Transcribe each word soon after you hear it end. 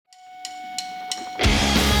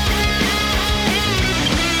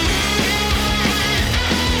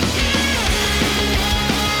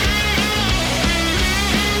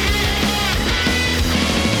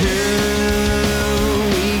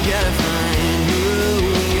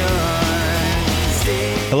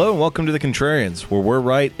Hello and welcome to The Contrarians, where we're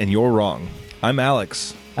right and you're wrong. I'm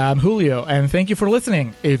Alex. I'm Julio, and thank you for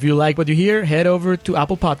listening. If you like what you hear, head over to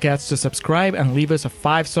Apple Podcasts to subscribe and leave us a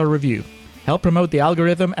 5-star review. Help promote the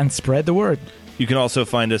algorithm and spread the word. You can also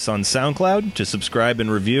find us on SoundCloud to subscribe and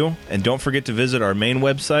review. And don't forget to visit our main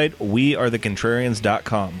website,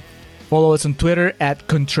 wearethecontrarians.com. Follow us on Twitter at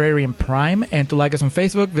Contrarian Prime, and to like us on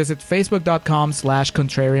Facebook, visit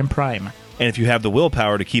facebook.com/Contrarian Prime. And if you have the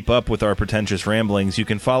willpower to keep up with our pretentious ramblings, you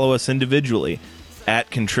can follow us individually at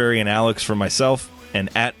Contrarian Alex for myself and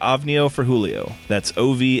at Ovnio for Julio. That's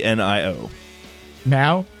OVNIO.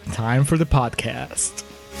 Now, time for the podcast.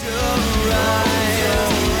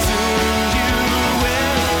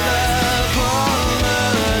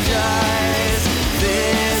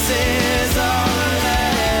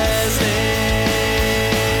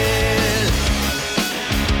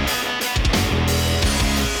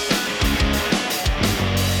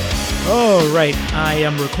 All right, I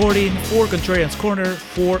am recording for Contrarian's Corner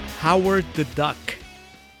for Howard the Duck.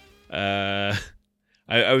 I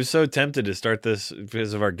was so tempted to start this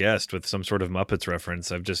because of our guest with some sort of Muppets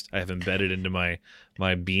reference. I have embedded into my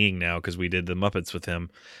being now because we did the Muppets with him.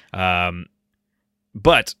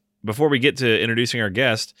 But before we get to introducing our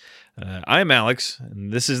guest, I'm Alex,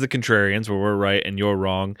 and this is The Contrarians, where we're right and you're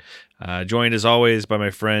wrong. Joined as always by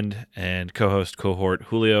my friend and co-host cohort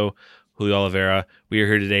Julio Oliveira. We are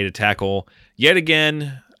here today to tackle yet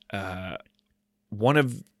again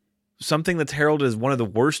something that's heralded as one of the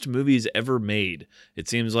worst movies ever made. It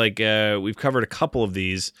seems like we've covered a couple of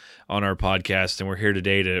these on our podcast, and we're here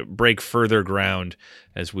today to break further ground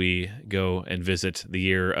as we go and visit the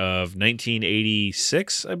year of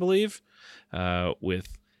 1986, I believe,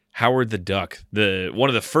 with Howard the Duck, one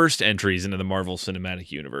of the first entries into the Marvel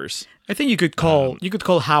Cinematic Universe. I think you could call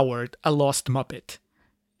Howard a lost Muppet.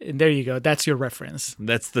 And there you go. That's your reference.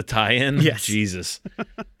 That's the tie-in? Yes. Jesus.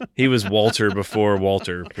 He was Walter before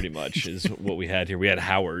Walter, pretty much, is what we had here. We had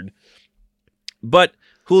Howard. But,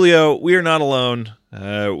 Julio, we are not alone.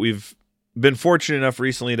 We've been fortunate enough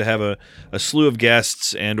recently to have a slew of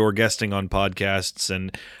guests and or guesting on podcasts,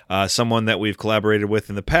 and someone that we've collaborated with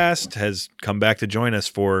in the past has come back to join us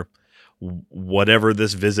for whatever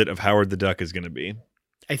this visit of Howard the Duck is going to be.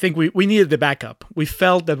 I think we needed the backup. We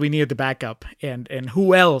felt that we needed the backup. And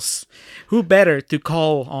who better to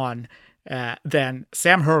call on than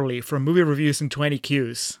Sam Hurley from Movie Reviews in 20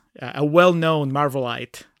 Qs, a well-known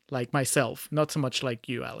Marvelite like myself. Not so much like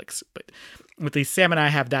you, Alex, but at least Sam and I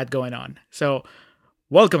have that going on. So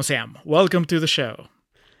welcome, Sam. Welcome to the show.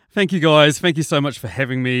 Thank you, guys. Thank you so much for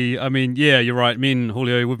having me. I mean, yeah, you're right. Me and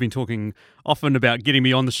Julio, we've been talking often about getting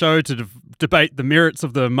me on the show to debate the merits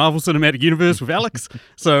of the Marvel Cinematic Universe with Alex.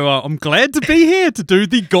 So I'm glad to be here to do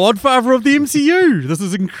the Godfather of the MCU. This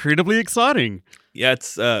is incredibly exciting. Yeah,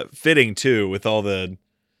 it's fitting, too, with all the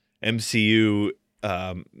MCU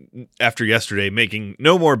after yesterday making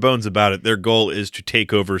no more bones about it. Their goal is to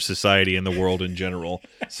take over society and the world in general.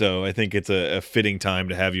 So I think it's a fitting time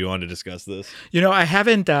to have you on to discuss this. You know, I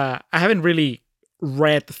haven't really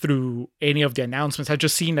read through any of the announcements. I've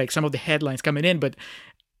just seen like some of the headlines coming in, but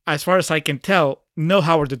as far as I can tell, no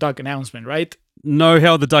Howard the Duck announcement, right? No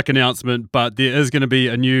Howard the Duck announcement, but there is going to be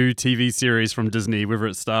a new TV series from Disney, whether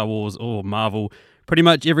it's Star Wars or Marvel, pretty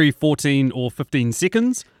much every 14 or 15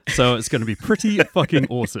 seconds. So it's going to be pretty fucking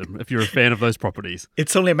awesome if you're a fan of those properties.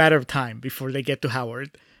 It's only a matter of time before they get to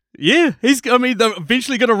Howard. Yeah, they're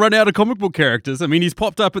eventually going to run out of comic book characters. I mean, he's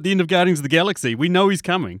popped up at the end of Guardians of the Galaxy. We know he's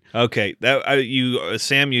coming. Okay,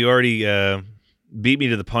 Sam, you already beat me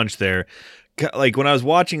to the punch there. Like, when I was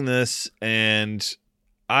watching this, and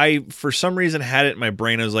I, for some reason, had it in my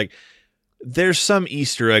brain, I was like, there's some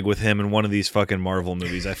Easter egg with him in one of these fucking Marvel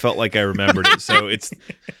movies. I felt like I remembered it. So it's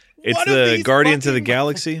the Guardians of the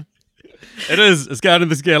Galaxy. It is. It's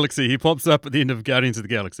Guardians of the Galaxy. He pops up at the end of Guardians of the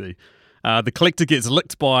Galaxy. The collector gets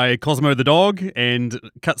licked by Cosmo the dog and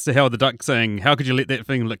cuts to Howard the Duck saying, "How could you let that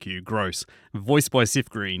thing lick you? Gross." Voiced by Seth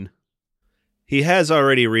Green. He has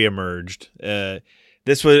already reemerged.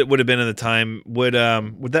 This would have been in the time. Would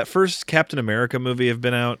that first Captain America movie have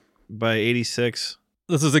been out by 86?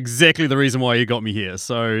 This is exactly the reason why you got me here.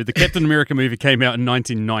 So the Captain America movie came out in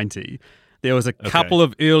 1990. There was a couple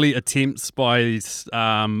of early attempts by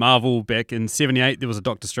Marvel back in 78. There was a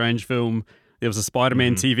Doctor Strange film. There was a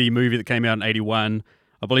Spider-Man TV movie that came out in 81.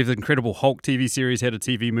 I believe the Incredible Hulk TV series had a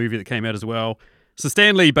TV movie that came out as well. So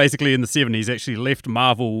Stan Lee, basically in the 70s, actually left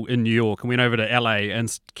Marvel in New York and went over to LA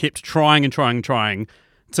and kept trying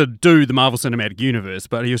to do the Marvel Cinematic Universe,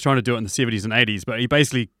 but he was trying to do it in the 70s and 80s, but he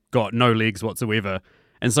basically got no legs whatsoever.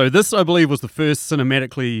 And so this, I believe, was the first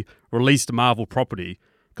cinematically released Marvel property,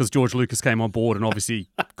 because George Lucas came on board and obviously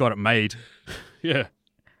got it made. Yeah.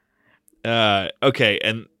 Okay,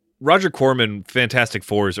 and Roger Corman, Fantastic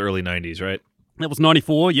Four is early 90s, right? That was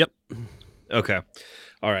 94, yep. Okay.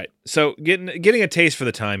 All right. So getting a taste for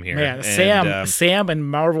the time here. Man, and, Sam and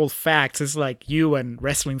Marvel Facts is like you and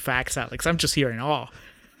Wrestling Facts, Alex. I'm just here in awe.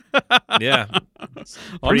 Yeah.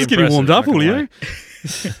 I'm just getting warmed up, Julio.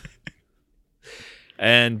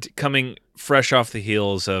 And coming fresh off the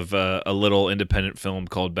heels of a little independent film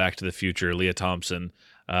called Back to the Future, Leah Thompson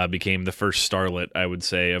became the first starlet, I would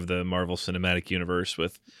say, of the Marvel Cinematic Universe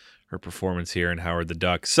with her performance here in Howard the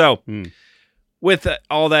Duck. So, with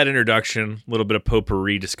all that introduction, a little bit of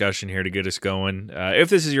potpourri discussion here to get us going. If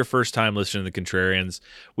this is your first time listening to The Contrarians,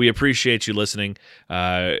 we appreciate you listening.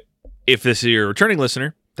 If this is your returning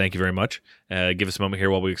listener, thank you very much. Give us a moment here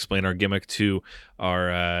while we explain our gimmick to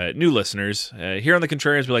our new listeners. Here on The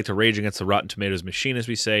Contrarians, we like to rage against the Rotten Tomatoes machine, as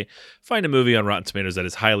we say. Find a movie on Rotten Tomatoes that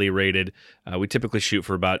is highly rated. We typically shoot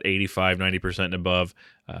for about 85, 90% and above,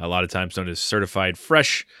 a lot of times known as certified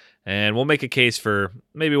fresh. And we'll make a case for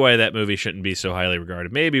maybe why that movie shouldn't be so highly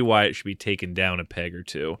regarded, maybe why it should be taken down a peg or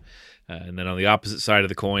two. And then on the opposite side of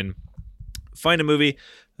the coin, find a movie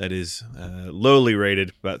that is lowly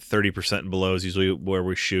rated, about 30% and below is usually where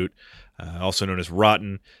we shoot, also known as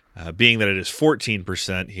rotten. Being that it is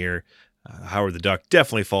 14% here, Howard the Duck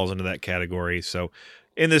definitely falls into that category. So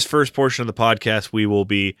in this first portion of the podcast, we will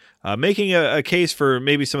be making a case for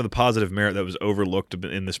maybe some of the positive merit that was overlooked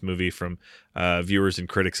in this movie from viewers and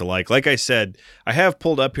critics alike. Like I said, I have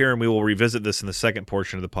pulled up here, and we will revisit this in the second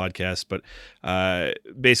portion of the podcast, but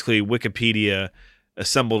basically Wikipedia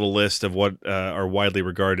assembled a list of what are widely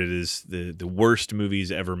regarded as the worst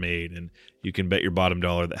movies ever made, and you can bet your bottom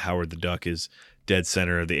dollar that Howard the Duck is dead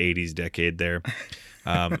center of the 80s decade there.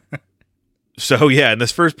 So yeah, in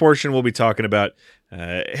this first portion, we'll be talking about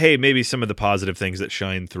maybe some of the positive things that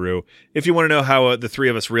shine through. If you want to know how the three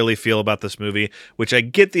of us really feel about this movie, which I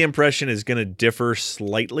get the impression is going to differ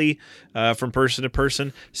slightly from person to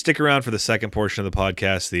person, stick around for the second portion of the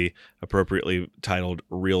podcast, the appropriately titled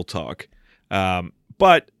Real Talk.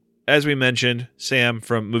 But as we mentioned, Sam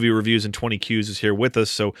from Movie Reviews and 20 Qs is here with us.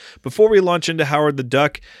 So before we launch into Howard the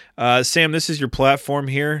Duck, Sam, this is your platform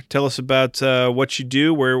here. Tell us about what you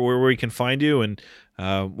do, where we can find you, and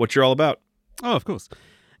what you're all about. Oh, of course.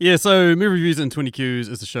 Yeah, so Movie Reviews and 20 Qs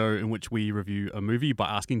is a show in which we review a movie by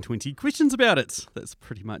asking 20 questions about it. That's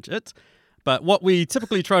pretty much it. But what we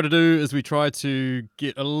typically try to do is we try to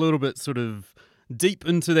get a little bit sort of deep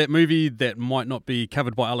into that movie that might not be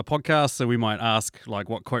covered by other podcasts. So we might ask, like,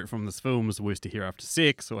 what quote from this film is the worst to hear after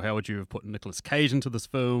sex? Or how would you have put Nicolas Cage into this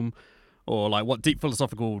film? Or, like, what deep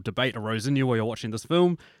philosophical debate arose in you while you're watching this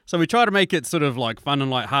film? So we try to make it sort of, like, fun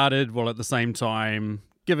and lighthearted, while at the same time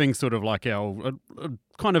giving sort of like our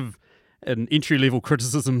kind of an entry-level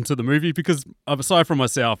criticism to the movie, because aside from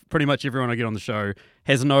myself, pretty much everyone I get on the show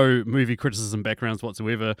has no movie criticism backgrounds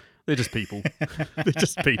whatsoever. They're just people. They're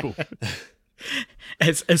just people.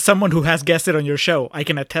 As someone who has guested on your show, I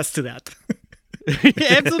can attest to that.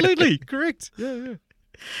 Yeah, absolutely. Correct.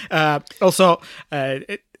 Yeah. Also,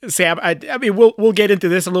 Sam, I mean, we'll get into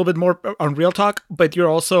this a little bit more on Real Talk, but you're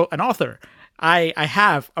also an author. I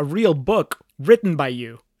have a real book written by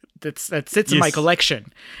you that sits in my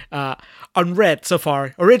collection, unread so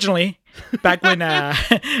far. Originally, back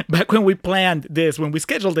when we planned this, when we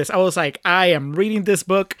scheduled this, I was like, I am reading this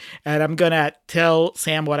book and I'm gonna tell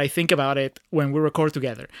Sam what I think about it when we record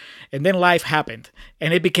together. And then life happened,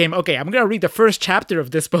 and it became, okay, I'm gonna read the first chapter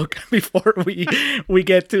of this book before we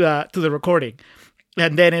get to the recording.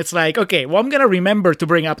 And then it's like, okay, well, I'm gonna remember to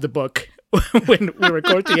bring up the book when we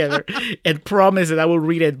record together, and promise that I will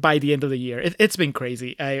read it by the end of the year. It's been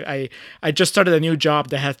crazy. I just started a new job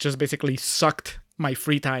that has just basically sucked my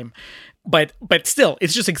free time, but still,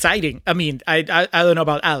 it's just exciting. I mean, I don't know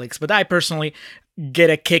about Alex, but I personally get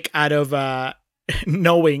a kick out of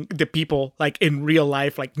knowing the people, like in real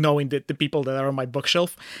life, like knowing the people that are on my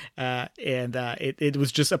bookshelf, and it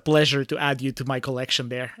was just a pleasure to add you to my collection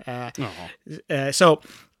there. So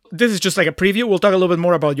this is just like a preview. We'll talk a little bit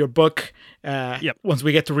more about your book once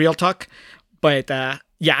we get to Real Talk. But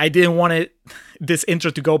yeah, I didn't want this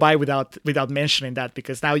intro to go by without mentioning that,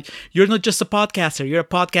 because now you're not just a podcaster. You're a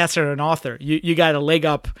podcaster and an author. You got a leg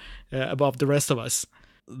up above the rest of us.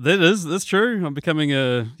 That's true. I'm becoming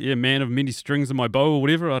a man of many strings in my bow or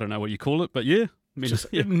whatever. I don't know what you call it, but yeah.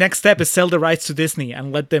 Next step is sell the rights to Disney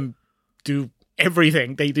and let them do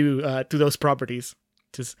everything they do to those properties.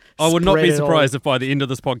 I would not be surprised if by the end of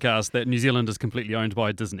this podcast that New Zealand is completely owned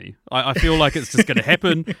by Disney. I feel like it's just going to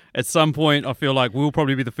happen at some point. I feel like we'll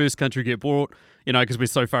probably be the first country to get bought, because we're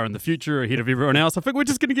so far in the future ahead of everyone else. I think we're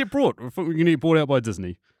just going to get bought. I think we're going to get bought out by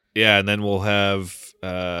Disney. Yeah, and then we'll have,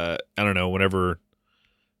 I don't know, whenever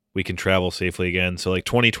we can travel safely again. So like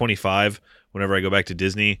 2025, whenever I go back to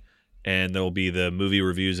Disney, and there'll be the movie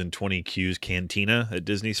reviews in 20Q's Cantina at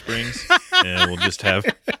Disney Springs, and we'll just have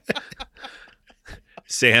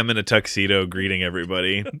Sam in a tuxedo greeting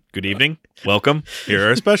everybody. Good evening. Welcome. Here are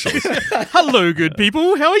our specials. Hello, good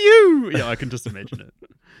people. How are you? Yeah, I can just imagine it.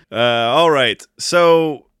 All right.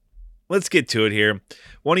 So let's get to it here.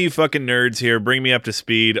 One of you fucking nerds here, bring me up to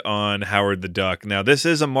speed on Howard the Duck. Now, this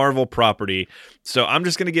is a Marvel property, so I'm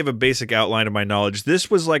just going to give a basic outline of my knowledge.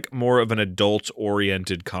 This was like more of an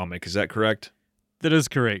adult-oriented comic. Is that correct? That is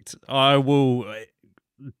correct. I will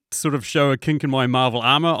sort of show a kink in my Marvel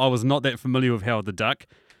armor. I was not that familiar with Howard the Duck.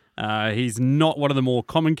 He's not one of the more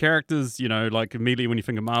common characters, you know, like immediately when you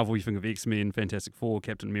think of Marvel, you think of X-Men, Fantastic Four,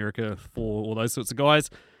 Captain America, Thor, all those sorts of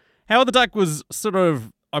guys. Howard the Duck was sort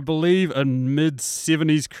of, I believe, a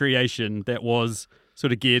mid-70s creation that was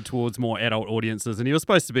sort of geared towards more adult audiences, and he was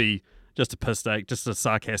supposed to be just a piss take, just a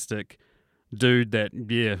sarcastic dude that,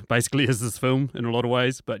 yeah, basically is this film in a lot of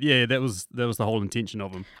ways. But yeah, that was the whole intention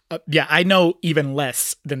of him. Yeah, I know even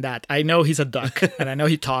less than that. I know he's a duck, and I know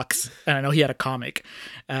he talks, and I know he had a comic.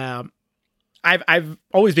 I've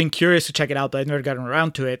always been curious to check it out, but I've never gotten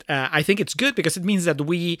around to it. I think it's good because it means that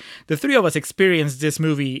the three of us, experienced this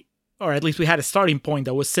movie, or at least we had a starting point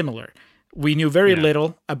that was similar. We knew very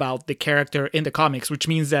little about the character in the comics, which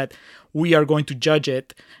means that we are going to judge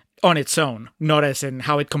it on its own, not as in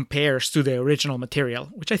how it compares to the original material,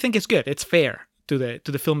 which I think is good. It's fair to the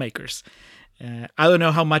filmmakers. I don't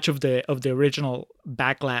know how much of the original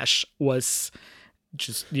backlash was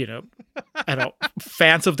just, you know, I don't know,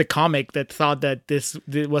 fans of the comic that thought that this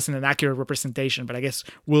wasn't an accurate representation, but I guess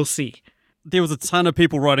we'll see. There was a ton of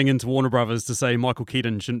people writing into Warner Brothers to say Michael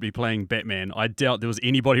Keaton shouldn't be playing Batman. I doubt there was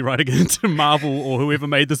anybody writing into Marvel or whoever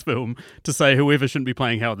made this film to say whoever shouldn't be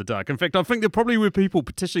playing Howard the Duck. In fact, I think there probably were people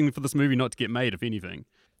petitioning for this movie not to get made, if anything.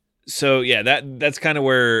 So yeah, that's kind of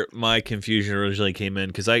where my confusion originally came in,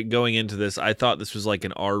 because going into this, I thought this was like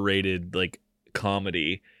an R-rated like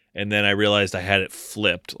comedy, and then I realized I had it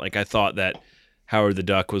flipped. Like I thought that Howard the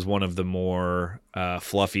Duck was one of the more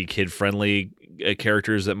fluffy, kid-friendly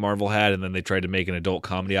characters that Marvel had, and then they tried to make an adult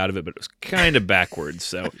comedy out of it, but it was kind of backwards.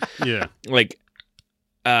 So yeah, like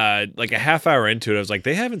a half hour into it, I was like,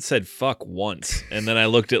 they haven't said fuck once. And then I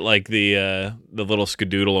looked at like the little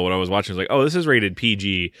skadoodle of what I was watching. I was like, oh, this is rated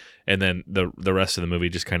PG. And then the rest of the movie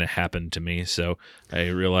just kind of happened to me. So I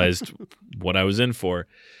realized what I was in for.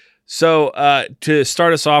 So to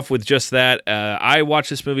start us off with just that, I watched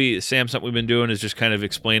this movie. Sam, something we've been doing is just kind of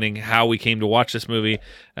explaining how we came to watch this movie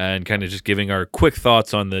and kind of just giving our quick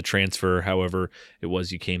thoughts on the transfer, however it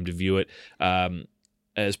was you came to view it.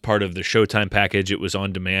 As part of the Showtime package, it was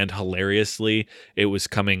on demand. Hilariously, it was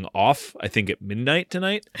coming off, I think, at midnight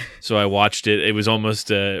tonight. So I watched it. It was almost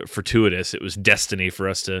fortuitous. It was destiny for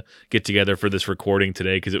us to get together for this recording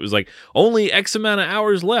today, because it was like only X amount of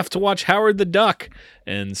hours left to watch Howard the Duck.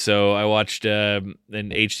 And so I watched an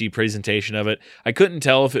HD presentation of it. I couldn't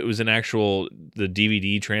tell if it was the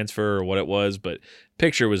DVD transfer or what it was, but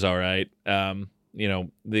picture was all right. You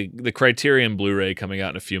know, the Criterion Blu-ray coming out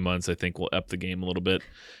in a few months, I think will up the game a little bit.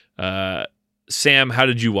 Sam, how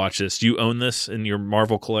did you watch this? Do you own this in your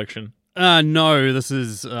Marvel collection? No, this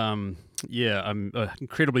is, an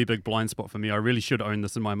incredibly big blind spot for me. I really should own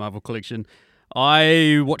this in my Marvel collection.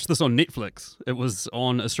 I watched this on Netflix. It was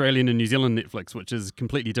on Australian and New Zealand Netflix, which is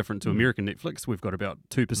completely different to American Netflix. We've got about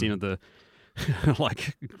 2% of the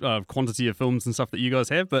quantity of films and stuff that you guys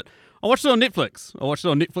have, but I watched it on Netflix. I watched it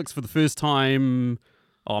on Netflix for the first time,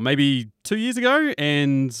 maybe 2 years ago,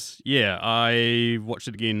 and yeah, I watched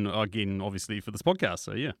it again, obviously for this podcast.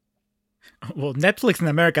 So yeah. Well, Netflix in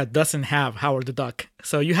America doesn't have Howard the Duck,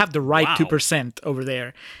 so you have the right 2% over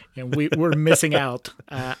there, and we're missing out.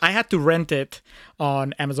 I had to rent it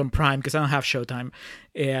on Amazon Prime because I don't have Showtime,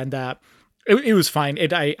 and it was fine.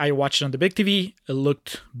 I watched it on the big TV. It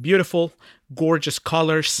looked beautiful, gorgeous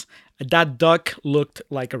colors. That duck looked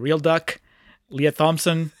like a real duck. Leah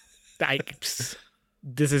Thompson.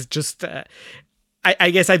 This is just.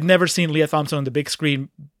 I guess I've never seen Leah Thompson on the big screen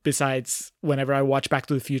besides whenever I watch Back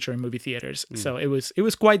to the Future in movie theaters. So it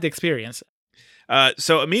was quite the experience.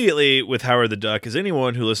 So immediately with Howard the Duck, as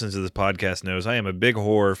anyone who listens to this podcast knows, I am a big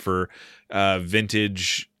whore for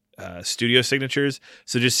vintage studio signatures.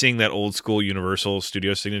 So just seeing that old school Universal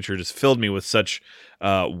studio signature just filled me with such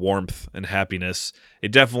warmth and happiness.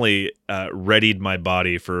 It definitely readied my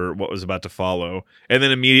body for what was about to follow. And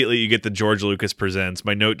then immediately you get the George Lucas Presents.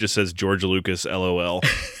 My note just says George Lucas LOL.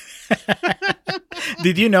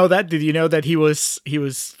 Did you know that? Did you know that he was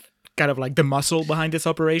kind of like the muscle behind this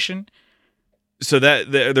operation? So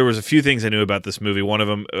there was a few things I knew about this movie. One of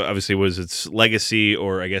them, obviously, was its legacy,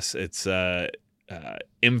 or I guess its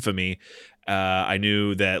infamy. I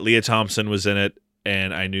knew that Leah Thompson was in it,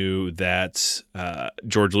 and I knew that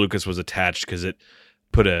George Lucas was attached because it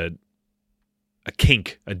put a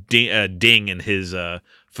ding in his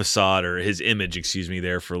facade, or his image, excuse me,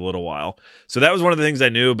 there for a little while. So that was one of the things I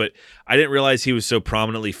knew, but I didn't realize he was so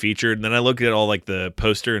prominently featured. And then I looked at all like the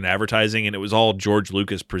poster and advertising, and it was all George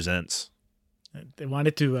Lucas Presents. They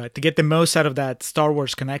wanted to get the most out of that Star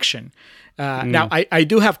Wars connection. Now, I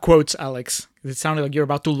do have quotes, Alex. It sounded like you're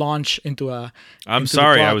about to launch into a. I'm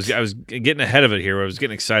sorry, I was getting ahead of it here. I was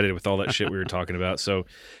getting excited with all that shit we were talking about. So,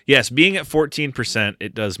 yes, being at 14%,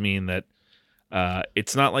 it does mean that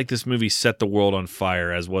it's not like this movie set the world on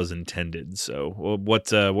fire as was intended. So, what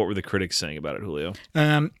were the critics saying about it, Julio?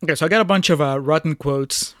 Okay, so I got a bunch of rotten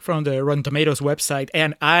quotes from the Rotten Tomatoes website,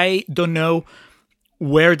 and I don't know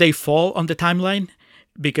where they fall on the timeline,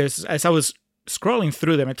 because as I was scrolling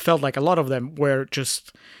through them, it felt like a lot of them were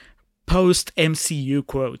just post MCU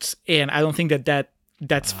quotes, and I don't think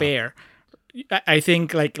that's fair. I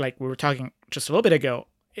think like we were talking just a little bit ago,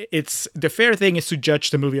 it's the fair thing is to judge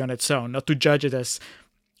the movie on its own, not to judge it as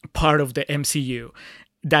part of the MCU.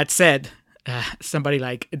 That said, somebody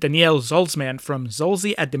like Danielle Zolzman from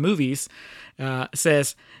Zolzy at the Movies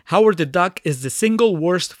says, Howard the Duck is the single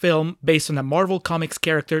worst film based on a Marvel Comics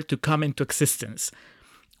character to come into existence.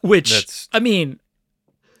 Which, I mean...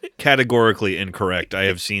 Categorically incorrect. I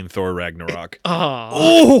have seen Thor Ragnarok.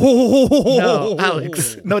 Oh! No,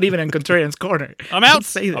 Alex. Not even in Contrarian's Corner. I'm out.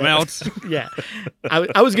 Say that. I'm out. Yeah.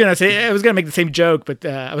 I was going to make the same joke, but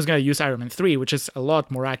I was going to use Iron Man 3, which is a lot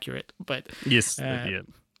more accurate. But Yes. Yeah.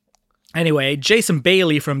 Anyway, Jason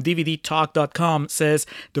Bailey from DVDtalk.com says,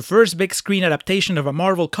 the first big screen adaptation of a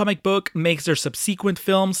Marvel comic book makes their subsequent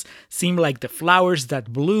films seem like the flowers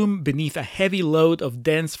that bloom beneath a heavy load of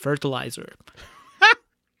dense fertilizer.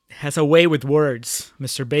 Has a way with words,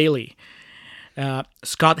 Mr. Bailey.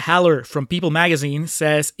 Scott Haller from People Magazine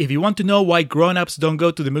says, if you want to know why grown-ups don't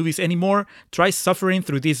go to the movies anymore, try suffering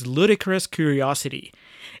through this ludicrous curiosity.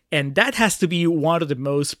 And that has to be one of the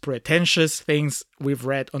most pretentious things we've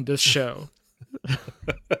read on this show.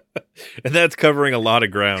 And that's covering a lot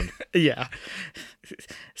of ground. Yeah.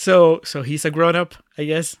 So he's a grown-up, I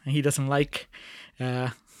guess. He doesn't like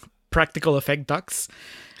practical effect ducks.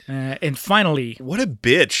 And finally... What a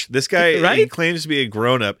bitch. This guy right? claims to be a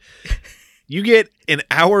grown-up. You get an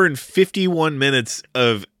hour and 51 minutes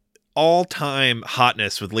of all-time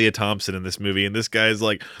hotness with Leah Thompson in this movie, and this guy's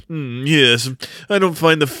like, yes, I don't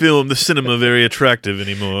find the cinema very attractive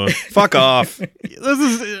anymore. Fuck off.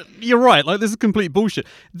 You're right. Like, this is complete bullshit.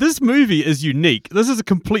 This movie is unique. This is a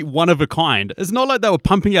complete one of a kind. It's not like they were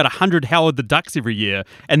pumping out 100 Howard the Ducks every year,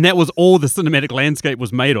 and that was all the cinematic landscape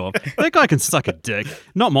was made of. That guy can suck a dick.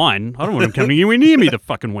 Not mine. I don't want him coming anywhere near me, the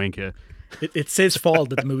fucking wanker. It's his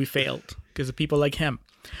fault that the movie failed, because of people like him.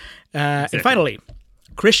 Exactly. And finally,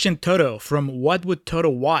 Christian Toto from What Would Toto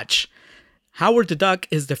Watch? Howard the Duck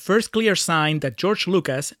is the first clear sign that George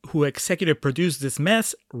Lucas, who executive produced this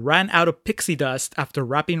mess, ran out of pixie dust after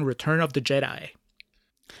wrapping Return of the Jedi.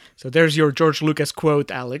 So there's your George Lucas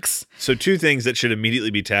quote, Alex. So two things that should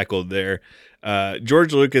immediately be tackled there.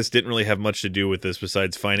 George Lucas didn't really have much to do with this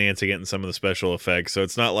besides financing it and some of the special effects. So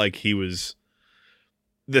it's not like he was...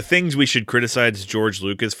 The things we should criticize George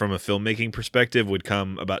Lucas from a filmmaking perspective would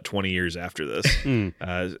come about 20 years after this.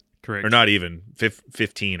 Correct. Or not even,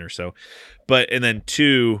 15 or so. And then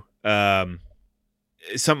two,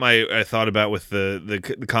 something I thought about with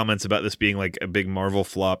the comments about this being like a big Marvel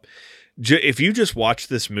flop. If you just watch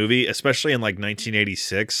this movie, especially in like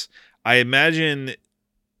 1986, I imagine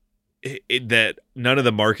that none of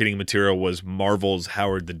the marketing material was Marvel's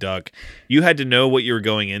Howard the Duck. You had to know what you were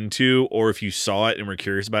going into, or if you saw it and were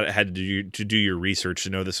curious about it, had to do your research to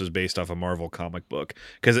know this was based off a Marvel comic book.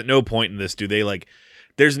 Because at no point in this do they like...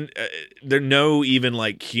 There's no even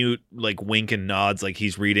like cute like wink and nods like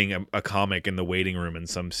he's reading a comic in the waiting room in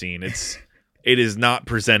some scene. It is not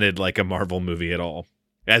presented like a Marvel movie at all,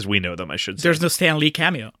 as we know them. I should say. There's no Stan Lee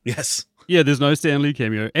cameo. Yes. Yeah, there's no Stan Lee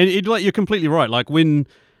cameo, and you're completely right. Like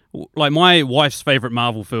my wife's favorite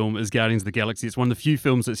Marvel film is Guardians of the Galaxy. It's one of the few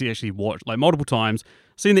films that she actually watched like multiple times,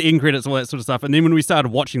 seen the end credits, all that sort of stuff. And then when we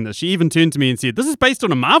started watching this, she even turned to me and said, "This is based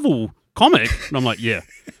on a Marvel comic." And I'm like, yeah.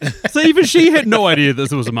 So even she had no idea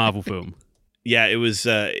this was a Marvel film. Yeah, it was.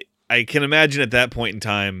 I can imagine at that point in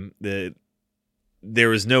time that there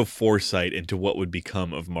was no foresight into what would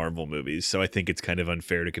become of Marvel movies. So I think it's kind of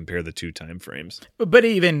unfair to compare the two time frames. But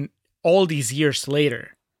even all these years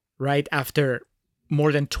later, right after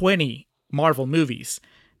more than 20 Marvel movies,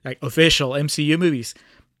 like official MCU movies,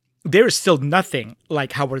 there is still nothing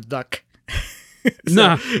like Howard Duck.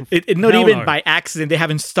 Nah, Not hell even no. by accident. They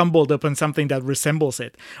haven't stumbled upon something that resembles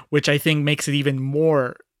it, which I think makes it even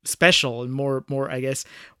more special and more, I guess,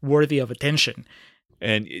 worthy of attention.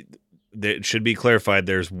 And it should be clarified,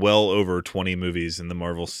 there's well over 20 movies in the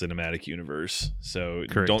Marvel Cinematic Universe. So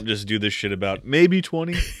Correct. don't just do this shit about maybe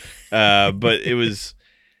 20. But it was,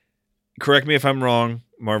 correct me if I'm wrong,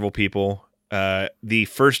 Marvel people, the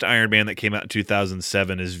first Iron Man that came out in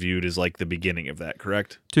 2007 is viewed as like the beginning of that,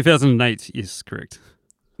 correct? 2008, yes, correct.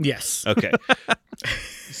 Yes. Okay.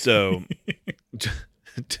 So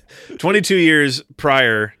 22 years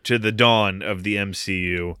prior to the dawn of the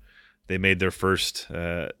MCU, they made their first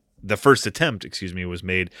the first attempt, was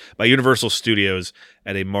made by Universal Studios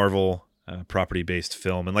at a Marvel property-based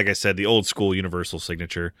film. And like I said, the old school Universal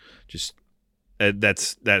signature, just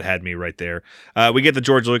that had me right there. We get the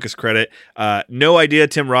George Lucas credit. No idea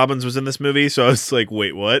Tim Robbins was in this movie, so I was like,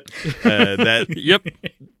 wait, what? Yep.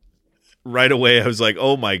 Right away I was like,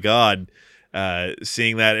 oh my God,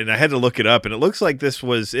 seeing that. And I had to look it up, and it looks like this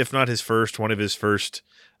was, if not his first, one of his first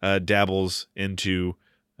dabbles into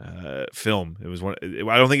film. It was one.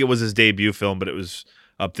 I don't think it was his debut film, but it was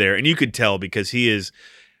up there. And you could tell because he is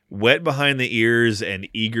wet behind the ears and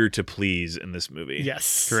eager to please in this movie.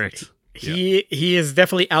 Yes. Correct. He is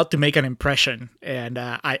definitely out to make an impression, and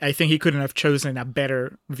I think he couldn't have chosen a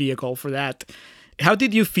better vehicle for that. How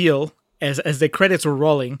did you feel as the credits were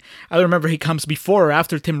rolling? I don't remember he comes before or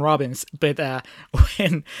after Tim Robbins, but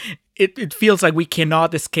when it feels like we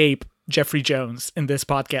cannot escape Jeffrey Jones in this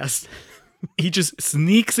podcast. He just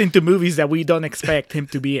sneaks into movies that we don't expect him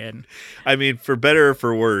to be in. I mean, for better or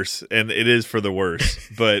for worse, and it is for the worse.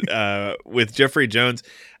 But with Jeffrey Jones,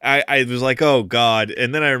 I was like, oh God.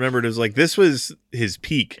 And then I remembered it was like, this was his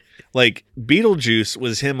peak. Like Beetlejuice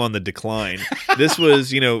was him on the decline. This was,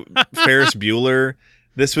 Ferris Bueller.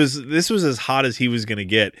 This was as hot as he was going to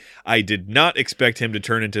get. I did not expect him to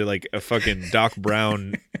turn into like a fucking Doc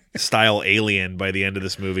Brown style alien by the end of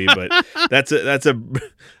this movie, but that's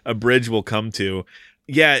a bridge we'll come to.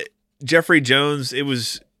 Yeah, Jeffrey Jones,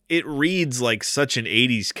 it reads like such an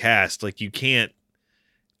 80s cast. Like you can't,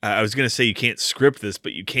 I was going to say you can't script this,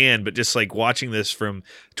 but you can, but just like watching this from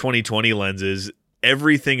 2020 lenses,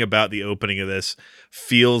 everything about the opening of this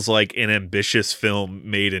feels like an ambitious film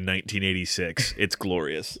made in 1986. It's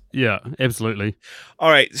glorious. Yeah, absolutely.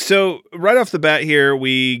 All right, so right off the bat here,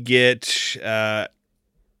 we get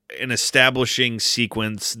an establishing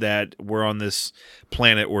sequence that we're on this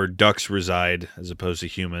planet where ducks reside as opposed to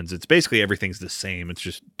humans. It's basically everything's the same. It's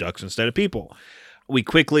just ducks instead of people. We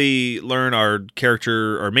quickly learn our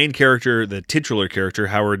main character, the titular character,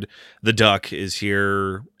 Howard the Duck, is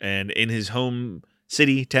here and in his home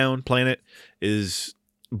city, town, planet, is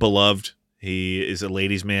beloved. He is a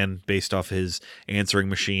ladies' man based off his answering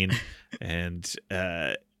machine. And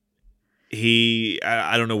I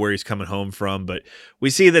don't know where he's coming home from, but we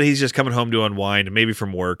see that he's just coming home to unwind, maybe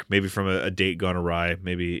from work, maybe from a date gone awry,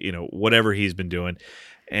 maybe, whatever he's been doing.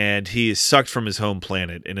 And he is sucked from his home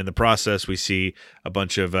planet. And in the process, we see a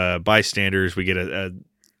bunch of bystanders. We get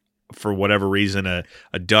for whatever reason, a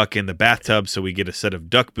duck in the bathtub. So we get a set of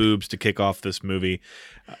duck boobs to kick off this movie.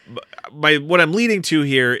 What I'm leading to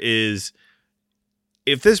here is,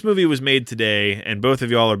 if this movie was made today, and both of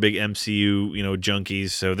y'all are big MCU,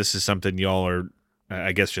 junkies, so this is something y'all are,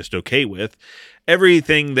 I guess, just okay with,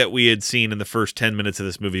 everything that we had seen in the first 10 minutes of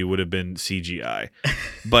this movie would have been CGI.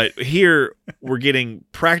 But here, we're getting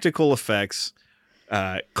practical effects,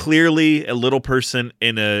 clearly a little person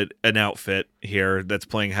in an outfit here that's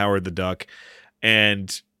playing Howard the Duck,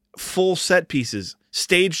 and full set pieces,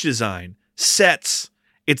 stage design, sets.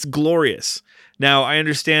 It's glorious. Now, I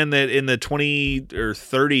understand that in the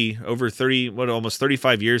almost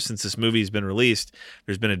 35 years since this movie has been released,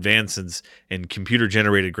 there's been advances in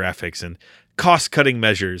computer-generated graphics and cost-cutting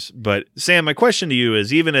measures. But, Sam, my question to you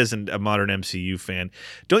is, even as a modern MCU fan,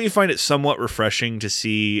 don't you find it somewhat refreshing to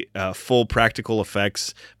see full practical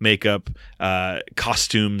effects, makeup,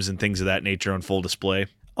 costumes, and things of that nature on full display?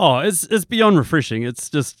 Oh, it's beyond refreshing. It's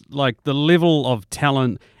just like the level of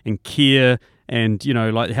talent and care, and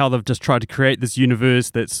like how they've just tried to create this universe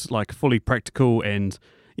that's like fully practical and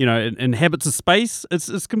inhabits a space.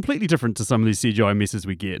 It's completely different to some of these CGI messes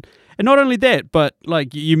we get. And not only that, but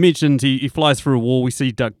like you mentioned, he flies through a wall. We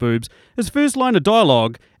see duck boobs. His first line of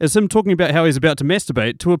dialogue is him talking about how he's about to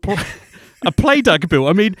masturbate to a play duck bill.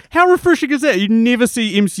 I mean, how refreshing is that? You never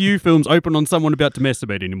see MCU films open on someone about to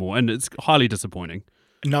masturbate anymore, and it's highly disappointing.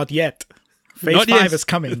 Not yet. Phase 5 is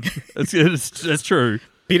coming. That's true.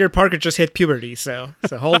 Peter Parker just hit puberty, so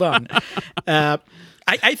hold on.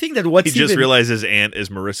 I think that what's He just even, realized his aunt is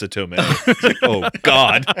Marissa Tomei. He's like, oh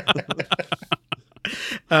God.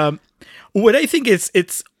 what I think is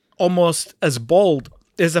it's almost as bold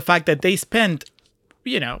is the fact that they spend,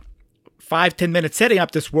 5-10 minutes setting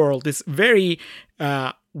up this world, this very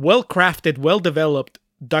well crafted, well developed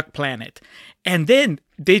duck planet, and then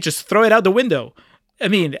they just throw it out the window. I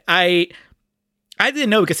mean, I didn't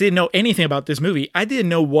know, because I didn't know anything about this movie. I didn't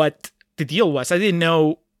know what the deal was. I didn't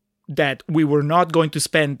know that we were not going to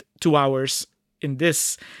spend 2 hours in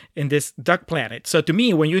this duck planet. So to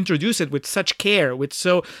me, when you introduce it with such care, with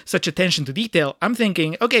such attention to detail, I'm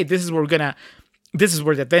thinking, okay, this is where the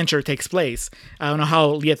adventure takes place. I don't know how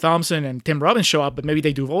Leah Thompson and Tim Robbins show up, but maybe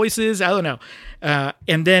they do voices. I don't know.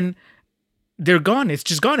 And then they're gone. It's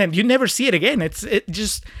just gone, and you never see it again. It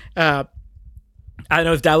just. I don't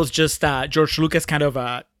know if that was just George Lucas kind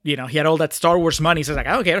of, he had all that Star Wars money, so he's like,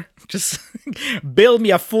 I don't care. Just build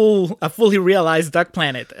me a fully realized duck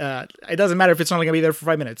planet. It doesn't matter if it's only going to be there for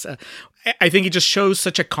 5 minutes. I think it just shows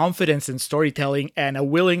such a confidence in storytelling and a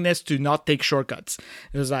willingness to not take shortcuts.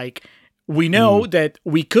 It was like, we know that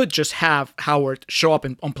we could just have Howard show up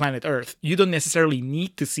on planet Earth. You don't necessarily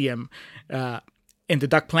need to see him in the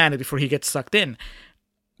duck planet before he gets sucked in.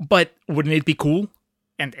 But wouldn't it be cool?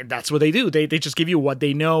 And that's what they do. They just give you what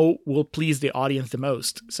they know will please the audience the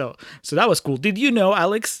most. So that was cool. Did you know,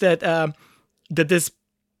 Alex, that that this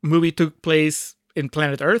movie took place in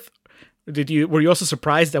planet Earth? Were you also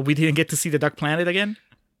surprised that we didn't get to see the duck planet again?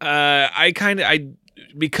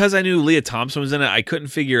 Because I knew Leah Thompson was in it, I couldn't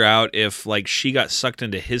figure out if like she got sucked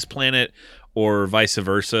into his planet or vice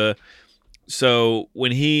versa. So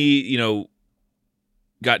when he,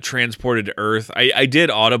 got transported to Earth, I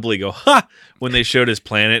did audibly go, ha! When they showed his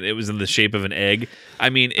planet, it was in the shape of an egg.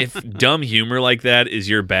 I mean, if dumb humor like that is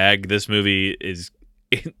your bag, this movie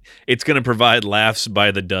it's going to provide laughs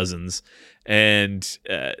by the dozens. And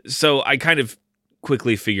so I kind of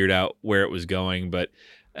quickly figured out where it was going. But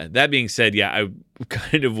that being said, yeah, I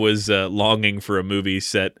kind of was longing for a movie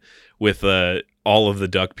set with all of the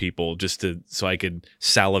duck people, so I could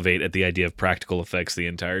salivate at the idea of practical effects the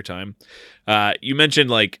entire time. You mentioned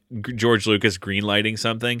like George Lucas greenlighting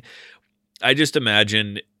something. I just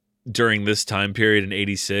imagine during this time period in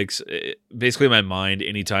 '86, basically in my mind,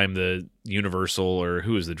 anytime the Universal, or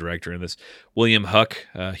who was the director in this, William Huck,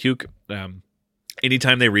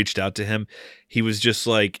 anytime they reached out to him, he was just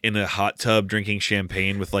like in a hot tub drinking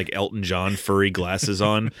champagne with like Elton John furry glasses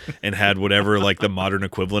on and had whatever like the modern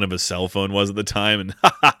equivalent of a cell phone was at the time.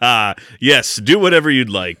 And yes, do whatever you'd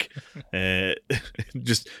like.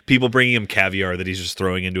 Just people bringing him caviar that he's just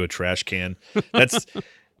throwing into a trash can. That's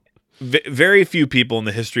very few people in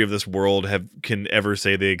the history of this world can ever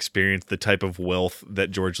say they experienced the type of wealth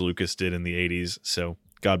that George Lucas did in the 80s. So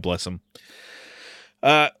God bless him.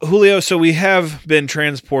 Julio, so we have been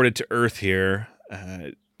transported to Earth here,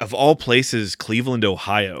 of all places, Cleveland,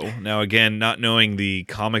 Ohio. Now, again, not knowing the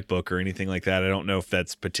comic book or anything like that, I don't know if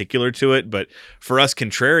that's particular to it, but for us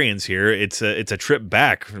contrarians here, it's a trip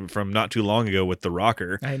back from not too long ago with the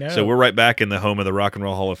Rocker. I know. So we're right back in the home of the Rock and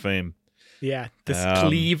Roll Hall of Fame. Yeah, this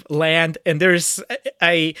Cleveland, and there's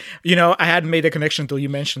I hadn't made the connection until you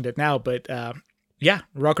mentioned it now, but yeah,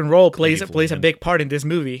 rock and roll plays a big part in this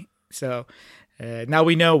movie. So. Now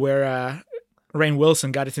we know where Rainn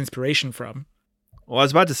Wilson got its inspiration from. Well, I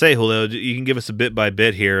was about to say, Julio, you can give us a bit by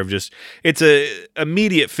bit here of just, it's a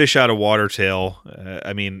immediate fish out of water tale.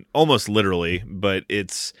 I mean, almost literally, but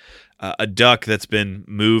it's a duck that's been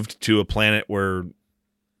moved to a planet where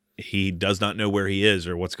he does not know where he is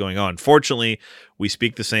or what's going on. Fortunately, we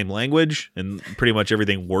speak the same language and pretty much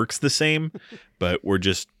everything works the same, but we're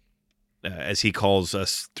just, as he calls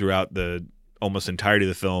us throughout the almost entirety of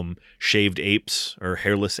the film, shaved apes or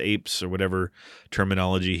hairless apes or whatever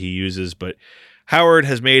terminology he uses. But Howard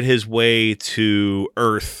has made his way to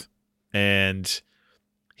Earth and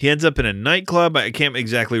he ends up in a nightclub. I can't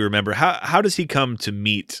exactly remember. How does he come to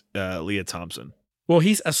meet Leah Thompson? Well,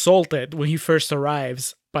 he's assaulted when he first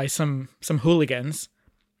arrives by some hooligans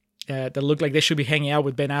that look like they should be hanging out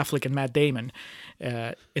with Ben Affleck and Matt Damon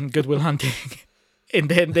in Good Will Hunting. And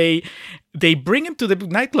then they bring him to the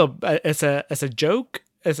nightclub as a joke,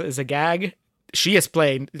 as a gag.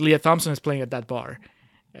 Leah Thompson is playing at that bar.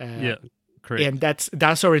 Yeah, correct. And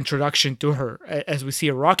that's our introduction to her, as we see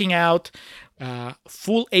her rocking out,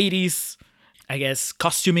 full 80s, I guess,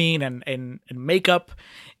 costuming and makeup.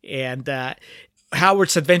 And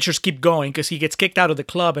Howard's adventures keep going because he gets kicked out of the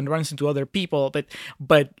club and runs into other people.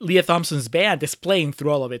 But Leah Thompson's band is playing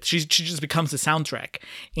through all of it. She just becomes the soundtrack.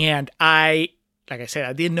 And like I said,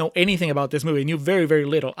 I didn't know anything about this movie. I knew very, very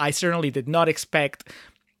little. I certainly did not expect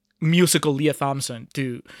musical Leah Thompson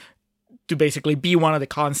to to basically be one of the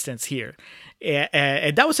constants here.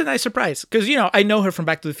 And that was a nice surprise because, I know her from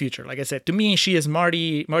Back to the Future. Like I said, to me, she is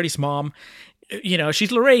Marty's mom.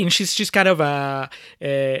 She's Lorraine. She's kind of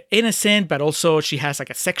innocent, but also she has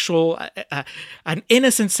like an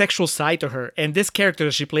innocent sexual side to her. And this character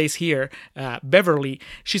that she plays here, Beverly,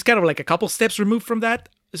 she's kind of like a couple steps removed from that.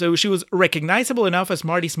 So she was recognizable enough as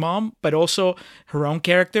Marty's mom, but also her own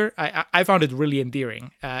character. I found it really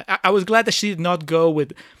endearing. I was glad that she did not go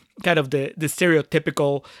with kind of the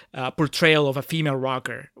stereotypical portrayal of a female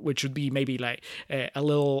rocker, which would be maybe like a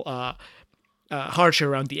little harsher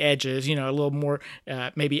around the edges, a little more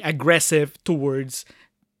maybe aggressive towards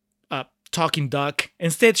talking duck.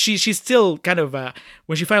 Instead, she's still kind of,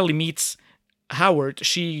 when she finally meets Howard,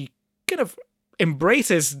 she kind of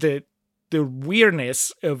embraces the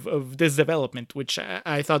weirdness of this development, which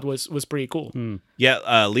I thought was pretty cool.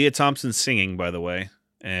 Yeah, Leah Thompson's singing, by the way,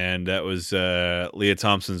 and that was Leah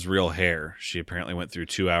Thompson's real hair. She apparently went through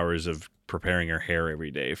 2 hours of preparing her hair every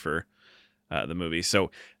day for the movie.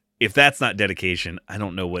 So if that's not dedication, I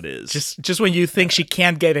don't know what is. Just when you think she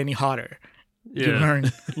can't get any hotter, you learn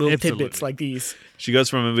little tidbits like these. She goes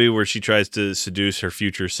from a movie where she tries to seduce her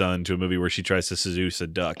future son to a movie where she tries to seduce a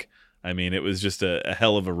duck. I mean, it was just a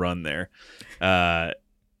hell of a run there.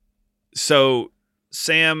 So,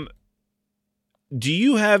 Sam, do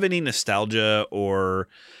you have any nostalgia, or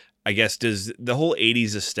I guess does the whole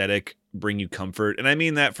 80s aesthetic bring you comfort? And I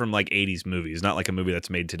mean that from like 80s movies, not like a movie that's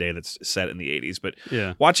made today that's set in the 80s, but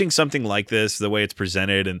watching something like this, the way it's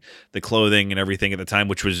presented and the clothing and everything at the time,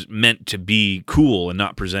 which was meant to be cool and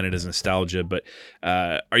not presented as nostalgia. But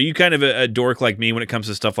are you kind of a dork like me when it comes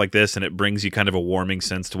to stuff like this, and it brings you kind of a warming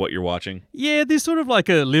sense to what you're watching? Yeah, there's sort of like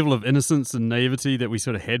a level of innocence and naivety that we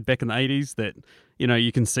sort of had back in the 80s that,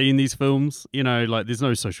 you can see in these films. Like there's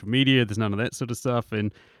no social media, there's none of that sort of stuff.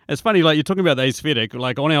 And it's funny, like you're talking about the aesthetic,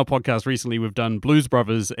 like on our podcast recently, we've done Blues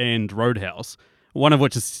Brothers and Roadhouse, one of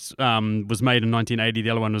which was made in 1980,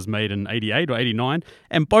 the other one was made in 88 or 89.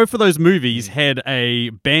 And both of those movies had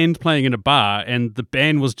a band playing in a bar, and the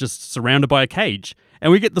band was just surrounded by a cage.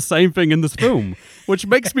 And we get the same thing in this film, which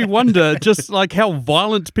makes me wonder just like how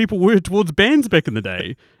violent people were towards bands back in the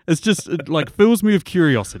day. It's just, it like fills me with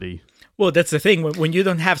curiosity. Well, that's the thing. When you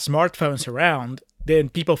don't have smartphones around, then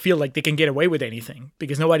people feel like they can get away with anything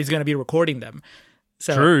because nobody's going to be recording them.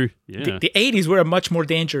 So True. Yeah. The 80s were a much more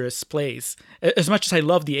dangerous place. As much as I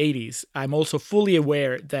love the 80s, I'm also fully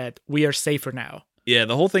aware that we are safer now. Yeah,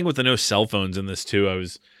 the whole thing with the no cell phones in this too, I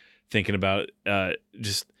was thinking about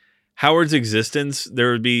just Howard's existence.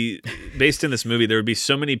 There would be, based in this movie, there would be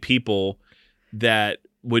so many people that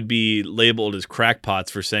would be labeled as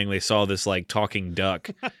crackpots for saying they saw this like talking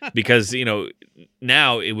duck because,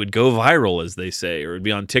 now it would go viral, as they say, or it'd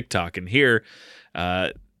be on TikTok. And here,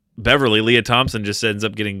 Beverly, Leah Thompson, just ends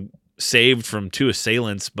up getting saved from two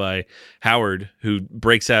assailants by Howard, who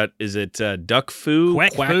breaks out, is it duck foo?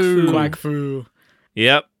 Quack foo. Quack foo.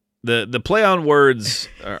 Yep. The play on words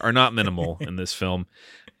are not minimal in this film.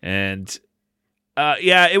 And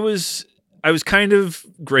I was kind of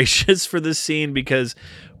gracious for this scene because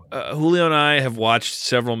Julio and I have watched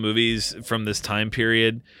several movies from this time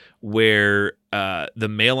period where the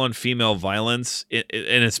male on female violence, and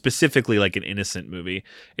it's specifically like an innocent movie,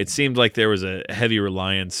 it seemed like there was a heavy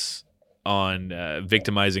reliance on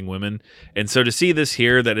victimizing women. And so to see this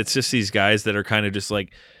here, that it's just these guys that are kind of just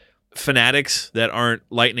like fanatics that aren't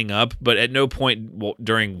lightening up, but at no point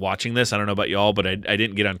during watching this, I don't know about y'all, but I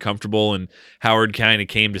didn't get uncomfortable, and Howard kind of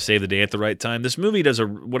came to save the day at the right time. This movie does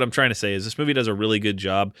what I'm trying to say is this movie does a really good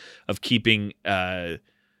job of keeping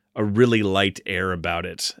a really light air about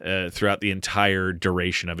it throughout the entire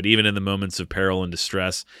duration of it, even in the moments of peril and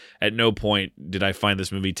distress. At no point did I find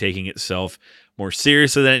this movie taking itself more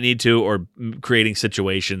seriously than it needed to, or creating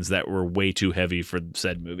situations that were way too heavy for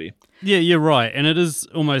said movie. Yeah, you're right. And it is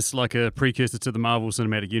almost like a precursor to the Marvel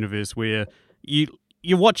Cinematic Universe where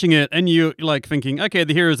you're watching it and you're like thinking, okay,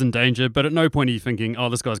 the hero's in danger, but at no point are you thinking, oh,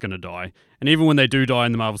 this guy's going to die. And even when they do die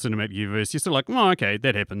in the Marvel Cinematic Universe, you're still like, oh, okay,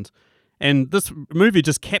 that happened. And this movie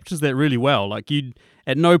just captures that really well. Like,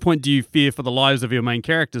 at no point do you fear for the lives of your main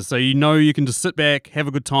characters. So you can just sit back, have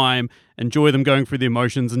a good time, enjoy them going through the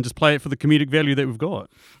emotions, and just play it for the comedic value that we've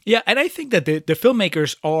got. Yeah, and I think that the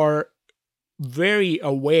filmmakers are very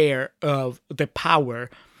aware of the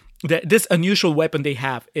power that this unusual weapon they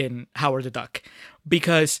have in Howard the Duck.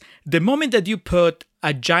 Because the moment that you put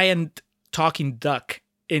a giant talking duck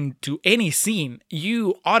into any scene,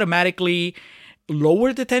 you automatically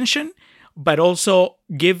lower the tension, but also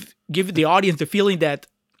give the audience the feeling that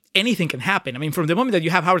anything can happen. I mean, from the moment that you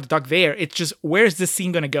have Howard the Duck there, it's just, where's this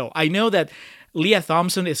scene going to go? I know that Leah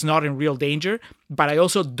Thompson is not in real danger, but I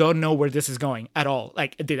also don't know where this is going at all.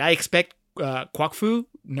 Like, did I expect Kwok Fu?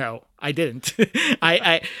 No, I didn't.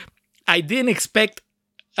 I didn't expect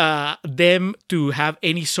them to have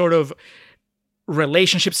any sort of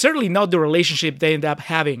relationship. Certainly not the relationship they end up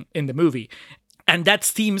having in the movie. And that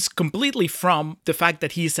stems completely from the fact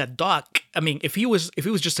that he's a duck. I mean, if he was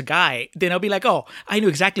just a guy, then I'll be like, oh, I knew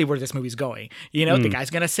exactly where this movie's going. You know, the guy's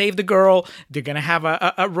gonna save the girl. They're gonna have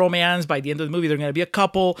a romance. By the end of the movie, they're gonna be a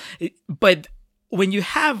couple. But when you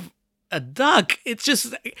have a duck, it's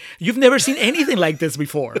just, you've never seen anything like this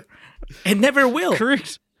before, and never will.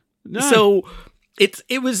 Correct. No. So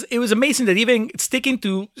it was amazing that even sticking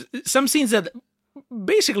to some scenes that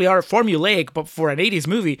basically are formulaic, but for an 80s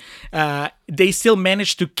movie, they still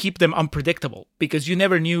managed to keep them unpredictable because you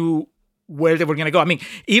never knew where they were going to go. I mean,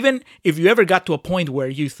 even if you ever got to a point where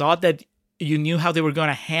you thought that you knew how they were going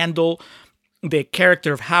to handle the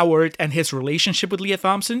character of Howard and his relationship with Leah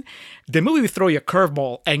Thompson, the movie would throw you a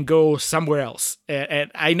curveball and go somewhere else.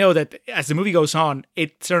 And I know that as the movie goes on,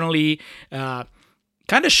 it certainly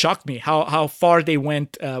kind of shocked me how far they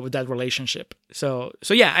went with that relationship. So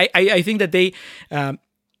yeah, I think that they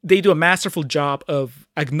do a masterful job of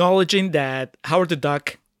acknowledging that Howard the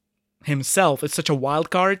Duck himself is such a wild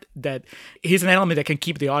card that he's an element that can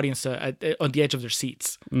keep the audience on the edge of their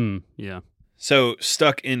seats. Yeah. So,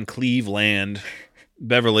 stuck in Cleveland,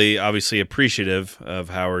 Beverly, obviously appreciative of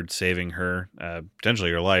Howard saving her,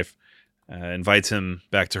 potentially her life, invites him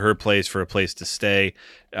back to her place for a place to stay.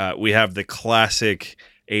 We have the classic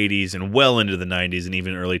 80s and well into the 90s and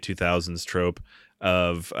even early 2000s trope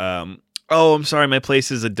of, oh, I'm sorry, my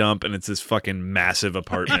place is a dump, and it's this fucking massive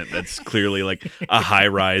apartment that's clearly like a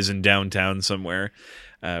high-rise in downtown somewhere.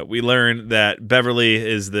 We learn that Beverly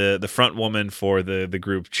is the front woman for the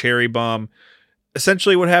group Cherry Bomb.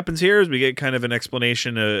 Essentially what happens here is we get kind of an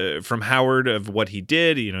explanation from Howard of what he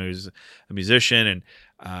did. You know, he's a musician,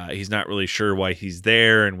 and he's not really sure why he's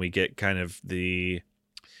there, and we get kind of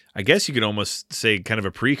I guess you could almost say kind of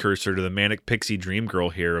a precursor to the Manic Pixie Dream Girl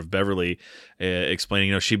here of Beverly explaining,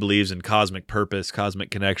 you know, she believes in cosmic purpose,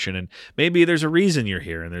 cosmic connection, and maybe there's a reason you're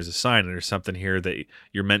here, and there's a sign, and there's something here that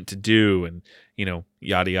you're meant to do, and, you know,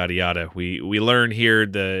 yada, yada, yada. We learn here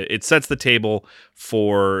it sets the table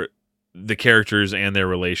for the characters and their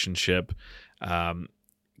relationship,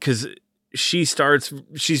 because she's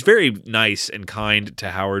very nice and kind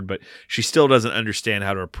to Howard, but she still doesn't understand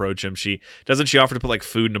how to approach him. She offer to put like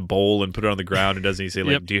food in a bowl and put it on the ground, and doesn't he say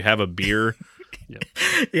like, Yep. do you have a beer? Yep.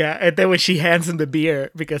 Yeah, and then when she hands him the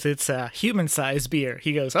beer, because it's a human-sized beer,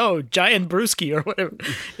 he goes, oh, giant brewski or whatever.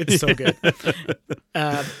 It's so good.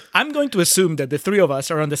 I'm going to assume that the three of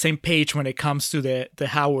us are on the same page when it comes to the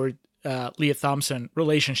Howard Leah Thompson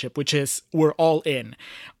relationship, which is we're all in.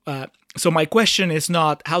 So my question is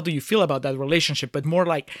not how do you feel about that relationship, but more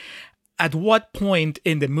like at what point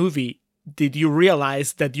in the movie did you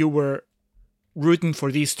realize that you were rooting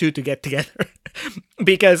for these two to get together?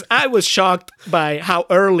 Because I was shocked by how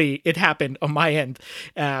early it happened on my end.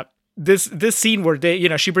 This scene where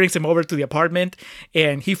she brings him over to the apartment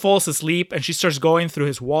and he falls asleep and she starts going through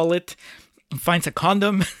his wallet and finds a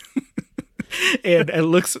condom and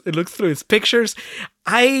looks through his pictures.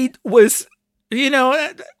 I was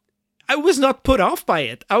not put off by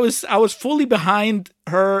it. I was fully behind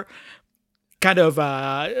her kind of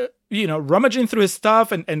rummaging through his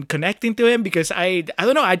stuff and connecting to him, because I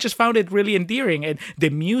don't know, I just found it really endearing. And the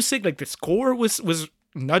music, like the score was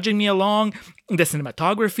nudging me along. The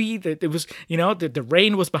cinematography, that it was, the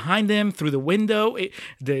rain was behind them through the window.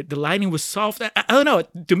 The lighting was soft. I don't know.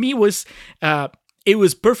 To me, it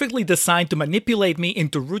was perfectly designed to manipulate me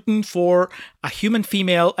into rooting for a human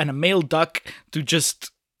female and a male duck to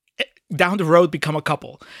just down the road become a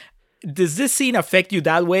couple. Does this scene affect you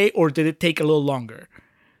that way, or did it take a little longer?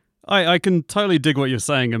 I can totally dig what you're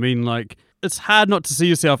saying. I mean, like, it's hard not to see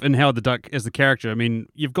yourself in Howard the Duck as the character. I mean,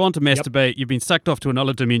 you've gone to masturbate, You've been sucked off to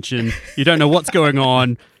another dimension, you don't know what's going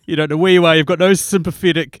on, you don't know where you are, you've got no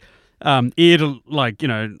sympathetic ear to,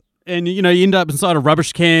 and, you end up inside a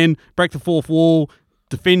rubbish can, break the fourth wall,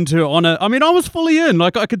 defend her honor. I mean, I was fully in.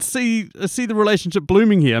 Like, I could see the relationship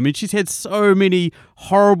blooming here. I mean, she's had so many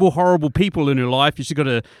horrible people in her life. She's got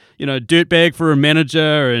a, dirtbag for a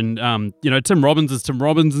manager, and, Tim Robbins is Tim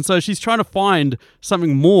Robbins. And so she's trying to find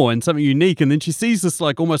something more and something unique. And then she sees this,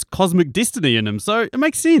 like, almost cosmic destiny in him. So it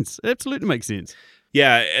makes sense. It absolutely makes sense.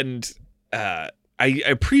 Yeah, and I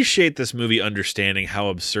appreciate this movie understanding how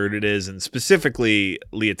absurd it is, and specifically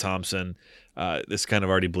Leah Thompson. This kind of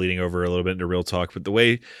already bleeding over a little bit into real talk, but the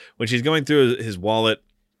way when she's going through his wallet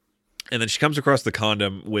And then she comes across the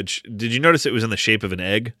condom, which, did you notice it was in the shape of an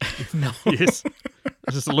egg? No. Yes.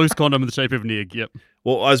 It's just a loose condom in the shape of an egg. Yep.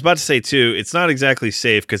 Well, I was about to say, too, it's not exactly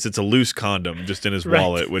safe because it's a loose condom just in his Right.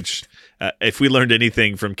 wallet, which, if we learned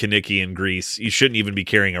anything from Kaneki in Greece, you shouldn't even be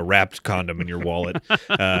carrying a wrapped condom in your wallet.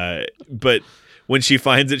 But when she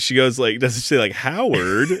finds it, she goes like, doesn't she say like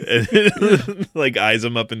Howard? And like eyes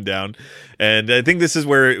him up and down. And I think this is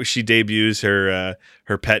where she debuts her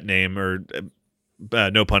pet name, or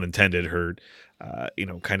no pun intended, her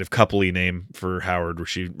kind of coupley name for Howard, where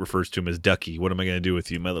she refers to him as Ducky. What am I going to do with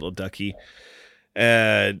you, my little Ducky?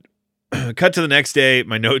 And cut to the next day.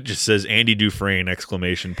 My note just says Andy Dufresne !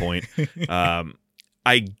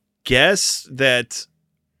 I guess that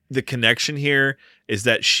the connection here is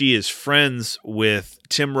that she is friends with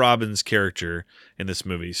Tim Robbins' character in this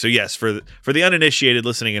movie. So yes, for the uninitiated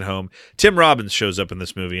listening at home, Tim Robbins shows up in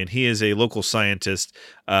this movie, and he is a local scientist.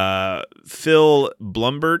 Phil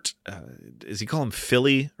Blumbert, does he call him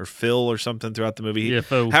Philly or Phil or something throughout the movie? Yeah,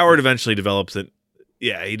 Phil. Howard eventually develops it.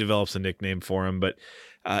 Yeah, he develops a nickname for him, but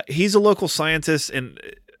he's a local scientist, and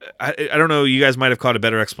I don't know, you guys might have caught a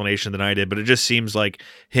better explanation than I did, but it just seems like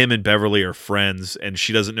him and Beverly are friends, and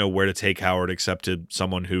she doesn't know where to take Howard except to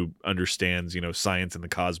someone who understands, science and the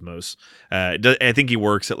cosmos. I think he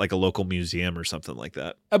works at like a local museum or something like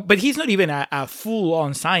that. But he's not even a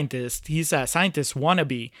full-on scientist. He's a scientist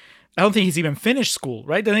wannabe. I don't think he's even finished school,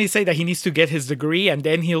 right? Doesn't he say that he needs to get his degree and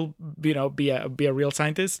then he'll, be a real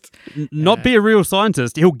scientist? Not be a real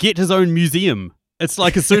scientist. He'll get his own museum. It's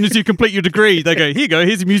like as soon as you complete your degree, they go, here you go,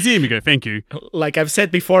 here's a museum. You go, thank you. Like I've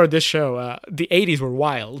said before on this show, the 80s were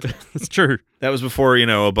wild. It's true. That was before,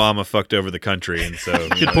 Obama fucked over the country, and so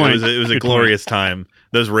point. It was a Good glorious time.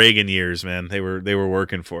 Those Reagan years, man, they were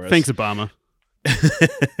working for us. Thanks, Obama.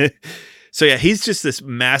 So yeah, he's just this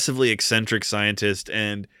massively eccentric scientist,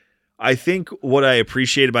 and I think what I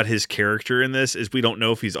appreciate about his character in this is we don't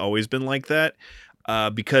know if he's always been like that,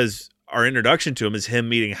 because our introduction to him is him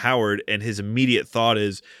meeting Howard, and his immediate thought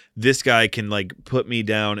is, this guy can like put me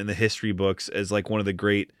down in the history books as like one of the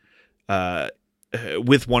great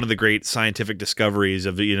scientific discoveries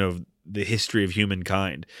of the history of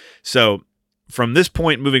humankind. So from this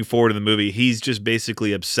point moving forward in the movie, he's just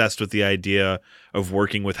basically obsessed with the idea of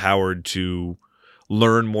working with Howard to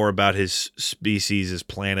learn more about his species, his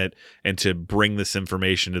planet, and to bring this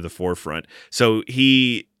information to the forefront. So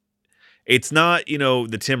it's not,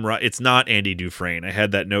 it's not Andy Dufresne. I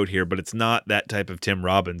had that note here, but it's not that type of Tim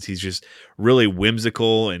Robbins. He's just really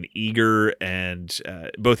whimsical and eager, and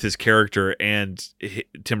both his character and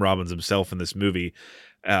Tim Robbins himself in this movie.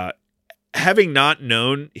 Having not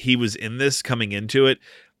known he was in this coming into it,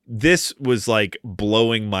 this was like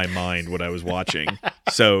blowing my mind what I was watching.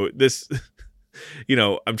 So this,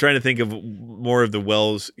 I'm trying to think of more of the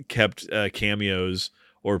well-kept cameos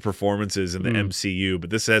or performances in the MCU,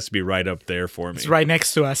 but this has to be right up there for me. It's right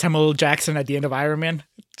next to Samuel L. Jackson at the end of Iron Man.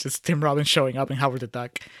 Just Tim Robbins showing up in Howard the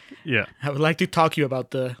Duck. Yeah. I would like to talk to you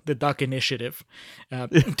about the Duck Initiative.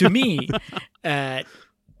 To me,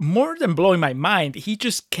 more than blowing my mind, he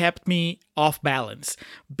just kept me off balance,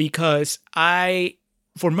 because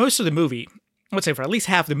for most of the movie, I would say for at least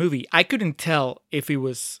half the movie, I couldn't tell if he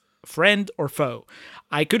was friend or foe.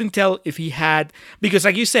 I couldn't tell if he had, because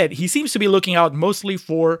like you said, he seems to be looking out mostly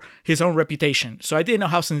for his own reputation. So I didn't know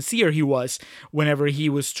how sincere he was whenever he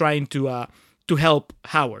was trying to help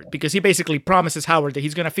Howard, because he basically promises Howard that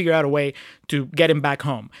he's going to figure out a way to get him back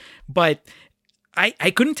home. But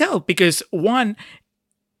I couldn't tell, because one,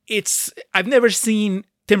 I've never seen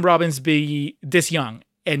Tim Robbins be this young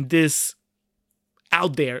and this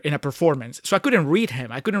out there in a performance. So I couldn't read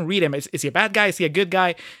him. Is he a bad guy? Is he a good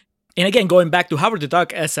guy? And again, going back to Howard the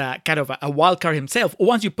Duck as a kind of a wild card himself,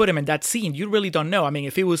 once you put him in that scene, you really don't know. I mean,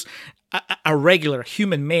 if it was a regular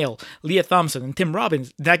human male, Leah Thompson and Tim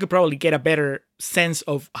Robbins, then I could probably get a better sense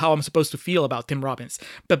of how I'm supposed to feel about Tim Robbins.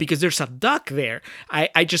 But because there's a duck there,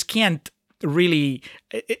 I just can't really.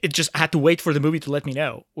 It just had to wait for the movie to let me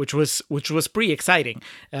know, which was pretty exciting.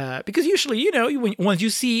 Because usually, once you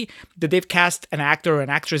see that they've cast an actor or an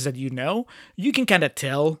actress that you can kind of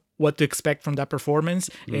tell what to expect from that performance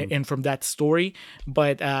and from that story.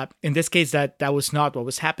 But in this case, that was not what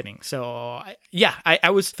was happening. So I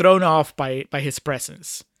was thrown off by his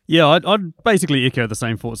presence. Yeah, I'd basically echo the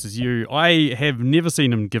same thoughts as you. I have never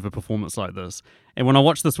seen him give a performance like this. And when I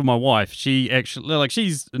watched this with my wife, she actually,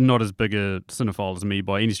 she's not as big a cinephile as me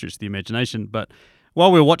by any stretch of the imagination, but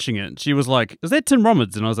while we were watching it, she was like, is that Tim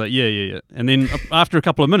Robbins? And I was like, yeah. And then after a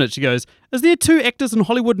couple of minutes, she goes, is there two actors in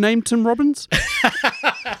Hollywood named Tim Robbins? And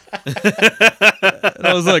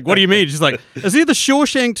I was like, what do you mean? She's like, is there the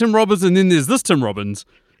Shawshank Tim Robbins and then there's this Tim Robbins?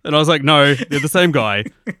 And I was like, no, they're the same guy.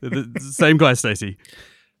 They're the same guy, Stacey.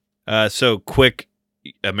 So quick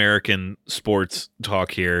American sports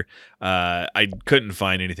talk here. I couldn't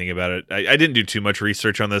find anything about it. I didn't do too much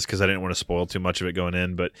research on this because I didn't want to spoil too much of it going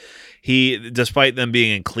in. But despite them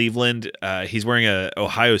being in Cleveland, he's wearing a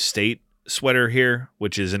Ohio State sweater here,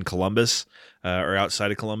 which is in Columbus or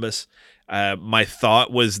outside of Columbus. My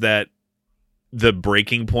thought was that the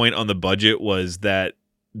breaking point on the budget was that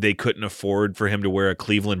they couldn't afford for him to wear a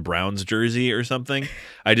Cleveland Browns jersey or something.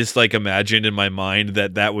 I just imagined in my mind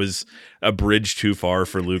that was a bridge too far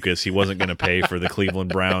for Lucas. He wasn't going to pay for the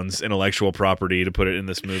Cleveland Browns intellectual property to put it in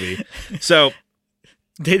this movie. So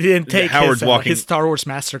they didn't take Howard's his Star Wars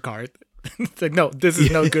MasterCard. It's like, no, this is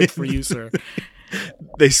no good for you, sir.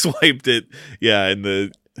 They swiped it. Yeah.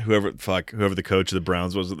 And whoever the coach of the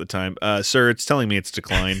Browns was at the time, sir, it's telling me it's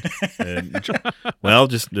declined. Well,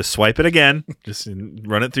 just swipe it again. Just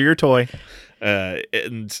run it through your toy.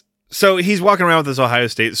 And so he's walking around with this Ohio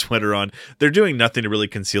State sweater on. They're doing nothing to really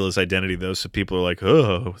conceal his identity, though. So people are like,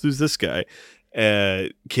 oh, who's this guy?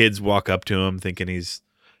 Kids walk up to him thinking he's,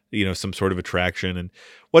 some sort of attraction. And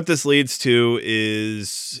what this leads to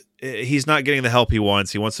is he's not getting the help he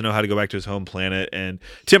wants. He wants to know how to go back to his home planet. And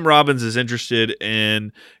Tim Robbins is interested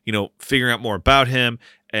in, figuring out more about him.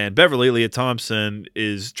 And Beverly, Leah Thompson,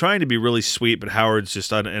 is trying to be really sweet, but Howard's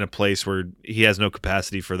just in a place where he has no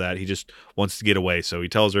capacity for that. He just wants to get away. So he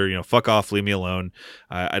tells her, fuck off, leave me alone.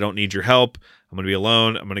 I don't need your help. I'm going to be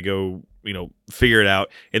alone. I'm going to go, figure it out.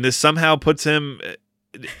 And this somehow puts him...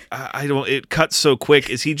 it cuts so quick.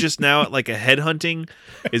 Is he just now at a headhunting?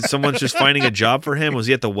 Is someone's just finding a job for him? Was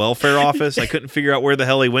he at the welfare office? I couldn't figure out where the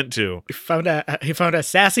hell he went to. He found a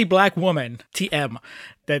sassy black woman, TM,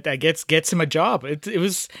 that gets him a job. It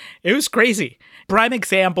was crazy. Prime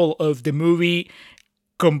example of the movie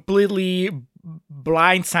completely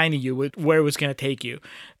blindsiding you with where it was going to take you.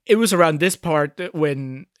 It was around this part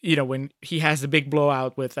when he has the big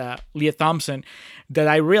blowout with Leah Thompson that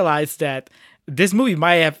I realized that this movie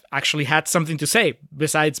might have actually had something to say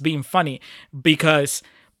besides being funny, because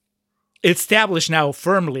it's established now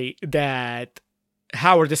firmly that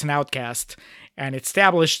Howard is an outcast, and it's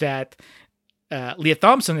established that Leah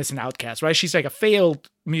Thompson is an outcast, right? She's a failed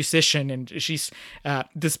musician, and she's,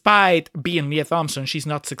 despite being Leah Thompson, she's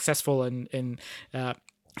not successful, and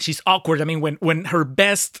she's awkward. I mean, when her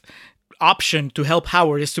best option to help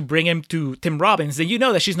Howard is to bring him to Tim Robbins, then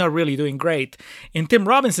that she's not really doing great. And Tim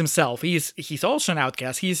Robbins himself, he's also an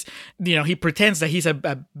outcast. He's, he pretends that he's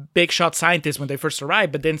a big shot scientist when they first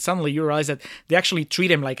arrive, but then suddenly you realize that they actually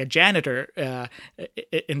treat him like a janitor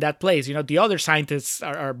in that place. The other scientists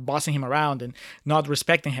are bossing him around and not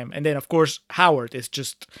respecting him. And then, of course, Howard is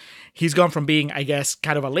just, he's gone from being, I guess,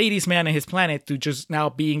 kind of a ladies' man in his planet to just now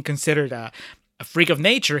being considered a freak of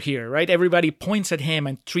nature here, right? Everybody points at him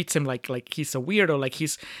and treats him like he's a weirdo, like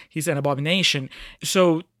he's an abomination.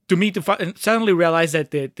 So to me, to suddenly realize that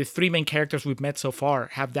the three main characters we've met so far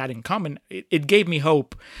have that in common, it gave me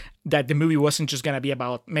hope that the movie wasn't just going to be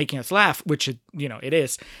about making us laugh, which it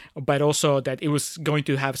is, but also that it was going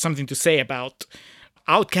to have something to say about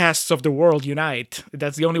outcasts of the world unite.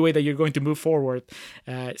 That's the only way that you're going to move forward.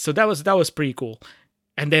 So that was pretty cool.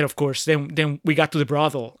 And then, of course, then we got to the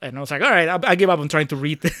brothel, and I was like, all right, I give up on trying to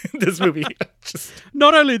read this movie.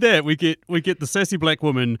 Not only that, we get the sassy black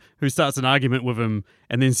woman who starts an argument with him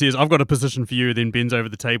and then says, I've got a position for you, then bends over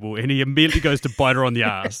the table, and he immediately goes to bite her on the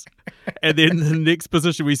ass. And then the next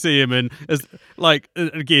position we see him in is,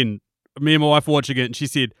 again, me and my wife were watching it, and she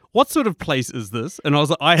said, what sort of place is this? And I was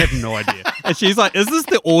like, I have no idea. And she's like, is this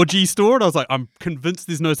the orgy store? And I was like, I'm convinced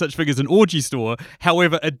there's no such thing as an orgy store.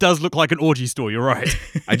 However, it does look like an orgy store. You're right.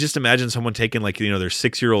 I just imagine someone taking their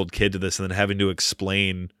 6-year-old kid to this and then having to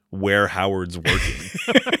explain where Howard's working.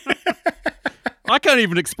 I can't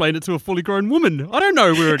even explain it to a fully grown woman. I don't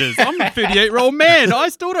know where it is. I'm a 38-year-old man. I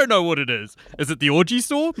still don't know what it is. Is it the orgy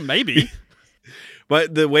store? Maybe.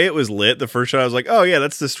 But the way it was lit, the first shot, I was like, "Oh yeah,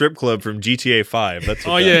 that's the strip club from GTA 5." That's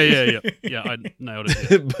what yeah. I nailed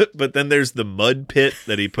it. but then there's the mud pit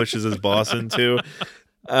that he pushes his boss into.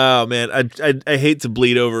 Oh man, I hate to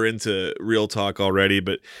bleed over into real talk already,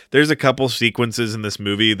 but there's a couple sequences in this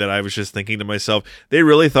movie that I was just thinking to myself, they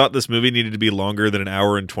really thought this movie needed to be longer than an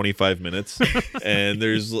hour and 25 minutes. And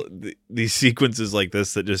there's these sequences like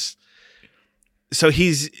this that just, so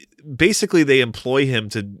he's basically, they employ him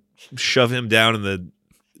to shove him down in the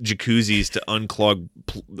jacuzzis to unclog,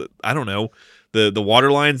 I don't know, the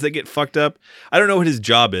water lines that get fucked up. I don't know what his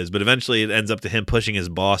job is, but eventually it ends up to him pushing his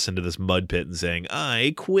boss into this mud pit and saying,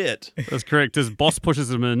 "I quit." That's correct. His boss pushes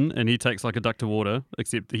him in, and he takes like a duck of water,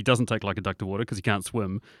 except he doesn't take like a duck of water because he can't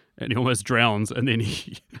swim, and he almost drowns, and then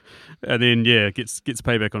gets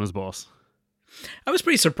payback on his boss. I was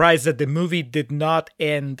pretty surprised that the movie did not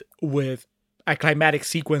end with a climatic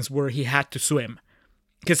sequence where he had to swim,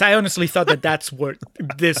 because I honestly thought that that's where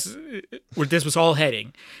this was all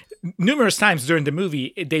heading. Numerous times during the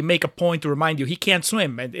movie, they make a point to remind you he can't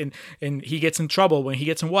swim, and he gets in trouble when he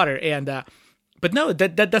gets in water. And but no,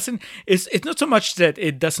 that doesn't. It's not so much that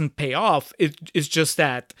it doesn't pay off. It's just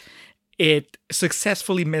that it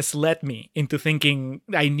successfully misled me into thinking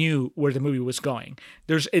I knew where the movie was going.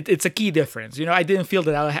 It's a key difference. I didn't feel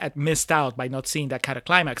that I had missed out by not seeing that kind of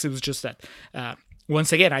climax. It was just that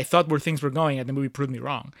once again, I thought where things were going, and the movie proved me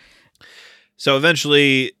wrong. So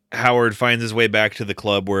eventually, Howard finds his way back to the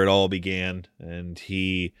club where it all began, and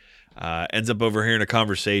he ends up overhearing a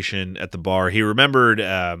conversation at the bar. He remembered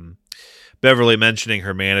Beverly mentioning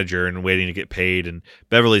her manager and waiting to get paid, and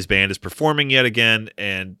Beverly's band is performing yet again,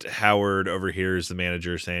 and Howard overhears the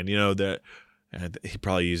manager saying, that he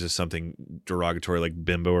probably uses something derogatory like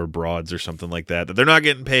bimbo or broads or something like that they're not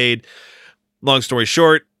getting paid. Long story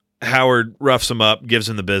short, Howard roughs him up, gives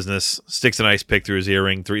him the business, sticks an ice pick through his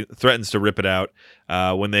earring, threatens to rip it out.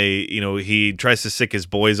 When he tries to sick his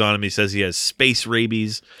boys on him, he says he has space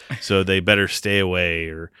rabies, so they better stay away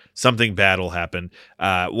or something bad will happen.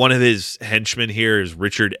 One of his henchmen here is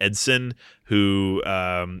Richard Edson, who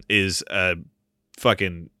is a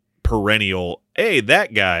fucking perennial, hey,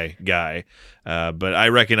 that guy. But I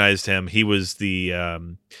recognized him. He was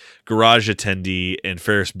the garage attendee in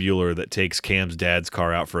Ferris Bueller that takes Cam's dad's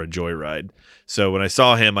car out for a joyride. So when I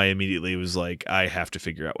saw him, I immediately was like, I have to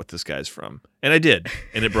figure out what this guy's from. And I did,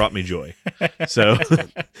 and it brought me joy. So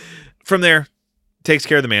from there, takes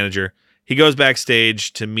care of the manager. He goes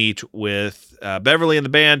backstage to meet with Beverly and the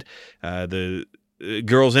band. The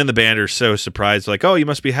girls in the band are so surprised, like, "Oh, you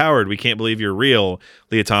must be Howard. We can't believe you're real."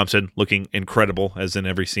 Leah Thompson looking incredible, as in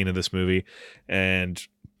every scene of this movie. And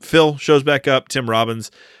Phil shows back up, Tim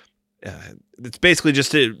Robbins. It's basically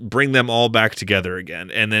just to bring them all back together again.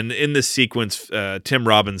 And then in this sequence, Tim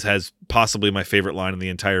Robbins has possibly my favorite line in the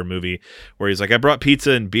entire movie, where he's like, "I brought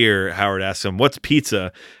pizza and beer." Howard asks him, "What's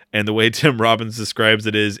pizza?" And the way Tim Robbins describes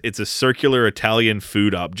it is, it's a circular Italian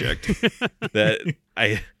food object. That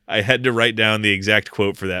I had to write down the exact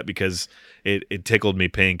quote for that because it tickled me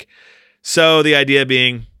pink. So the idea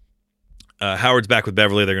being, Howard's back with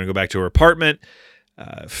Beverly. They're going to go back to her apartment.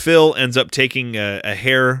 Phil ends up taking a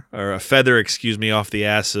feather, off the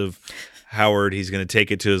ass of Howard. He's going to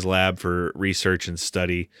take it to his lab for research and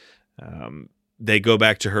study. They go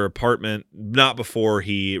back to her apartment, not before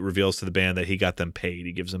he reveals to the band that he got them paid.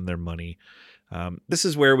 He gives them their money. This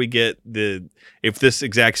is where we get if this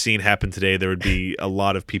exact scene happened today, there would be a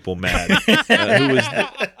lot of people mad.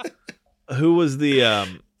 Who was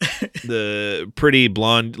the pretty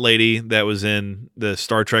blonde lady that was in the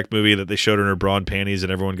Star Trek movie that they showed her in her bra and panties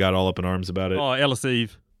and everyone got all up in arms about it? Oh, Alice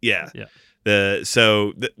Eve. Yeah.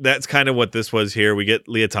 That's kind of what this was here. We get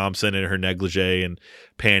Leah Thompson in her negligee and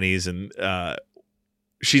panties, and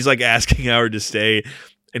she's like asking Howard to stay,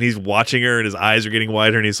 and he's watching her and his eyes are getting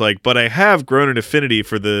wider, and he's like, "But I have grown an affinity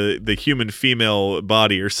for the human female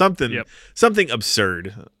body," or something, something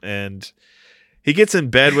absurd. And he gets in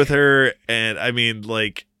bed with her, and I mean,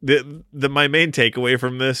 like, my main takeaway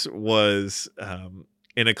from this was,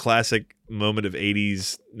 in a classic moment of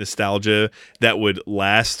 80s nostalgia that would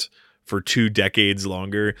last for 2 decades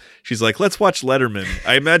longer, she's like, "Let's watch Letterman."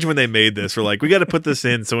 I imagine when they made this, we're like, we got to put this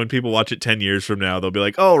in so when people watch it 10 years from now, they'll be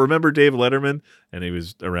like, "Oh, remember Dave Letterman?" And he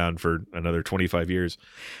was around for another 25 years.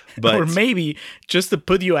 But or maybe just to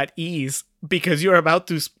put you at ease, because you're about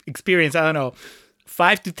to experience, I don't know,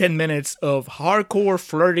 5 to 10 minutes of hardcore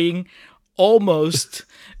flirting, almost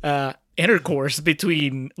intercourse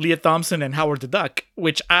between Leah Thompson and Howard the Duck,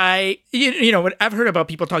 which I've heard about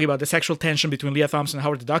people talking about the sexual tension between Leah Thompson and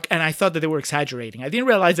Howard the Duck, and I thought that they were exaggerating. I didn't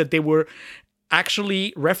realize that they were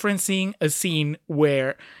actually referencing a scene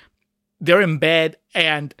where they're in bed,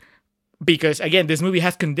 and because, again, this movie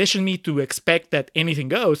has conditioned me to expect that anything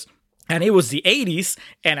goes, and it was the 80s,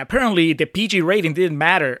 and apparently the PG rating didn't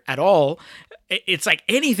matter at all. It's like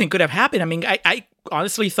anything could have happened. I mean, I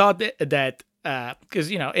honestly thought that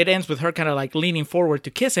because, it ends with her kind of like leaning forward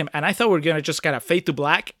to kiss him, and I thought we were going to just kind of fade to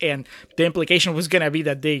black, and the implication was going to be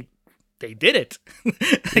that they did it.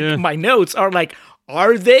 My notes are like,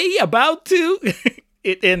 are they about to?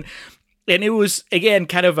 And it was, again,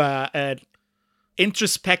 kind of an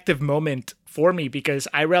introspective moment for me because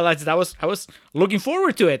I realized that I was looking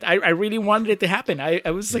forward to it. I really wanted it to happen. I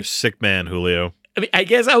was You're like, a sick man, Julio. I mean, I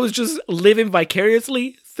guess I was just living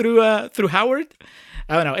vicariously through Howard.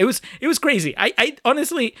 I don't know. It was crazy. I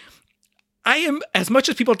honestly, I am, as much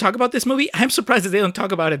as people talk about this movie, I'm surprised that they don't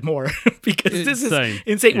talk about it more because this is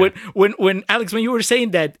insane. Yeah. When Alex, when you were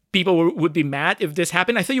saying that people would be mad if this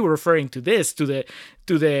happened, I thought you were referring to this, to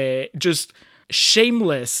the just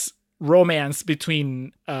shameless romance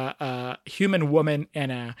between a human woman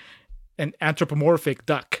and an anthropomorphic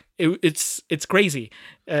duck. It's crazy.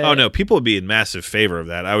 Oh no, people would be in massive favor of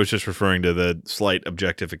that. I was just referring to the slight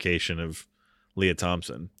objectification of Leah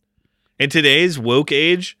Thompson. In today's woke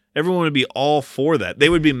age, everyone would be all for that. They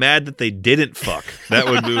would be mad that they didn't fuck. That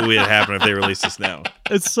would be what would happen if they released this now.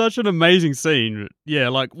 It's such an amazing scene. Yeah,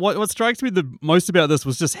 like what strikes me the most about this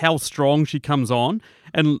was just how strong she comes on.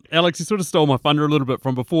 And Alex, you sort of stole my thunder a little bit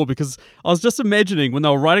from before because I was just imagining when they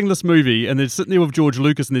were writing this movie and they're sitting there with George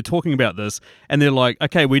Lucas and they're talking about this and they're like,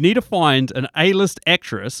 okay, we need to find an A-list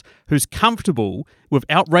actress who's comfortable with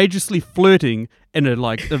outrageously flirting in a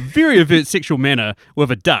very overt sexual manner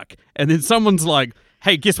with a duck. And then someone's like,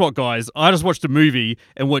 hey, guess what, guys? I just watched a movie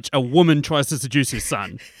in which a woman tries to seduce her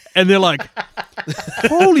son. And they're like,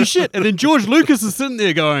 holy shit. And then George Lucas is sitting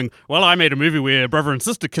there going, well, I made a movie where brother and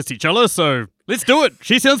sister kiss each other, so let's do it.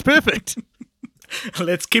 She sounds perfect.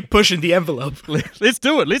 Let's keep pushing the envelope. Let's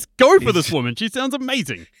do it. Let's go for this woman. She sounds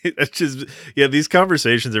amazing. That's just, yeah, these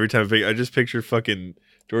conversations every time I just picture fucking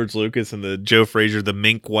George Lucas and the Joe Frazier, the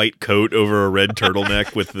mink white coat over a red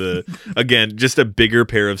turtleneck with again, just a bigger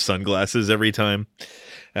pair of sunglasses every time.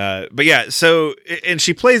 But yeah, so, and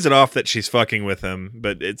she plays it off that she's fucking with him,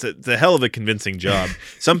 but it's a hell of a convincing job.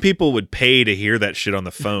 Some people would pay to hear that shit on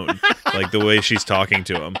the phone, like the way she's talking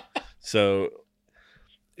to him. So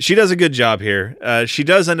she does a good job here. She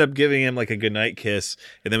does end up giving him like a goodnight kiss,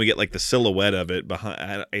 and then we get like the silhouette of it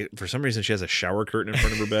behind. For some reason, she has a shower curtain in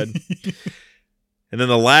front of her bed. And then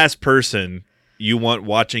the last person you want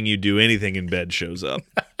watching you do anything in bed shows up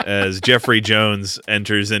as Jeffrey Jones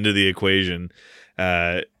enters into the equation.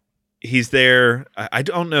 He's there. I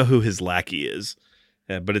don't know who his lackey is,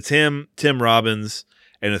 but it's him, Tim Robbins,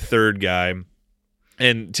 and a third guy.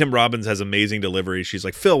 And Tim Robbins has amazing delivery. She's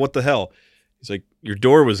like, Phil, what the hell? He's like, your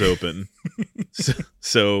door was open.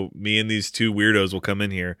 so me and these two weirdos will come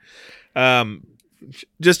in here.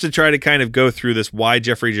 Just to try to kind of go through this, why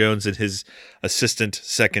Jeffrey Jones and his assistant,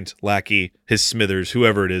 second lackey, his Smithers,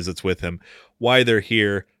 whoever it is that's with him, why they're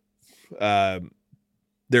here.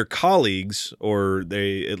 They're colleagues, or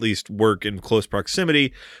they at least work in close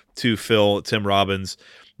proximity to Phil, Tim Robbins.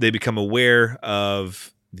 They become aware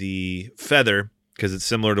of the feather because it's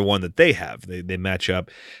similar to one that they have. They match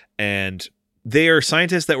up, and they are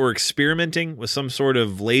scientists that were experimenting with some sort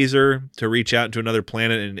of laser to reach out to another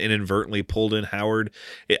planet and inadvertently pulled in Howard.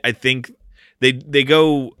 I think they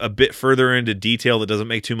go a bit further into detail that doesn't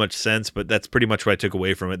make too much sense, but that's pretty much what I took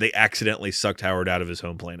away from it. They accidentally sucked Howard out of his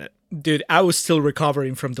home planet. Dude, I was still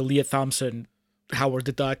recovering from the Leah Thompson, Howard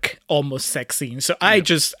the Duck almost sex scene. So I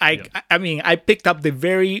mean, I picked up the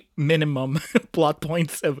very minimum plot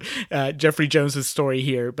points of Jeffrey Jones's story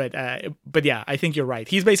here. But yeah, I think you're right.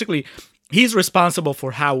 He's responsible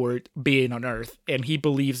for Howard being on Earth, and he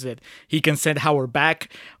believes that he can send Howard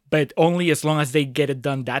back, but only as long as they get it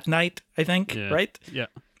done that night, I think, right?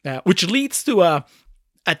 Yeah. Which leads to a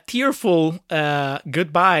tearful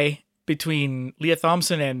goodbye between Leah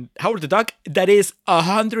Thompson and Howard the Duck that is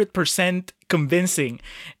 100% convincing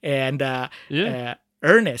and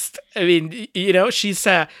earnest. I mean, you know, she's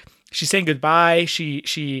saying goodbye.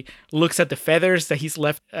 She looks at the feathers that he's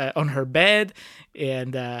left on her bed,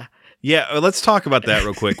 and yeah, let's talk about that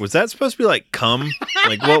real quick. Was that supposed to be like cum?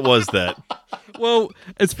 Like, what was that? Well,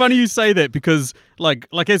 it's funny you say that because, like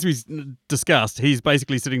as we discussed, he's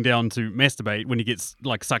basically sitting down to masturbate when he gets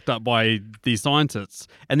like sucked up by these scientists,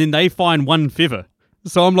 and then they find one feather.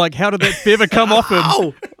 So I'm like, how did that feather come off him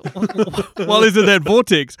while he's in that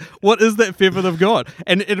vortex? What is that feather they've got?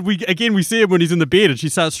 And we see him when he's in the bed, and she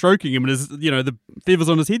starts stroking him, and the feathers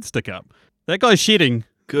on his head stick up. That guy's shedding.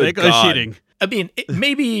 Good God. Shedding. I mean,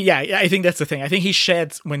 maybe, yeah, I think that's the thing. I think he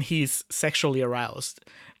sheds when he's sexually aroused.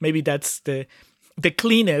 Maybe that's the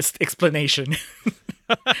cleanest explanation.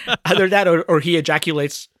 Either that or he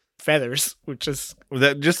ejaculates feathers, which is...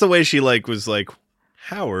 That just the way she was like,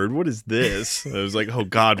 Howard, what is this? I was like, oh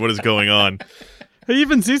God, what is going on? He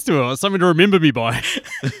even says to her, something to remember me by.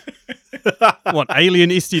 What,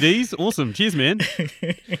 alien STDs? Awesome. Cheers, man.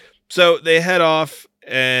 So they head off,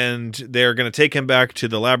 and they're going to take him back to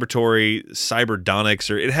the laboratory, Cyberdonics,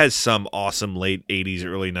 or it has some awesome late 80s,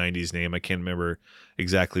 early 90s name. I can't remember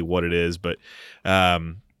exactly what it is, but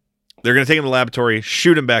They're going to take him to the laboratory,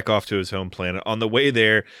 shoot him back off to his home planet. On the way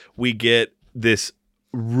there, we get this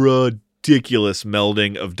ridiculous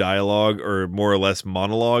melding of dialogue, or more or less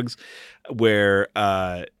monologues, where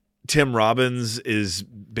Tim Robbins is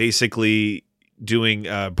basically doing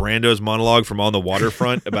Brando's monologue from On the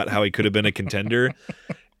Waterfront about how he could have been a contender.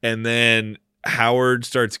 And then Howard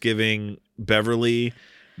starts giving Beverly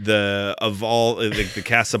the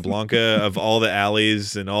Casablanca of all the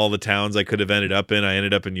alleys and all the towns I could have ended up in. I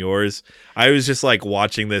ended up in yours. I was just like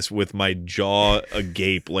watching this with my jaw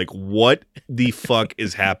agape. Like, what the fuck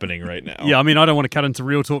is happening right now? Yeah, I mean, I don't want to cut into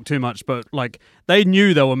real talk too much, but like they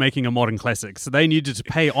knew they were making a modern classic, so they needed to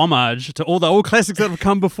pay homage to all the old classics that have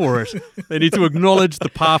come before it. They need to acknowledge the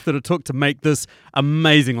path that it took to make this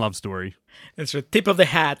amazing love story. It's a tip of the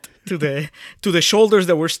hat to the shoulders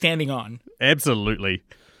that we're standing on. Absolutely.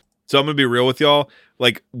 So I'm going to be real with y'all.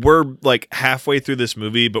 Like, we're like halfway through this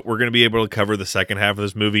movie, but we're going to be able to cover the second half of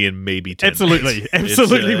this movie in maybe 10 Absolutely. minutes.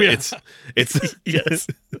 Absolutely. It's Yes.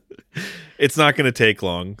 it's not going to take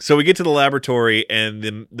long. So we get to the laboratory,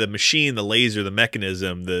 and the machine, the laser, the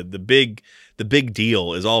mechanism, the big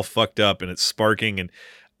deal is all fucked up, and it's sparking, and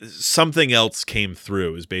something else came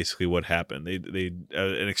through is basically what happened. They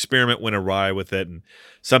an experiment went awry with it, and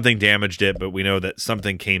something damaged it, but we know that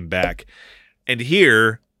something came back. And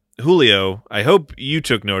here, Julio, I hope you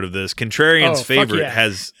took note of this. Contrarian's favorite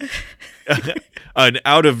has an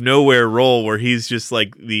out of nowhere role where he's just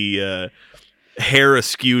like the hair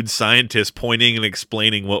askewed scientist pointing and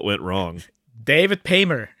explaining what went wrong. David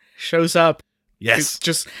Paymer shows up. Yes. To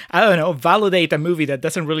just, I don't know, validate a movie that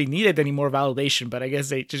doesn't really need it any more validation, but I guess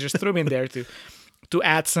they just threw him in there to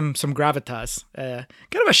add some gravitas. Kind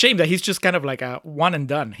of a shame that he's just kind of like a one and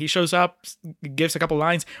done. He shows up, gives a couple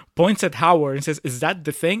lines, points at Howard and says, "Is that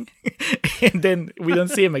the thing?" And then we don't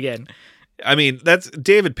see him again. I mean, that's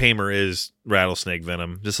David Paymer is rattlesnake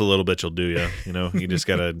venom. Just a little bit will do you. You know, you just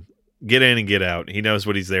got to get in and get out. He knows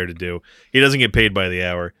what he's there to do. He doesn't get paid by the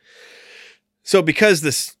hour. So because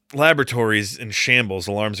this laboratory's in shambles,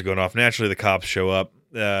 alarms are going off. Naturally, the cops show up.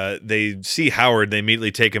 They see Howard. They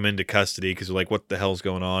immediately take him into custody because they're like, what the hell's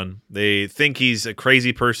going on? They think he's a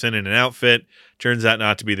crazy person in an outfit. Turns out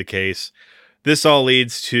not to be the case. This all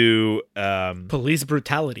leads to Police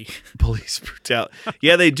brutality. Police brutality.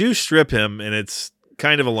 Yeah, they do strip him, and it's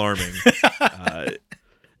kind of alarming.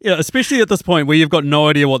 Yeah, especially at this point where you've got no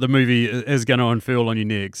idea what the movie is going to unfurl on you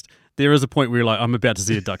next. There is a point where you're like, I'm about to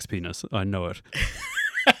see a duck's penis. I know it.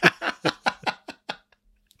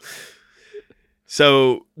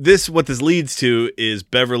 So what this leads to is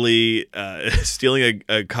Beverly stealing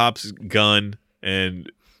a cop's gun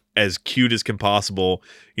and, as cute as can possible,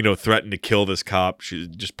 threaten to kill this cop. She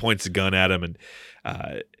just points the gun at him, and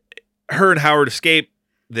her and Howard escape.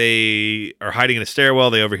 They are hiding in a stairwell.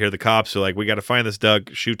 They overhear the cops. They're like, we got to find this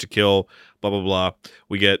duck, shoot to kill, blah, blah, blah.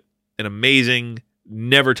 We get an amazing,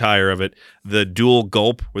 never tire of it, the dual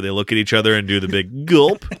gulp where they look at each other and do the big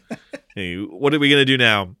gulp. Hey, what are we going to do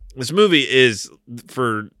now? This movie is,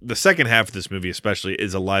 for the second half of this movie especially,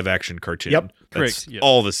 is a live-action cartoon. Yep, That's correct. Yep.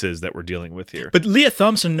 all this is that we're dealing with here. But Leah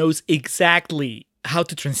Thompson knows exactly how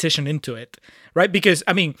to transition into it, right? Because,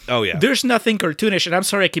 I mean, Oh, yeah. there's nothing cartoonish, and I'm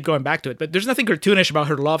sorry I keep going back to it, but there's nothing cartoonish about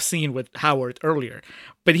her love scene with Howard earlier.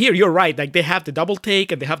 But here, you're right. Like, they have the double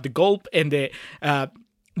take, and they have the gulp, and the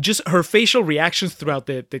just her facial reactions throughout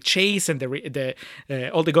the chase and the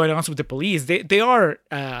all the going on with the police. They are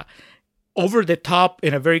over the top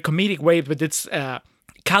in a very comedic way, but it's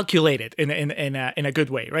calculated in a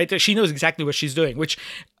good way, right? She knows exactly what she's doing, which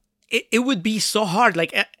it would be so hard.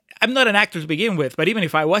 Like, I'm not an actor to begin with, but even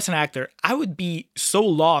if I was an actor, I would be so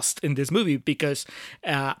lost in this movie because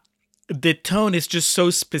the tone is just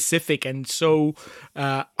so specific and so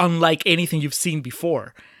unlike anything you've seen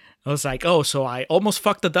before. I was like, oh, so I almost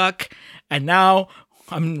fucked a duck, and now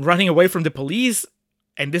I'm running away from the police,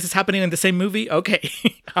 and this is happening in the same movie? Okay,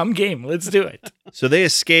 I'm game. Let's do it. So they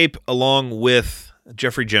escape along with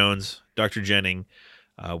Jeffrey Jones, Dr. Jennings.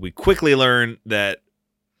 We quickly learn that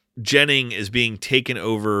Jennings is being taken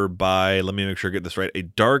over by, let me make sure I get this right, a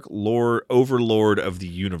dark lord overlord of the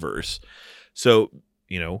universe. So,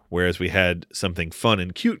 whereas we had something fun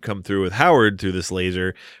and cute come through with Howard through this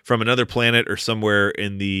laser from another planet or somewhere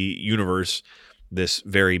in the universe, this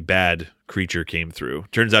very bad creature came through.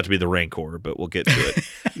 Turns out to be the Rancor, but we'll get to it.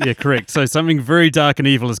 Yeah, correct. So something very dark and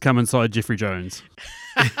evil has come inside Jeffrey Jones.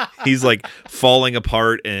 He's like falling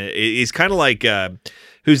apart, and he's kind of like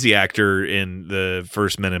who's the actor in the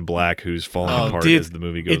first Men in Black who's falling apart as the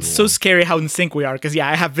movie goes It's along. so scary how in sync we are, because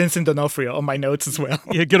I have Vincent D'Onofrio on my notes as well.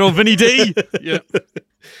 Yeah, good old Vinny D. Yeah.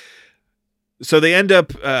 So they end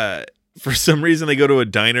up for some reason they go to a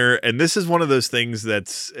diner, and this is one of those things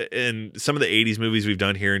that's in some of the 80s movies we've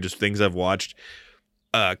done here and just things I've watched.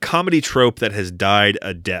 Comedy trope that has died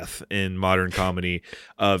a death in modern comedy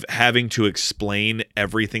of having to explain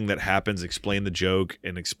everything that happens, explain the joke,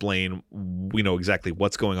 and explain exactly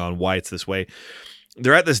what's going on, why it's this way.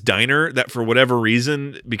 They're at this diner that for whatever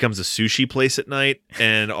reason becomes a sushi place at night,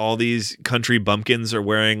 and all these country bumpkins are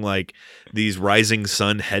wearing like these rising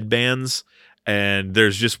sun headbands, and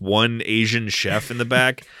there's just one Asian chef in the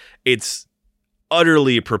back. It's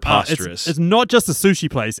utterly preposterous. It's not just a sushi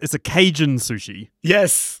place, it's a Cajun sushi.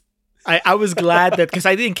 Yes. I was glad that, because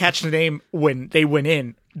I didn't catch the name when they went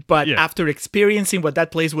in, but after experiencing what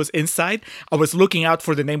that place was inside, I was looking out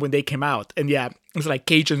for the name when they came out. And it was like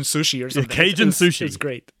Cajun sushi or something. Cajun sushi. It's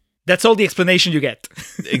great. That's all the explanation you get.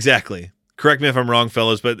 Exactly. Correct me if I'm wrong,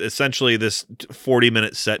 fellas, but essentially this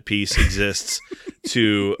 40-minute set piece exists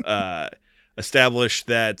to establish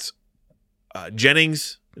that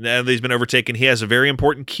Jennings, now that he's been overtaken, he has a very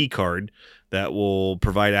important key card that will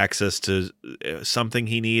provide access to something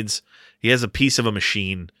he needs. He has a piece of a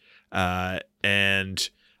machine, and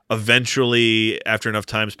eventually, after enough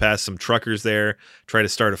time's passed, some truckers there try to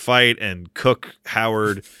start a fight and cook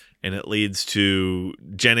Howard, and it leads to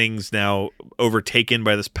Jennings, now overtaken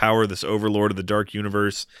by this power, this overlord of the dark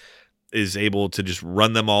universe, is able to just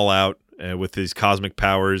run them all out with his cosmic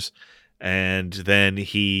powers, and then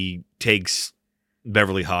he takes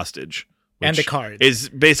Beverly hostage, which and the card is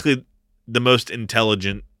basically the most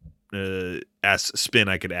intelligent ass spin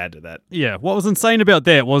I could add to that. Yeah, what was insane about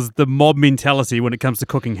that was the mob mentality when it comes to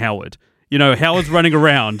cooking Howard. Howard's running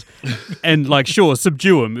around and sure,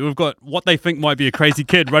 subdue him. We've got what they think might be a crazy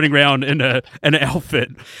kid running around in an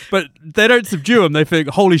outfit, but they don't subdue him. They think,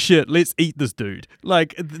 holy shit, let's eat this dude.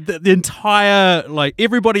 The entire,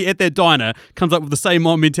 everybody at that diner comes up with the same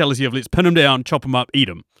mob mentality of let's pin him down, chop him up, eat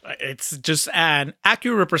him. It's just an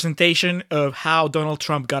accurate representation of how Donald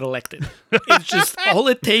Trump got elected. It's just all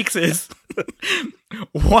it takes is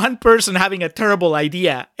one person having a terrible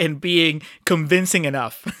idea and being convincing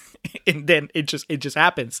enough. And then it just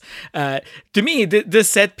happens. To me, this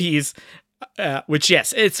set piece, which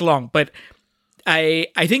yes, it's long, but I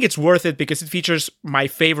think it's worth it because it features my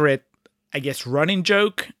favorite, I guess, running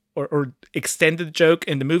joke or extended joke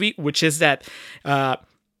in the movie, which is that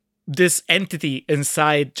this entity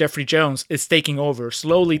inside Jeffrey Jones is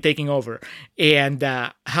slowly taking over,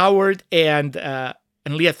 and Howard and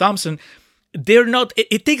Leah Thompson. They're not.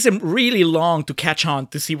 It takes them really long to catch on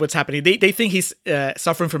to see what's happening. They think he's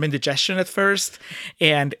suffering from indigestion at first,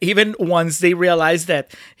 and even once they realize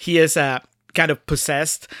that he is kind of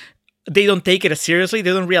possessed, they don't take it as seriously.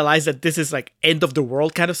 They don't realize that this is like end of the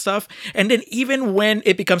world kind of stuff. And then even when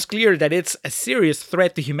it becomes clear that it's a serious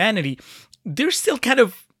threat to humanity, they're still kind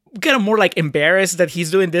of more embarrassed that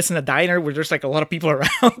he's doing this in a diner where there's a lot of people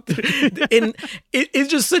around. And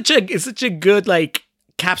it's just such a good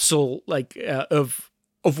capsule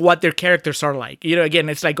of what their characters are like. Again,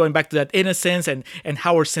 it's going back to that innocence and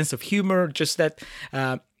Howard's sense of humor, just that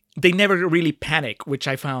they never really panic, which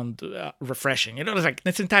I found refreshing. It's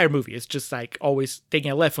this entire movie is just always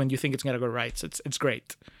taking a left when you think it's gonna go right. So it's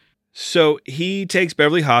great. So he takes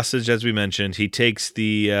Beverly hostage, as we mentioned. He takes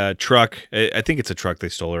the truck. I think it's a truck they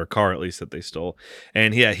stole, or a car at least that they stole.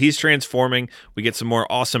 And he's transforming. We get some more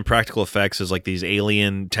awesome practical effects as these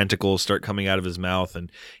alien tentacles start coming out of his mouth. And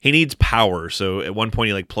he needs power. So at one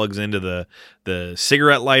point he plugs into the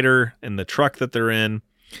cigarette lighter in the truck that they're in.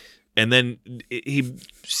 And then he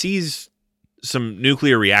sees some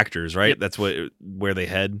nuclear reactors, right? Yep. That's where they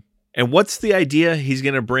head. And what's the idea? He's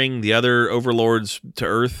going to bring the other overlords to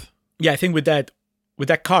Earth? Yeah, I think with that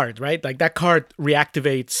card, right? That card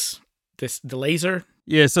reactivates the laser.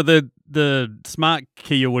 Yeah, so the smart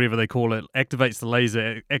key or whatever they call it activates the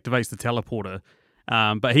laser, activates the teleporter.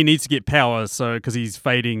 But he needs to get power, so because he's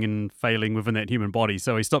fading and failing within that human body.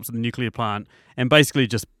 So he stops at the nuclear plant and basically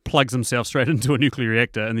just plugs himself straight into a nuclear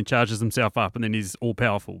reactor and then charges himself up, and then he's all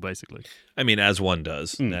powerful, basically. I mean, as one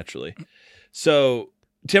does, naturally. So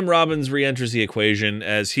Tim Robbins re-enters the equation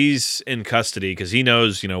as he's in custody because he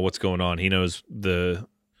knows, what's going on. He knows the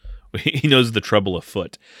trouble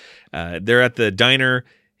afoot. They're at the diner.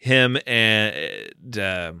 Him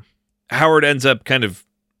and Howard ends up kind of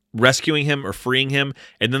rescuing him or freeing him,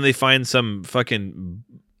 and then they find some fucking,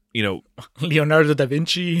 Leonardo da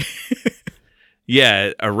Vinci.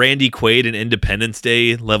 Yeah, a Randy Quaid and Independence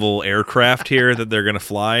Day level aircraft here that they're gonna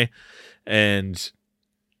fly, and.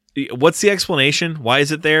 What's the explanation? Why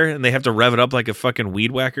is it there? And they have to rev it up like a fucking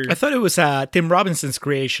weed whacker? I thought it was Tim Robinson's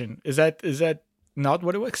creation. Is that not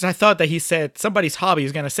what it was? Because I thought that he said somebody's hobby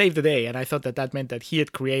is going to save the day. And I thought that meant that he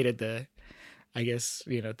had created I guess,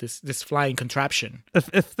 this flying contraption.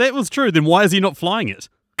 If that was true, then why is he not flying it?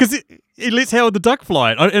 Because he lets Howard the Duck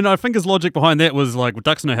fly it. And I think his logic behind that was like, well,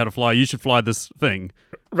 ducks know how to fly, you should fly this thing.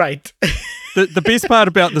 Right. The best part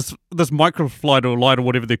about this microflight or light or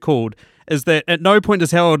whatever they're called is that at no point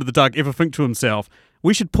does Howard the Duck ever think to himself,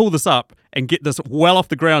 we should pull this up and get this well off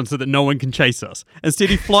the ground so that no one can chase us. Instead,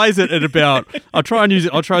 he flies it at about, I'll try to use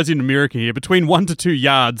an American here, between 1 to 2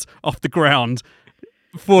 yards off the ground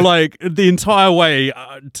for like the entire way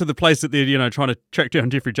to the place that they're, trying to track down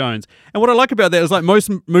Jeffrey Jones. And what I like about that is like most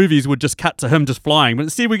movies would just cut to him just flying, but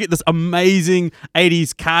instead we get this amazing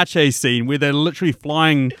 80s car chase scene where they're literally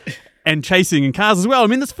flying and chasing in cars as well. I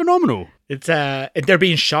mean, that's phenomenal. It's they're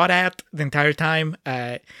being shot at the entire time.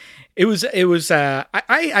 It was I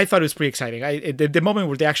thought it was pretty exciting. The moment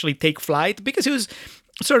where they actually take flight, because it was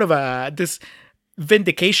sort of this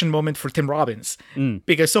vindication moment for Tim Robbins,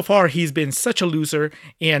 because so far he's been such a loser,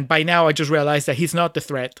 and by now I just realized that he's not the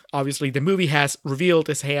threat. Obviously, the movie has revealed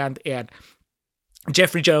his hand, and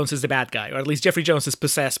Jeffrey Jones is the bad guy, or at least Jeffrey Jones is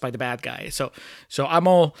possessed by the bad guy. So I'm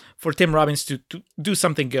all for Tim Robbins to do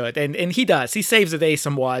something good, and he does. He saves the day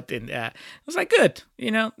somewhat, and I was like, good.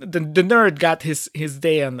 The nerd got his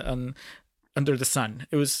day on under the sun.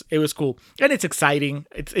 It was cool, and it's exciting.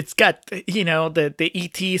 It's got the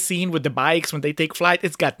ET scene with the bikes when they take flight.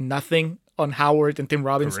 It's got nothing on Howard and Tim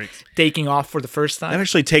Robbins taking off for the first time. That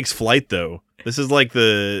actually takes flight though. This is like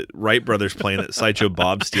the Wright brothers plane that Sideshow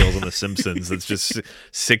Bob steals on The Simpsons. That's just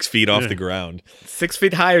 6 feet off the ground. 6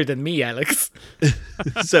 feet higher than me, Alex.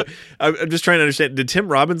 So I'm just trying to understand. Did Tim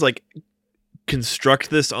Robbins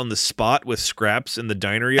construct this on the spot with scraps in the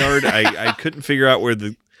diner yard? I couldn't figure out where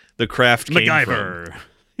the craft came MacGyver.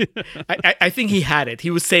 from. I think he had it.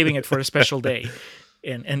 He was saving it for a special day,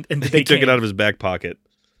 and He took it out of his back pocket.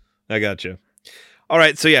 I gotcha. All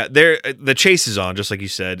right, so yeah, the chase is on, just like you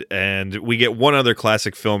said, and we get one other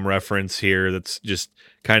classic film reference here that's just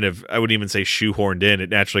kind of, I wouldn't even say shoehorned in. It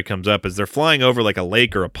naturally comes up as they're flying over like a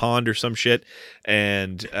lake or a pond or some shit,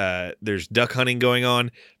 and there's duck hunting going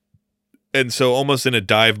on. And so almost in a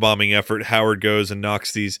dive bombing effort, Howard goes and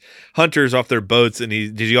knocks these hunters off their boats, and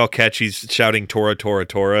did you all catch he's shouting Tora, Tora,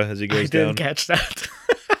 Tora as he goes down? I didn't catch that.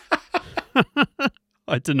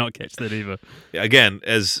 I did not catch that either. Again,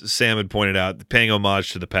 as Sam had pointed out, paying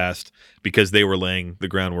homage to the past because they were laying the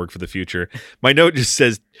groundwork for the future. My note just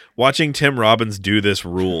says, watching Tim Robbins do this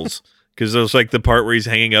rules. Because there's like the part where he's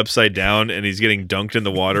hanging upside down and he's getting dunked in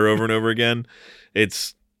the water over and over again.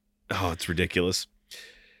 It's ridiculous.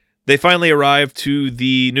 They finally arrive to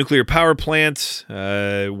the nuclear power plant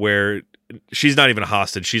where she's not even a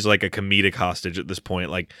hostage. She's like a comedic hostage at this point,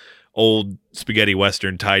 like old spaghetti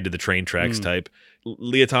western tied to the train tracks type.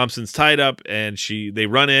 Leah Thompson's tied up, and they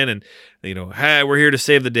run in and, hey, we're here to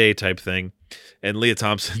save the day type thing. And Leah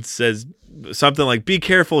Thompson says something like, be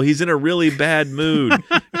careful, he's in a really bad mood.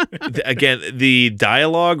 Again, the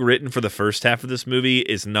dialogue written for the first half of this movie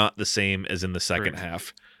is not the same as in the second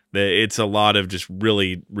half. It's a lot of just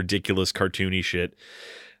really ridiculous, cartoony shit.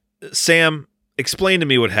 Sam, explain to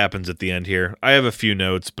me what happens at the end here. I have a few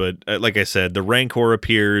notes, but like I said, the Rancor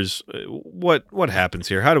appears. What happens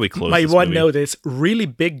here? How do we close My this one movie? note is really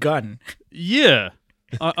big gun. Yeah.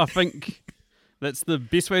 I think that's the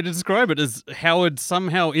best way to describe it, is Howard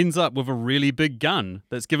somehow ends up with a really big gun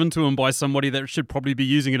that's given to him by somebody that should probably be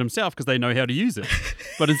using it himself because they know how to use it.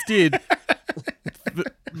 But instead,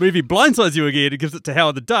 the movie blindsides you again. It gives it to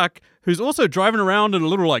Howard the Duck, who's also driving around in a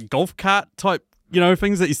little like golf cart type,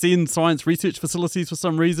 things that you see in science research facilities for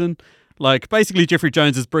some reason. Like, basically, Jeffrey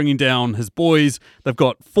Jones is bringing down his boys. They've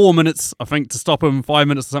got 4 minutes, I think, to stop him, 5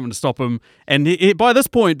 minutes or something to stop him. And he, by this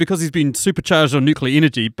point, because he's been supercharged on nuclear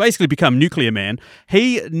energy, basically become Nuclear Man,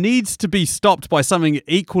 he needs to be stopped by something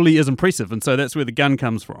equally as impressive. And so that's where the gun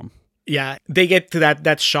comes from. Yeah, they get to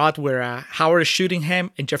that shot where Howard is shooting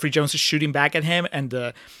him and Jeffrey Jones is shooting back at him, and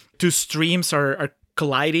the two streams are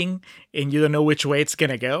colliding, and you don't know which way it's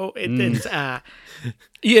gonna go. It's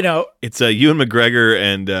It's Ewan McGregor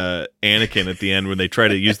and Anakin at the end when they try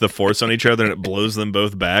to use the Force on each other and it blows them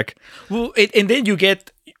both back. Well, and then you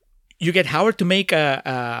get Howard to make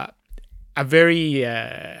a very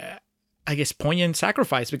I guess poignant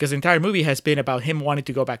sacrifice, because the entire movie has been about him wanting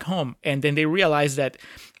to go back home, and then they realize that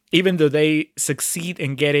even though they succeed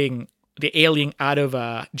in getting the alien out of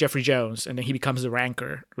Jeffrey Jones, and then he becomes the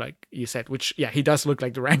Rancor, like you said, which, yeah, he does look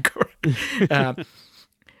like the Rancor.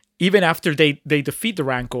 Even after they defeat the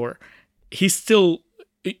Rancor, he's still,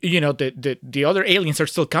 the other aliens are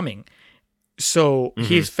still coming. So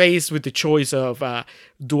he's faced with the choice of,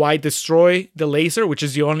 do I destroy the laser, which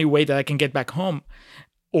is the only way that I can get back home,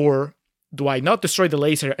 or do I not destroy the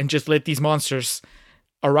laser and just let these monsters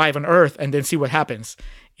arrive on Earth and then see what happens.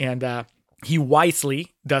 And he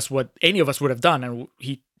wisely does what any of us would have done, and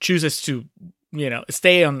he chooses to,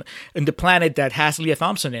 stay on the planet that has Leah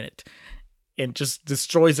Thompson in it, and just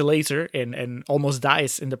destroys the laser and almost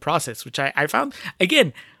dies in the process, which I found,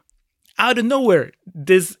 again, out of nowhere,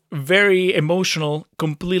 this very emotional,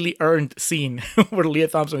 completely earned scene where Leah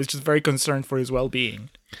Thompson is just very concerned for his well-being.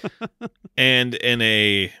 And in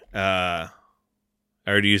I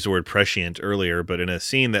already used the word prescient earlier, but in a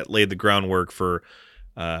scene that laid the groundwork for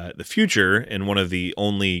the future in one of the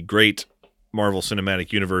only great Marvel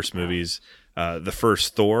Cinematic Universe movies, the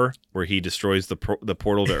first Thor, where he destroys the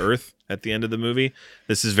portal to Earth at the end of the movie.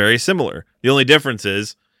 This is very similar. The only difference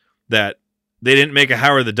is that they didn't make a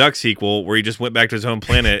Howard the Duck sequel where he just went back to his home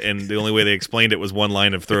planet, and the only way they explained it was one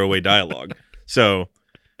line of throwaway dialogue. So,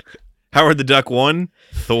 Howard the Duck 1,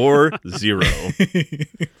 Thor 0.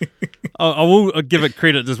 I will give it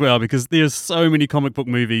credit as well, because there's so many comic book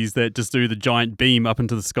movies that just do the giant beam up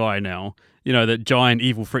into the sky now. That giant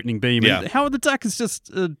evil threatening beam. Yeah. And Howard the Duck is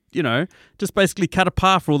just, just basically cut a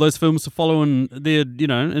path for all those films to follow in their,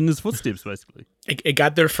 in his footsteps, basically. It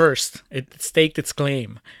got there first. It staked its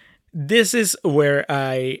claim. This is where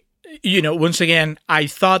once again, I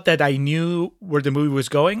thought that I knew where the movie was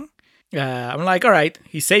going. I'm like, all right,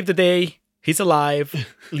 he saved the day. He's alive.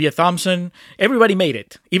 Leah Thompson. Everybody made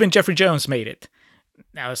it. Even Jeffrey Jones made it.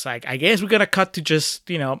 Now it's like, I guess we're going to cut to just,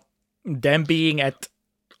 them being at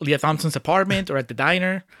Leah Thompson's apartment or at the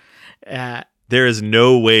diner. There is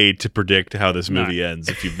no way to predict how this movie ends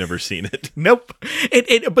if you've never seen it. Nope.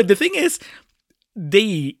 But the thing is,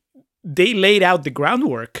 they laid out the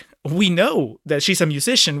groundwork. We know that she's a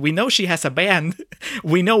musician. We know she has a band.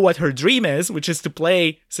 We know what her dream is, which is to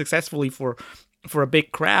play successfully for a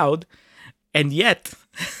big crowd. And yet,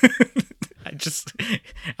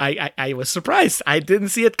 I was surprised. I didn't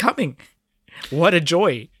see it coming. What a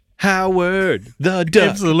joy. Howard the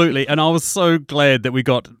Duck. Absolutely. And I was so glad that we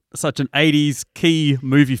got such an 80s key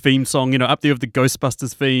movie theme song, up there with the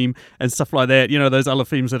Ghostbusters theme and stuff like that, those other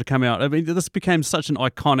themes that have come out. I mean, this became such an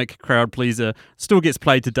iconic crowd pleaser. Still gets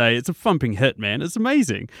played today. It's a thumping hit, man. It's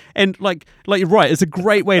amazing. And like you're right, it's a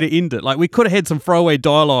great way to end it. Like, we could have had some throwaway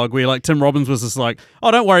dialogue where Tim Robbins was just like,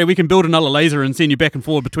 oh, don't worry, we can build another laser and send you back and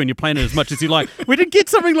forward between your planet as much as you like. We didn't get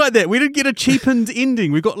something like that. We didn't get a cheapened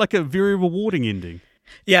ending. We got a very rewarding ending.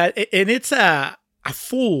 Yeah, and it's a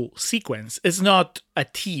full sequence. It's not a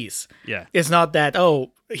tease. Yeah, it's not that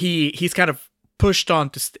he's kind of pushed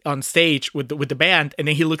on stage with the band, and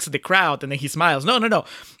then he looks at the crowd and then he smiles. No.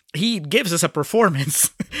 He gives us a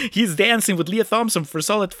performance. He's dancing with Leah Thompson for a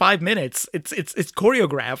solid 5 minutes. It's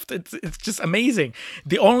choreographed. It's just amazing.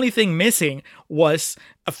 The only thing missing was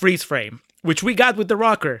a freeze frame, which we got with The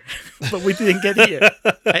Rocker, but we didn't get here.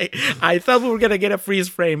 I thought we were going to get a freeze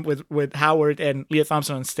frame with Howard and Leah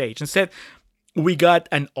Thompson on stage. Instead, we got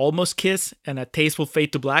an almost kiss and a tasteful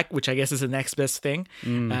fade to black, which I guess is the next best thing.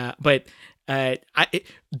 But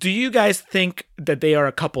do you guys think that they are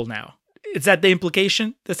a couple now? Is that the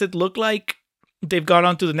implication? Does it look like they've gone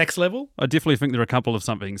on to the next level? I definitely think there are a couple of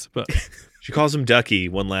somethings. But She calls him Ducky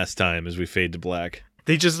one last time as we fade to black.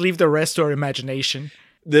 They just leave the rest to our imagination.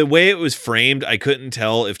 The way it was framed, I couldn't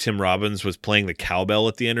tell if Tim Robbins was playing the cowbell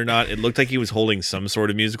at the end or not. It looked like he was holding some sort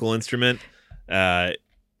of musical instrument. That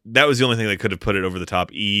was the only thing that could have put it over the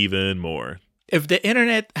top even more. If the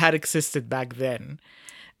internet had existed back then,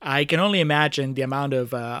 I can only imagine the amount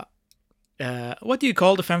of, what do you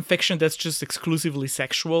call the fan fiction that's just exclusively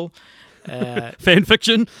sexual? Fan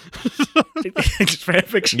fiction? Fan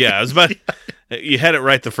fiction. Yeah, I was about... You had it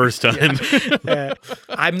right the first time. Yeah.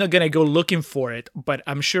 I'm not going to go looking for it, but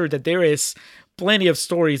I'm sure that there is plenty of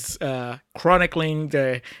stories chronicling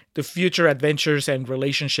the future adventures and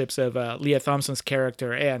relationships of Leah Thompson's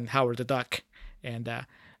character and Howard the Duck. And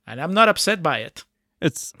I'm not upset by it.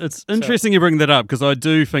 It's interesting you bring that up, because I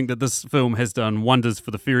do think that this film has done wonders for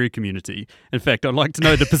the furry community. In fact, I'd like to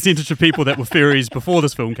know the percentage of people that were furries before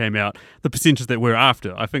this film came out, the percentage that were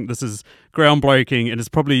after. I think this is groundbreaking, and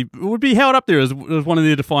it would be held up there as one of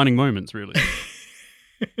their defining moments, really.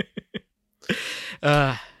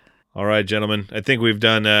 All right, gentlemen. I think we've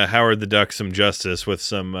done Howard the Duck some justice with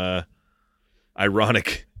some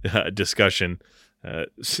ironic discussion,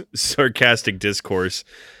 sarcastic discourse.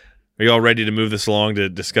 Are you all ready to move this along to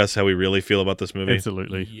discuss how we really feel about this movie?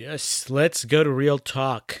 Absolutely. Yes, let's go to real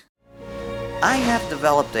talk. I have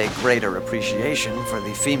developed a greater appreciation for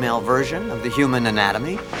the female version of the human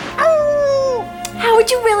anatomy. Oh, Howard,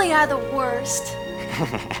 you really are the worst.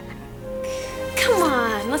 Come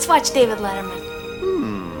on, let's watch David Letterman.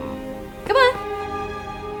 Come on.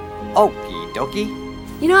 Okie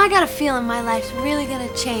dokie. You know, I got a feeling my life's really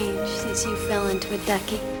gonna change since you fell into a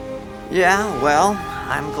ducky. Yeah, well,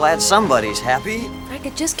 I'm glad somebody's happy. If I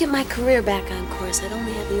could just get my career back on course, I'd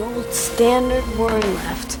only have the old standard worry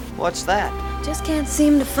left. What's that? Just can't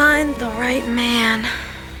seem to find the right man.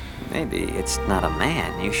 Maybe it's not a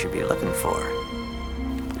man you should be looking for.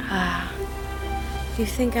 You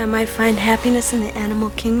think I might find happiness in the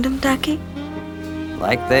animal kingdom, Ducky?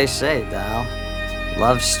 Like they say, Dal,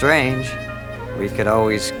 love's strange. We could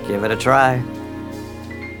always give it a try.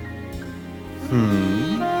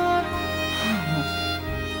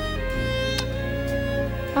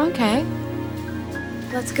 Okay.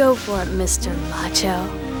 Let's go for it, Mr. Macho.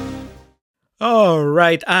 All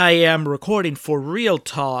right, I am recording for Real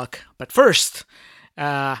Talk, but first,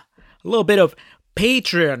 a little bit of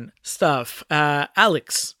Patreon stuff.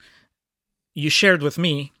 Alex, you shared with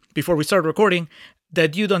me before we started recording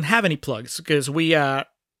that you don't have any plugs because we're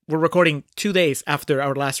recording 2 days after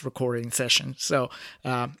our last recording session. So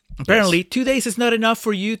apparently 2 days is not enough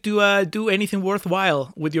for you to do anything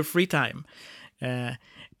worthwhile with your free time. And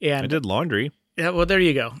I did laundry. Yeah, well, there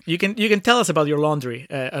you go. You can tell us about your laundry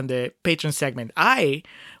on the Patreon segment. I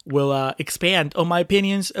will expand on my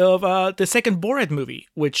opinions of the second Borat movie,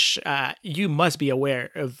 which you must be aware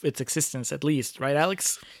of its existence at least, right,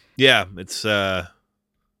 Alex? Yeah, it's a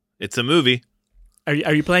movie.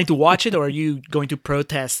 Are you planning to watch it, or are you going to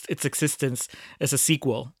protest its existence as a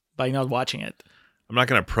sequel by not watching it? I'm not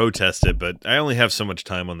going to protest it, but I only have so much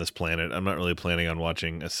time on this planet. I'm not really planning on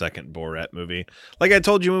watching a second Borat movie. Like I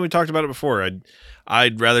told you when we talked about it before,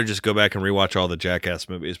 I'd rather just go back and rewatch all the Jackass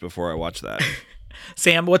movies before I watch that.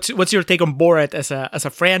 Sam, what's your take on Borat as a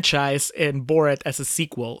franchise and Borat as a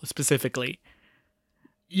sequel specifically?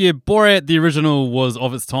 Yeah, Borat, the original, was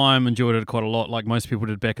of its time, enjoyed it quite a lot, like most people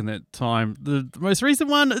did back in that time. The most recent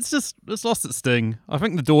one, it's lost its sting. I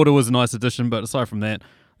think The Daughter was a nice addition, but aside from that,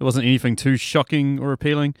 there wasn't anything too shocking or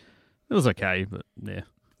appealing. It was okay, but yeah.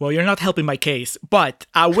 Well, you're not helping my case, but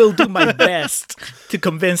I will do my best to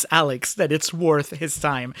convince Alex that it's worth his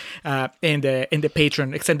time in the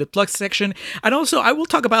Patreon extended plug section. And also, I will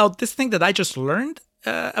talk about this thing that I just learned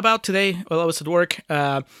about today while I was at work.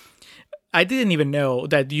 I didn't even know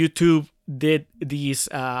that YouTube did these,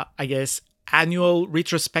 I guess, annual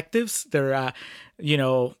retrospectives. They're,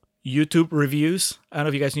 YouTube reviews. I don't know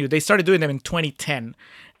if you guys knew. They started doing them in 2010.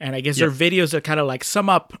 And I guess they're videos that kind of like sum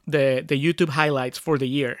up the YouTube highlights for the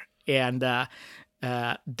year. And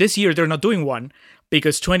this year they're not doing one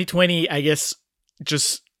because 2020, I guess,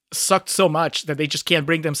 just sucked so much that they just can't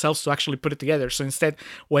bring themselves to actually put it together. So instead,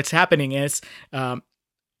 what's happening is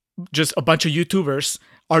just a bunch of YouTubers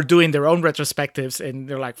are doing their own retrospectives, and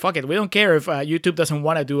they're like, fuck it, we don't care if YouTube doesn't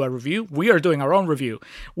want to do a review. We are doing our own review,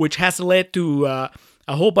 which has led to a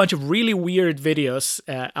whole bunch of really weird videos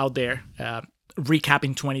out there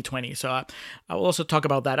recapping 2020. So I will also talk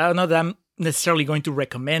about that. I don't know that I'm necessarily going to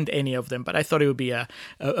recommend any of them, but I thought it would be a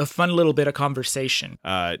fun little bit of conversation.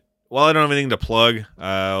 Well, I don't have anything to plug.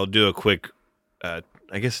 I'll do a quick, I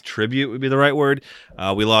guess tribute would be the right word.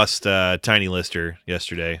 We lost Tiny Lister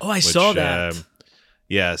yesterday. Oh, I saw that.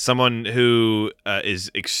 Yeah, someone who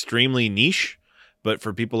is extremely niche, but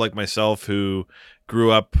for people like myself who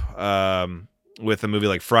grew up with a movie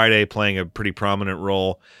like Friday playing a pretty prominent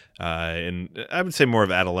role in, I would say, more of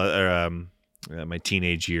my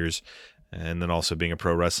teenage years, and then also being a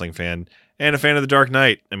pro wrestling fan and a fan of The Dark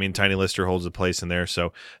Knight. I mean, Tiny Lister holds a place in there,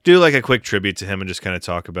 so do like a quick tribute to him and just kind of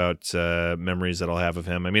talk about memories that I'll have of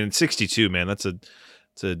him. I mean, at 62, man, it's a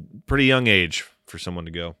pretty young age for someone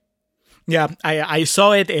to go. Yeah, I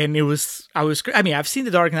saw it, and I mean, I've seen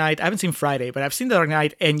The Dark Knight. I haven't seen Friday, but I've seen The Dark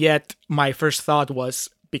Knight, and yet my first thought was,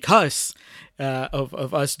 because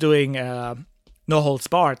of us doing No Holds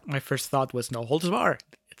Barred, my first thought was No Holds Barred.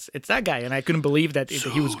 It's that guy, and I couldn't believe that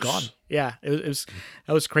he was gone. Yeah, that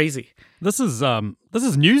was crazy. This is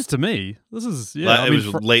news to me. This is it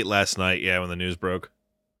was late last night. Yeah, when the news broke.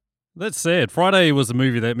 That's sad. Friday was a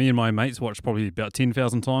movie that me and my mates watched probably about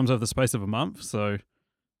 10,000 times over the space of a month. So,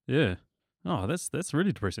 yeah. Oh, that's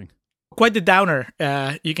really depressing. Quite the downer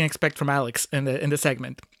you can expect from Alex in the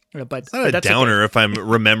segment. But it's not a downer okay if I'm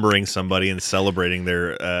remembering somebody and celebrating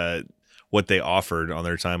their what they offered on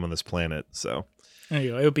their time on this planet. So there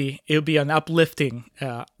you go. It'll be an uplifting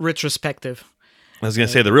retrospective. I was gonna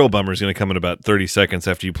say the real bummer is gonna come in about 30 seconds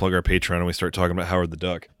after you plug our Patreon and we start talking about Howard the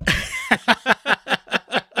Duck.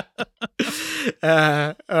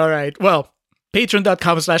 All right. Well,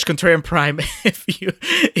 patreon.com/Contrarian Prime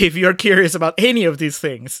if you're curious about any of these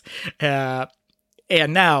things. And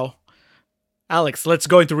now, Alex, let's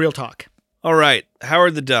go into real talk. All right,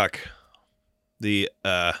 Howard the Duck, the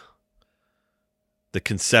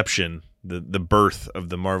conception the birth of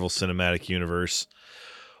the Marvel Cinematic Universe,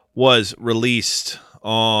 was released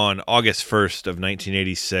on August 1st of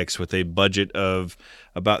 1986 with a budget of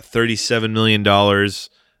about $37 million.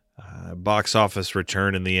 Box office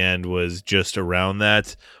return in the end was just around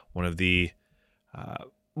that. One of the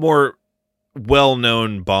more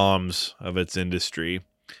well-known bombs of its industry.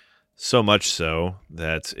 So much so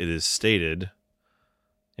that it is stated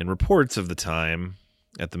in reports of the time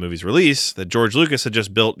at the movie's release that George Lucas had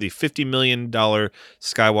just built the $50 million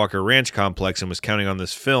Skywalker Ranch complex and was counting on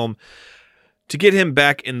this film to get him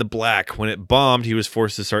back in the black. When it bombed, he was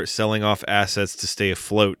forced to start selling off assets to stay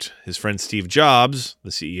afloat. His friend Steve Jobs, the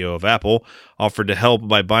CEO of Apple, offered to help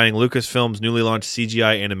by buying Lucasfilm's newly launched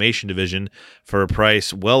CGI animation division for a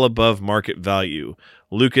price well above market value.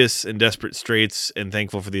 Lucas, in desperate straits and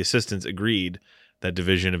thankful for the assistance, agreed. That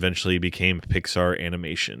division eventually became Pixar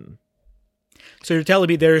Animation. So you're telling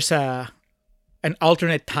me there's an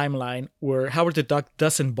alternate timeline where Howard the Duck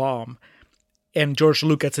doesn't bomb and George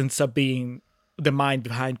Lucas ends up being the mind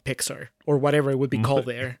behind Pixar, or whatever it would be called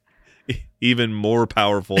there. Even more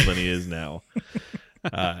powerful than he is now.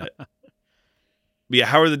 Yeah,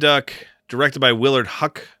 Howard the Duck, directed by Willard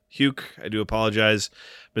Huyck. I do apologize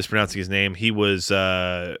mispronouncing his name. He was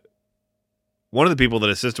one of the people that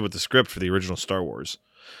assisted with the script for the original Star Wars.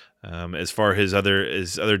 As far as his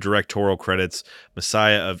other directorial credits,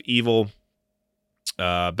 Messiah of Evil,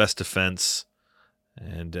 Best Defense,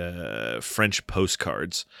 and French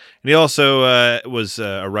Postcards. And he also was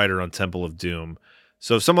a writer on Temple of Doom.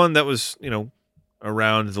 So someone that was,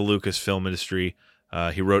 around the Lucasfilm industry.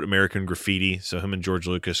 He wrote American Graffiti, so him and George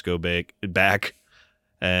Lucas go back.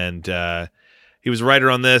 And he was a writer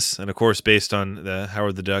on this, and of course based on the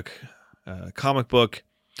Howard the Duck comic book.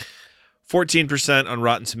 14% on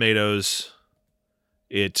Rotten Tomatoes.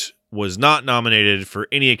 It was not nominated for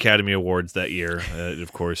any Academy Awards that year. It,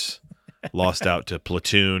 of course, lost out to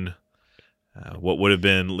Platoon. What would have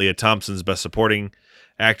been Leah Thompson's Best Supporting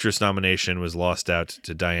Actress nomination was lost out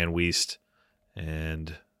to Diane Wiest.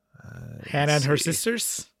 And Hannah and her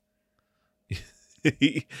sisters?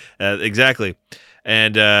 Exactly.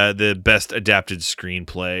 And the Best Adapted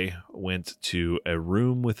Screenplay went to A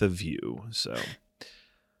Room with a View. So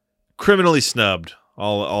criminally snubbed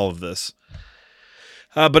all of this.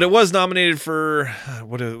 But it was nominated for,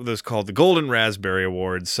 what are those called? The Golden Raspberry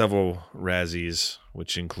Awards, several Razzies,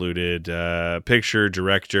 which included picture,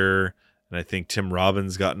 director, and I think Tim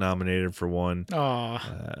Robbins got nominated for one.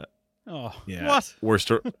 Yeah. What?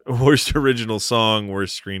 Worst original song,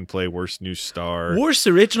 worst screenplay, worst new star. Worst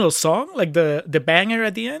original song? Like the banger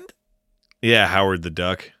at the end? Yeah, Howard the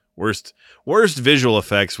Duck. Worst visual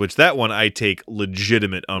effects, which that one I take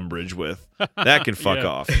legitimate umbrage with. That can fuck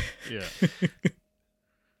off. Yeah.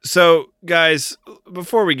 So, guys,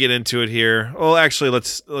 before we get into it here, well, actually,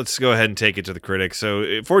 let's go ahead and take it to the critics. So,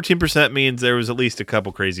 14% means there was at least a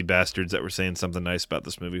couple crazy bastards that were saying something nice about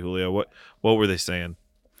this movie. Julio, what were they saying?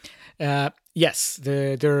 Yes,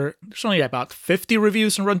 there's only about 50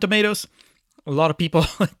 reviews on Rotten Tomatoes. A lot of people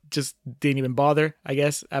just didn't even bother, I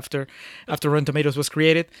guess, after Rotten Tomatoes was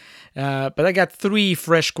created. But I got 3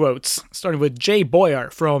 fresh quotes, starting with Jay Boyer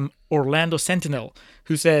from Orlando Sentinel,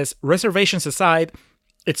 who says, "Reservations aside,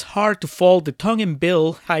 it's hard to fault the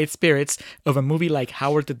tongue-in-bill high spirits of a movie like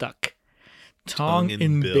Howard the Duck."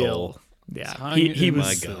 Tongue-in-bill. Yeah, he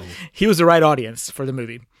was the right audience for the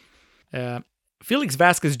movie. Felix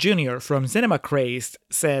Vasquez Jr. from Cinema Crazed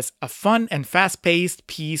says, "A fun and fast-paced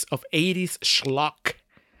piece of 80s schlock."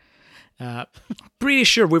 Pretty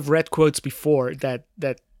sure we've read quotes before that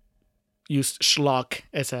used schlock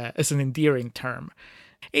as an endearing term.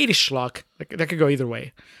 80s schlock, that could go either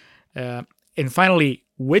way. And finally,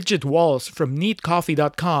 Widget Walls from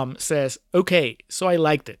neatcoffee.com says, "Okay, so I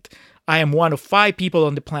liked it. I am one of 5 people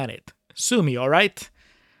on the planet. Sue me, all right?"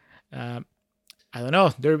 I don't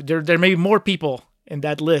know. There may be more people in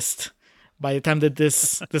that list by the time that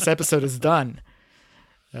this episode is done.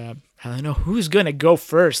 I don't know who's gonna go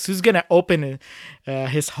first. Who's gonna open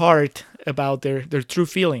his heart about their true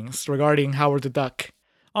feelings regarding Howard the Duck?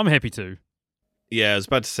 I'm happy to. Yeah, I was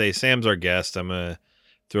about to say Sam's our guest. I'm gonna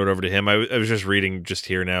throw it over to him. I was just reading just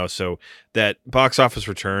here now. So that box office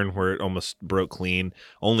return where it almost broke clean,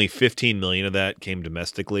 only 15 million of that came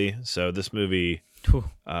domestically. So this movie,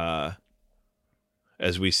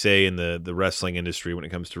 as we say in the wrestling industry when it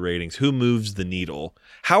comes to ratings, who moves the needle?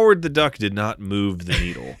 Howard the Duck did not move the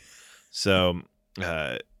needle. So,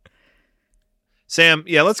 Sam,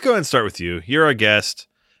 yeah, let's go ahead and start with you. You're our guest.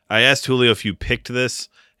 I asked Julio if you picked this,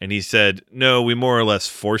 and he said, no, we more or less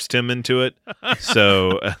forced him into it.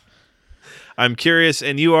 So, I'm curious,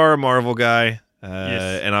 and you are a Marvel guy.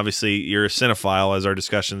 Yes. And obviously you're a cinephile, as our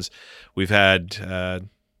discussions we've had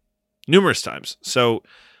numerous times. So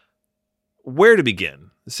where to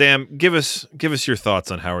begin? Sam, give us your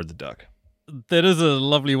thoughts on Howard the Duck. That is a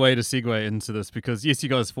lovely way to segue into this because, yes, you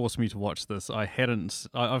guys forced me to watch this. I hadn't.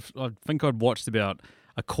 I think I'd watched about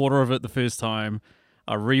a quarter of it the first time.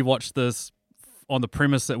 I rewatched this on the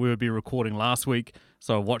premise that we would be recording last week.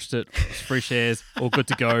 So I watched it, it was fresh as, all good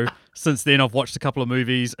to go. Since then, I've watched a couple of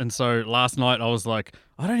movies. And so last night, I was like,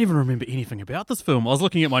 I don't even remember anything about this film. I was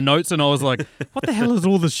looking at my notes and I was like, what the hell is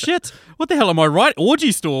all this shit? What the hell am I right?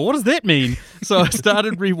 Orgy store? What does that mean? So I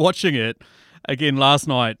started rewatching it again last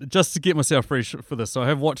night just to get myself fresh for this. So I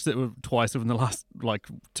have watched it twice within the last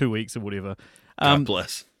 2 weeks or whatever. God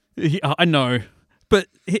bless. I know. But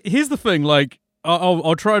here's the thing, like,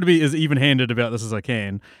 I'll try to be as even-handed about this as I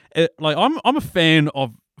can. I'm a fan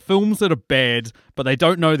of films that are bad, but they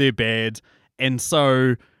don't know they're bad, and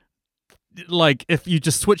so, like, if you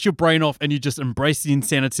just switch your brain off and you just embrace the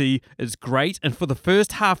insanity, it's great. And for the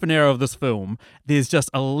first half an hour of this film, there's just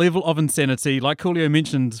a level of insanity, like Julio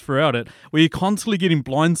mentioned throughout it, where you're constantly getting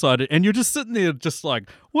blindsided, and you're just sitting there just like,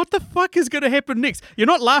 what the fuck is going to happen next? You're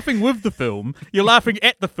not laughing with the film, you're laughing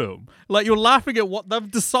at the film. Like, you're laughing at what they've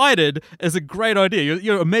decided is a great idea.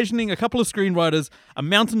 You're imagining a couple of screenwriters, a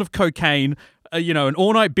mountain of cocaine, an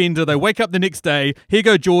all-night bender. They wake up the next day. Here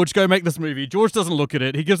go, George. Go make this movie. George doesn't look at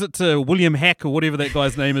it. He gives it to William Hack or whatever that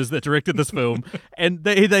guy's name is that directed this film, and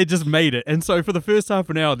they just made it. And so for the first half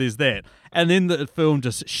an hour, there's that, and then the film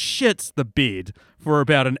just shits the bed for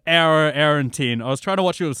about an hour and 10. I was trying to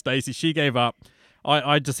watch it with Stacey. She gave up.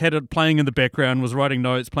 I just had it playing in the background, was writing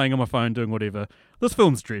notes, playing on my phone, doing whatever. This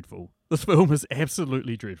film's dreadful. This film is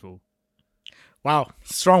absolutely dreadful. Wow,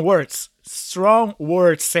 strong words. Strong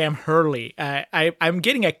words, Sam Hurley. I'm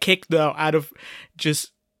getting a kick, though, out of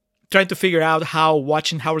just trying to figure out how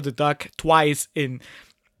watching Howard the Duck twice in,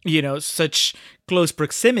 such close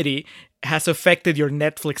proximity has affected your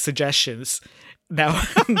Netflix suggestions. Now,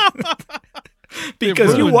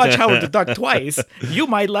 because you watch Howard the Duck twice, you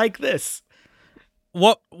might like this.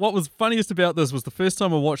 What was funniest about this was the first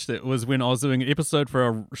time I watched it was when I was doing an episode for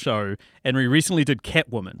our show, and we recently did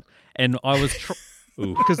Catwoman, and I was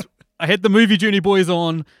because I had the Movie Journey boys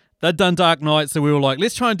on. They'd done Dark Knight, so we were like,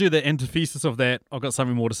 let's try and do the antithesis of that. I've got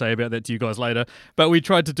something more to say about that to you guys later, but we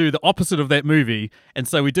tried to do the opposite of that movie, and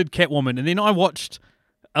so we did Catwoman, and then I watched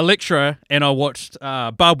Elektra and I watched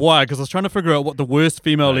Barbed Wire because I was trying to figure out what the worst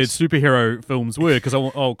female-led superhero films were,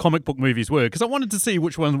 comic book movies were, because I wanted to see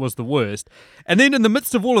which one was the worst. And then in the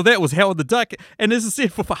midst of all of that was Howard the Duck, and as I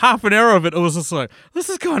said, for half an hour of it, it was just like, this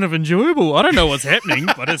is kind of enjoyable. I don't know what's happening,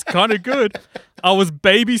 but it's kind of good. I was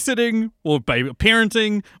parenting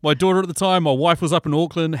my daughter at the time. My wife was up in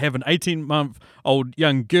Auckland, have an 18-month-old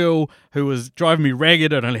young girl who was driving me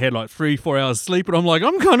ragged. I only had like 3-4 hours sleep, and I'm like,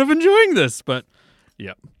 I'm kind of enjoying this, but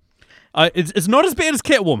yeah. It's not as bad as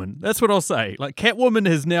Catwoman. That's what I'll say. Like, Catwoman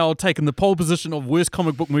has now taken the pole position of worst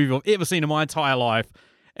comic book movie I've ever seen in my entire life.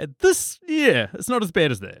 It's not as bad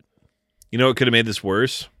as that. You know what could have made this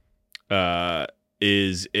worse?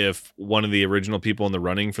 Is if one of the original people in the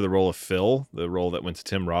running for the role of Phil, the role that went to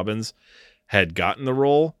Tim Robbins, had gotten the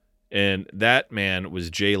role, and that man was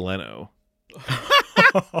Jay Leno.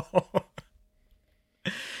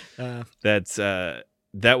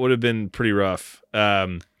 That would have been pretty rough.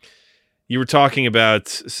 You were talking about,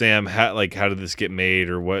 Sam, how did this get made,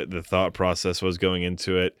 or what the thought process was going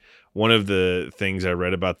into it. One of the things I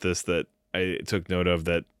read about this that I took note of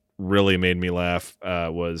that really made me laugh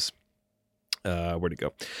was, where'd it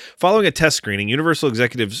go? Following a test screening, Universal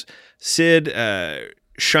executives Sid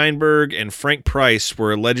Sheinberg and Frank Price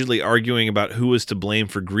were allegedly arguing about who was to blame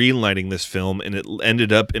for greenlighting this film, and it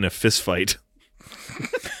ended up in a fistfight.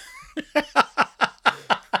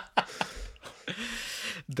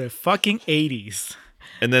 The fucking 80s.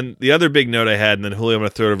 And then the other big note I had, and then Julio, I'm going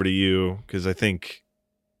to throw it over to you, because I think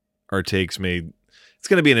our takes it's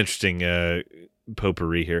going to be an interesting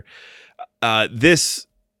potpourri here. This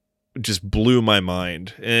just blew my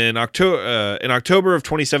mind. In October of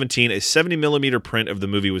 2017, a 70mm print of the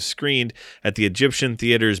movie was screened at the Egyptian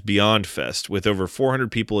Theater's Beyond Fest with over 400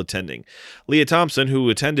 people attending. Leah Thompson, who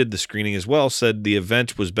attended the screening as well, said the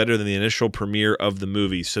event was better than the initial premiere of the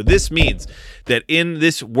movie. So this means that in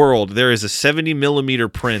this world, there is a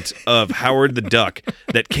 70mm print of Howard the Duck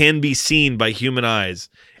that can be seen by human eyes.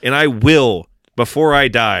 And I will, before I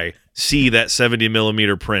die, see that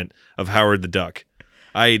 70mm print of Howard the Duck.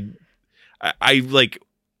 I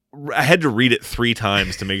had to read it 3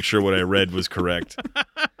 times to make sure what I read was correct.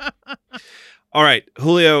 All right,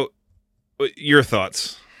 Julio, your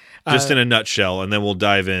thoughts. Just in a nutshell, and then we'll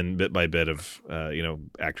dive in bit by bit of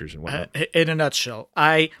actors and whatnot. In a nutshell,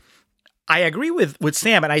 I agree with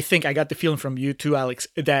Sam, and I think I got the feeling from you too, Alex,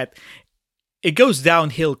 that it goes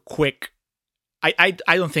downhill quick. I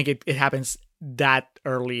don't think it happens that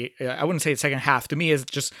early. I wouldn't say the second half. To me, it's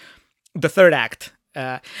just the third act.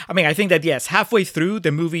 I think that, yes, halfway through,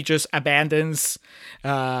 the movie just abandons,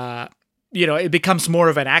 it becomes more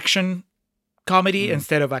of an action comedy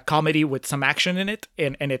instead of a comedy with some action in it,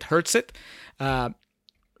 and it hurts it. To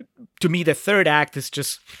me, the third act is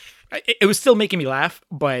just, it was still making me laugh,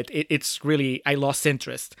 but it's really, I lost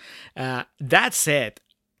interest. That said,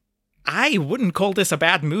 I wouldn't call this a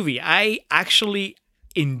bad movie. I actually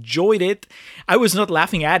enjoyed it. I was not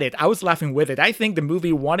laughing at it. I was laughing with it. I think the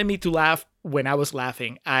movie wanted me to laugh when I was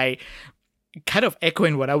laughing. I kind of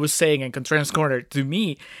echoing what I was saying in Contreras Corner. To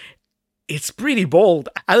me, it's pretty bold.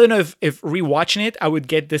 I don't know if rewatching it, I would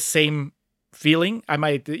get the same feeling. I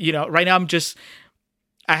might, right now I'm just,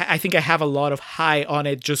 I think I have a lot of high on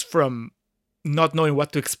it just from not knowing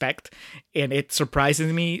what to expect. And it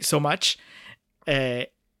surprises me so much.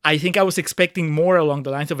 I think I was expecting more along the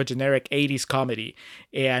lines of a generic 80s comedy.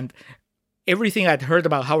 And everything I'd heard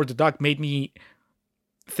about Howard the Duck made me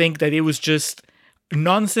think that it was just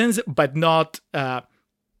nonsense, but not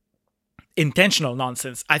intentional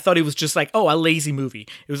nonsense. I thought it was just like, a lazy movie.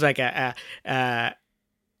 It was like a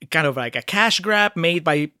kind of like a cash grab made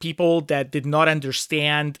by people that did not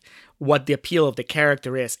understand what the appeal of the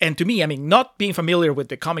character is. And to me, not being familiar with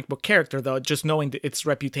the comic book character, though, just knowing its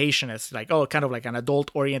reputation as like, kind of like an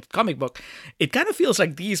adult-oriented comic book, it kind of feels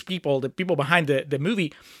like these people, the people behind the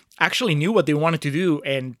movie, actually knew what they wanted to do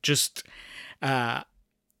and just took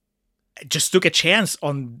a chance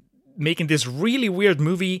on making this really weird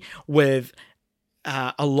movie with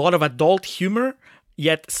a lot of adult humor,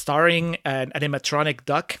 yet starring an animatronic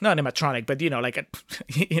duck. Not animatronic, but like a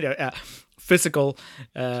physical.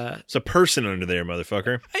 It's a person under there,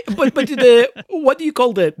 motherfucker. But what do you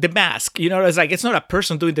call the mask? It's like, it's not a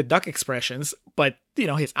person doing the duck expressions, but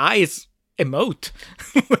his eyes emote.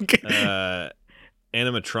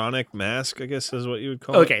 Animatronic mask, I guess, is what you would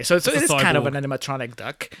call it. Okay, so it is kind of an animatronic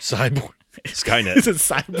duck. Cyborg. Skynet. It's a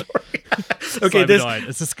cyborg. Okay,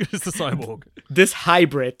 it's a cyborg. This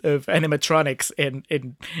hybrid of animatronics and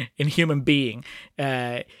human being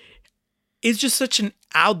is just such an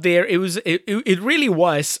out there. It really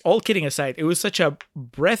was, all kidding aside, it was such a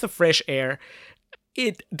breath of fresh air.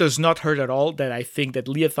 It does not hurt at all that I think that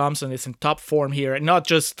Leah Thompson is in top form here, and not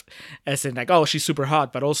just as in like, she's super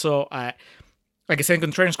hot, but also like I said in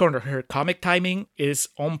Contreras Corner, her comic timing is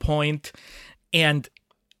on point, and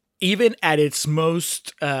even at its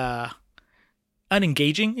most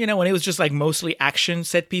unengaging, when it was just like mostly action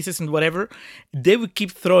set pieces and whatever, they would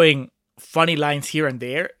keep throwing funny lines here and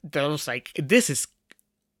there. That was like, this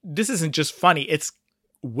isn't just funny, it's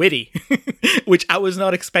witty, which I was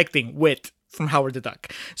not expecting wit from Howard the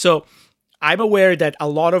Duck. So I'm aware that a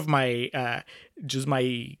lot of my just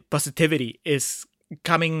my positivity is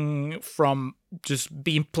coming from just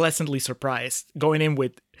being pleasantly surprised, going in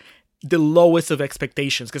with the lowest of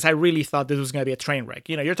expectations, because I really thought this was going to be a train wreck.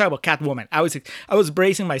 You're talking about Catwoman. I was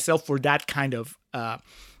bracing myself for that kind of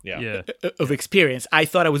of experience. I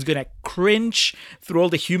thought I was going to cringe through all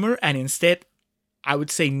the humor, and instead, I would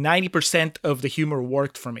say 90% of the humor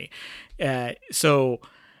worked for me. So,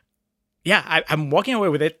 yeah, I'm walking away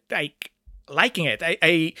with it, like, liking it.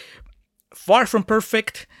 I far from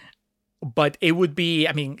perfect, but it would be,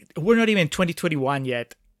 we're not even in 2021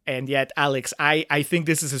 yet. And yet, Alex, I think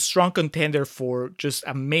this is a strong contender for just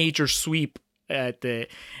a major sweep at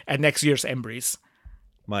next year's Embry's.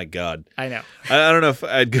 My God. I know. I don't know if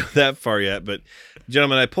I'd go that far yet, but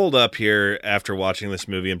gentlemen, I pulled up here after watching this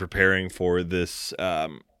movie and preparing for this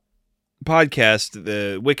podcast,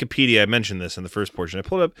 the Wikipedia. I mentioned this in the first portion. I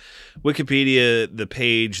pulled up Wikipedia, the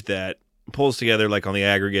page that pulls together, like on the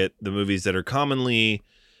aggregate, the movies that are commonly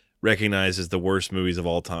recognized as the worst movies of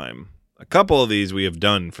all time. A couple of these we have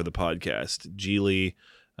done for the podcast. Geely,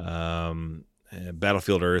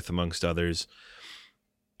 Battlefield Earth, amongst others.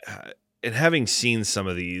 And having seen some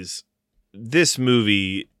of these, this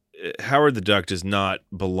movie, Howard the Duck, does not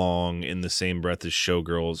belong in the same breath as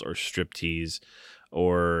Showgirls or Striptease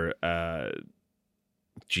or,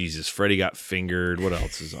 Freddy Got Fingered. What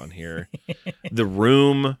else is on here? The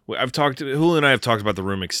Room. Hulu and I have talked about The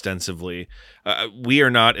Room extensively. We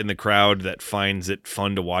are not in the crowd that finds it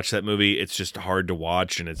fun to watch that movie. It's just hard to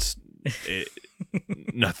watch, and it's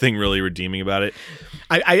nothing really redeeming about it.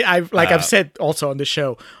 I've said also on the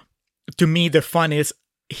show, to me, the fun is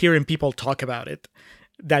hearing people talk about it.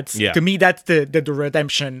 To me, that's the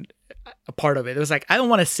redemption a part of it. It was like I don't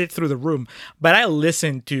want to sit through The Room, but I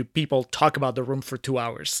listened to people talk about The Room for 2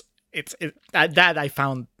 hours. That I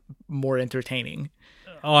found more entertaining.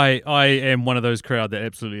 I am one of those crowd that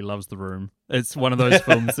absolutely loves The Room. It's one of those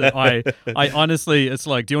films that I honestly, it's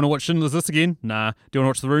like, do you want to watch Schindler's List again? Nah. Do you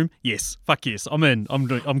want to watch The Room? Yes. Fuck yes. I'm in. I'm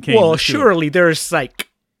keen. Well, Let's do it. surely there's like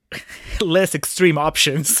less extreme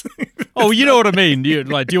options. Oh, you know what I mean. Do you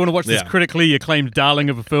want to watch this critically acclaimed darling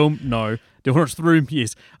of a film? No. Do you want to watch The Room?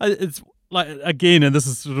 Yes. It's like, again, and this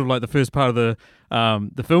is sort of like the first part of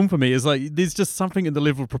the film for me, is like there's just something in the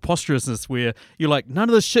level of preposterousness where you're like, none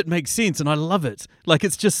of this shit makes sense, and I love it. Like,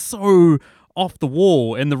 it's just so off the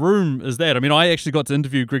wall, and The Room is that. I mean, I actually got to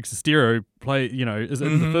interview Greg Sestero, is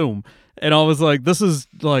in the film, and I was like, this is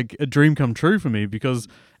like a dream come true for me, because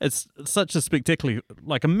it's such a spectacular,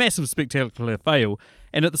 like a massive spectacular fail.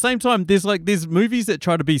 And at the same time, there's movies that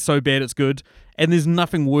try to be so bad it's good, and there's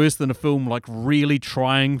nothing worse than a film like really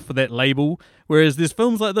trying for that label. Whereas there's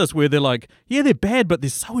films like this where they're like, yeah, they're bad, but they're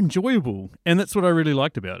so enjoyable, and that's what I really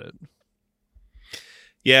liked about it.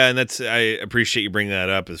 Yeah, and I appreciate you bringing that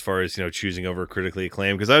up as far as, choosing over critically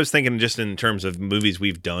acclaimed, because I was thinking just in terms of movies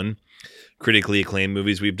we've done, critically acclaimed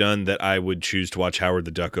movies we've done, that I would choose to watch Howard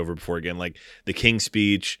the Duck over before again, like The King's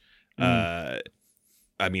Speech.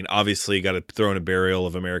 I mean, obviously, got to throw in a burial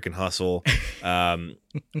of American Hustle.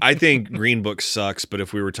 I think Green Book sucks, but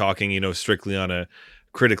if we were talking, strictly on a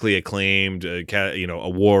critically acclaimed,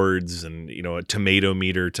 awards and, a tomato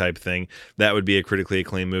meter type thing, that would be a critically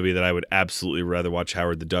acclaimed movie that I would absolutely rather watch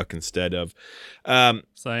Howard the Duck instead of.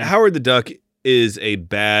 Howard the Duck is a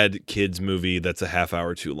bad kids movie that's a half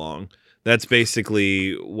hour too long. That's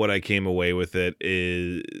basically what I came away with it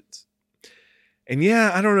is. And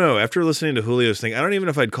yeah, I don't know. After listening to Julio's thing, I don't even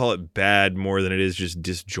know if I'd call it bad more than it is just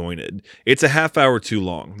disjointed. It's a half hour too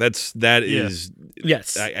long.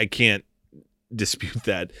 Yes. I can't dispute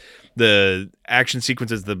that. The action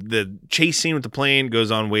sequences, the chase scene with the plane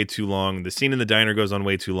goes on way too long. The scene in the diner goes on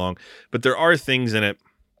way too long. But there are things in it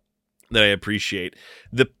that I appreciate.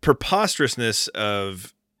 The preposterousness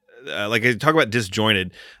of like I talk about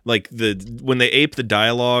disjointed, like when they ape the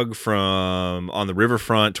dialogue from On the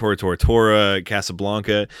Riverfront, Tora Tora Tora,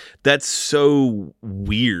 Casablanca, that's so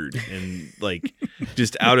weird and like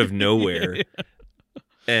just out of nowhere.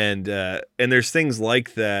 And there's things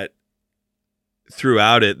like that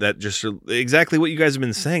throughout it that just are exactly what you guys have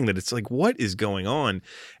been saying, that it's like, what is going on?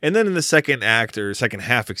 And then in the second half, and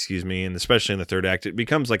especially in the third act, it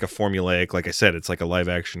becomes like a formulaic, like I said, it's like a live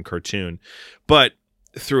action cartoon. But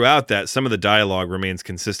throughout that, some of the dialogue remains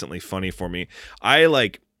consistently funny for me. I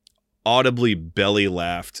like audibly belly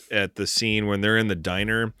laughed at the scene when they're in the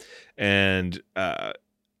diner, and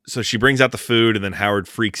so she brings out the food, and then Howard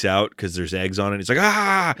freaks out because there's eggs on it. He's like,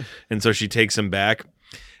 ah! And so she takes him back,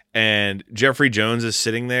 and Jeffrey Jones is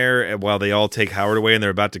sitting there while they all take Howard away, and they're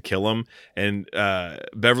about to kill him. And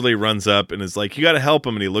Beverly runs up and is like, you got to help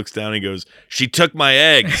him. And he looks down and he goes, she took my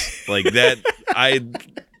eggs. Like that. I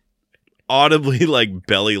audibly like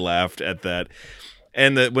belly laughed at that.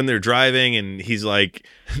 And when they're driving and he's like,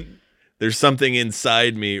 there's something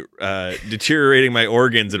inside me deteriorating my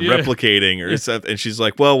organs and replicating or something. And she's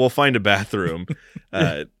like, well, we'll find a bathroom.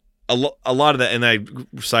 A lot of that, and I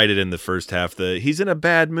cited in the first half, he's in a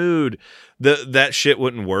bad mood. That shit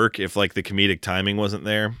wouldn't work if like the comedic timing wasn't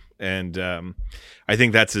there. And I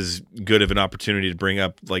think that's as good of an opportunity to bring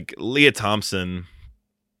up like Leah Thompson.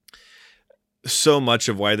 So much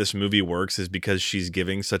of why this movie works is because she's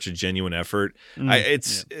giving such a genuine effort.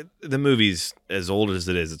 The movie's as old as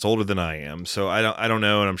it is. It's older than I am, so I don't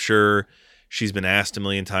know, and I'm sure she's been asked a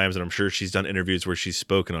million times, and I'm sure she's done interviews where she's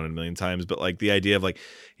spoken on it a million times. But like the idea of like,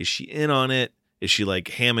 is she in on it? Is she like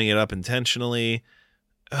hamming it up intentionally?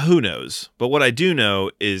 Who knows? But what I do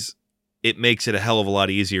know is it makes it a hell of a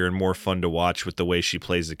lot easier and more fun to watch with the way she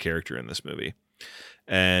plays the character in this movie.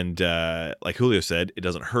 And like Julio said, it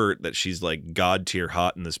doesn't hurt that she's like god tier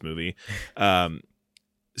hot in this movie.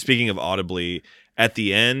 Speaking of audibly, at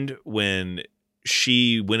the end when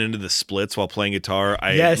she went into the splits while playing guitar,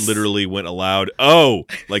 I literally went aloud, oh,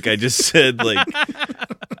 like I just said, like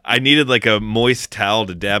I needed like a moist towel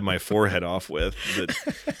to dab my forehead off with.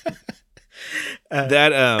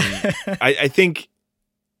 I think,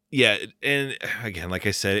 yeah. And again, like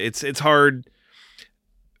I said, it's hard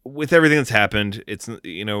with everything that's happened. It's,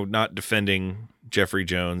 not defending Jeffrey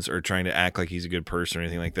Jones or trying to act like he's a good person or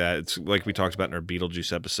anything like that. It's like we talked about in our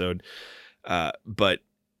Beetlejuice episode. But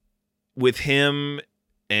with him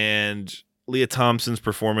and Leah Thompson's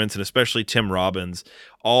performance, and especially Tim Robbins,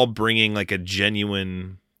 all bringing like a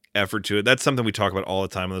genuine effort to it. That's something we talk about all the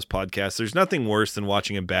time on this podcast. There's nothing worse than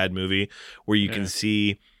watching a bad movie where you can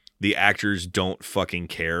see the actors don't fucking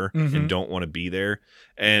care Mm-hmm. and don't want to be there.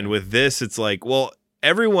 And with this, it's like, well,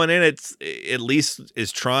 everyone in it at least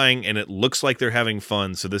is trying, and it looks like they're having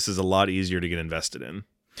fun. So this is a lot easier to get invested in.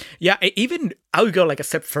 Yeah, even I would go like a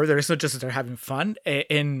step further. It's not just that they're having fun.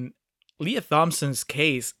 In Leah Thompson's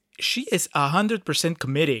case, she is 100%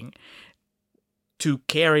 committing to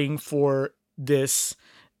caring for this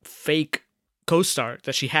fake co-star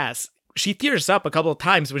that she has. She tears up a couple of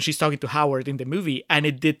times when she's talking to Howard in the movie, and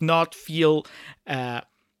it did not feel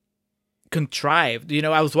contrived. You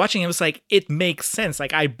know, I was watching, it was like, it makes sense.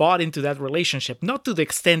 Like, I bought into that relationship, not to the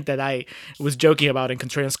extent that I was joking about in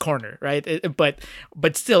Contrarian's Corner, right? But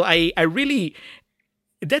still, I really,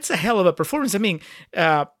 that's a hell of a performance. I mean,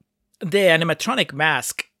 the animatronic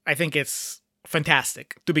mask, I think it's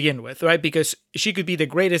fantastic to begin with, right? Because she could be the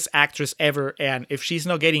greatest actress ever, and if she's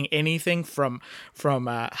not getting anything from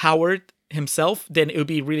Howard himself, then it would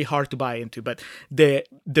be really hard to buy into. But the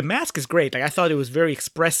mask is great. Like, I thought it was very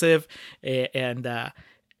expressive, and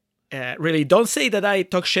really, don't say that I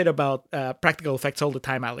talk shit about practical effects all the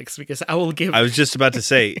time, Alex, because I will give. I was just about to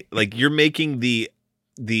say, like, you're making the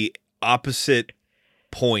opposite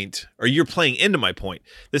point, or you're playing into my point.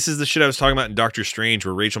 This is the shit I was talking about in Doctor Strange,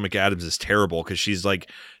 where Rachel McAdams is terrible because she's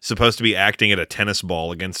like supposed to be acting at a tennis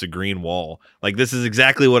ball against a green wall. Like, this is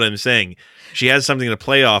exactly what I'm saying. She has something to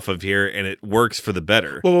play off of here, and it works for the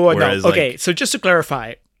better. Whoa, Whereas, no. Okay, like, so just to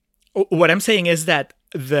clarify, what I'm saying is that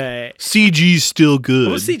the CG's still good.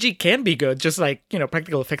 well, CG can be good, just like, you know,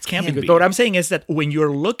 practical effects can be good. be. But what I'm saying is that when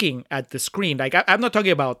you're looking at the screen, like, I'm not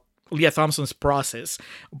talking about Leah Thompson's process,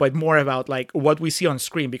 but more about like what we see on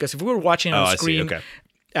screen. Because if we were watching on I see. screen Okay.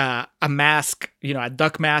 A mask, you know, a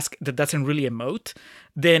duck mask that doesn't really emote,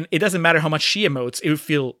 then it doesn't matter how much she emotes, it would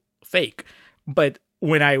feel fake. But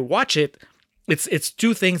when I watch it, it's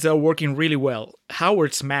two things that are working really well.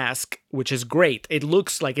 Howard's mask, which is great, it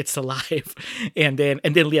looks like it's alive, and then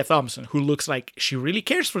Leah Thompson, who looks like she really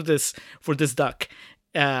cares for this duck.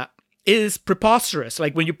 Is preposterous.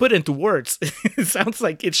 Like, when you put it into words, it sounds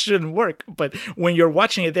like it shouldn't work. But when you're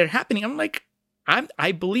watching it, they're happening. I'm like,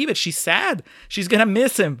 I believe it. She's sad. She's gonna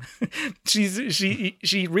miss him.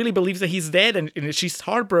 she really believes that he's dead, and she's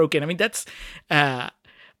heartbroken. I mean, that's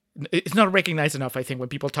it's not recognized enough, I think, when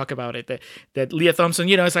people talk about it. That Leah Thompson,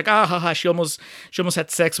 you know, it's like, she almost had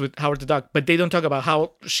sex with Howard the Duck, but they don't talk about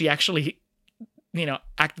how she actually, you know,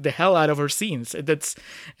 acted the hell out of her scenes. That's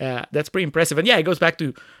pretty impressive. And yeah, it goes back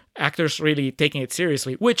to actors really taking it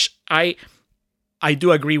seriously, which I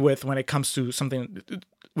do agree with when it comes to something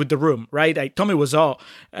with The Room, right? Like, Tommy Wiseau,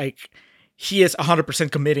 like, he is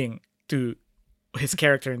 100% committing to his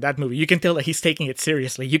character in that movie. You can tell that he's taking it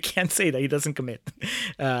seriously. You can't say that he doesn't commit.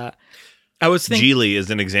 I was thinking, Geely is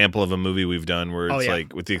an example of a movie we've done where it's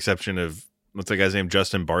like, with the exception of, what's that guy's name,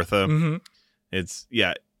 Justin Bartha. Mm-hmm.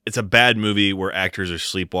 It's a bad movie where actors are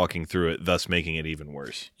sleepwalking through it, thus making it even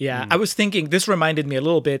worse. Yeah, I was thinking, this reminded me a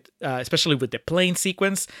little bit, especially with the plane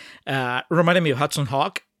sequence, reminded me of Hudson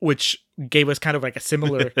Hawk, which gave us kind of like a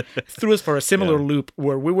similar, threw us for a similar loop,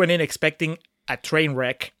 where we went in expecting a train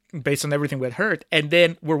wreck based on everything we'd heard. And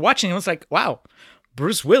then we're watching, and it's like, wow,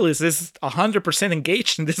 Bruce Willis is 100%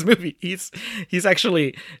 engaged in this movie. He's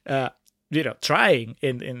actually, trying,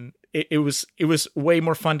 and it was way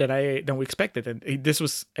more fun than we expected. And this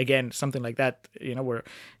was, again, something like that, you know, where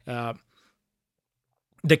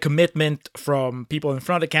the commitment from people in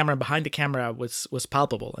front of the camera and behind the camera was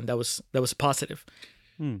palpable, and that was positive.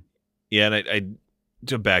 Yeah, and I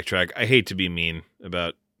to backtrack, I hate to be mean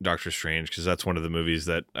about Doctor Strange, because that's one of the movies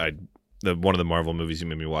that one of the Marvel movies you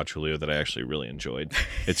made me watch, Julio, that I actually really enjoyed.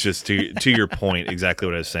 It's just to your point, exactly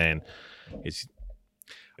what I was saying.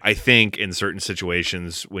 I think in certain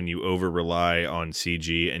situations, when you over rely on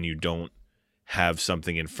CG and you don't have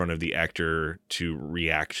something in front of the actor to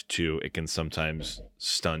react to, it can sometimes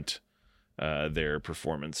stunt their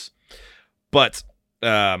performance. But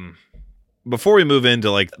before we move into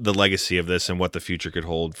like the legacy of this and what the future could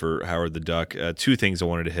hold for Howard the Duck, two things I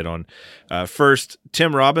wanted to hit on. First,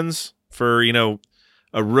 Tim Robbins, for, you know,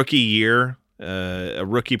 a rookie year, a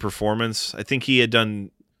rookie performance. I think he had been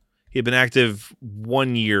active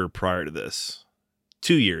 1 year prior to this.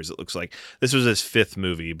 2 years, it looks like. This was his fifth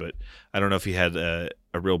movie, but I don't know if he had a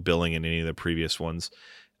real billing in any of the previous ones.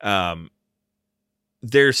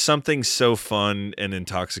 There's something so fun and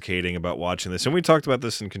intoxicating about watching this. And we talked about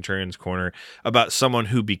this in Contrarian's Corner, about someone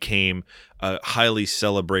who became a highly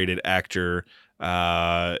celebrated actor,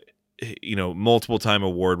 multiple time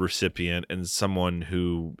award recipient, and someone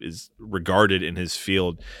who is regarded in his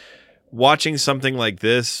field. Watching something like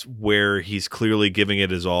this, where he's clearly giving it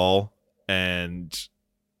his all and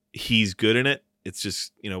he's good in it, it's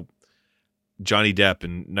just, you know, Johnny Depp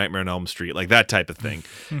in Nightmare on Elm Street, like that type of thing.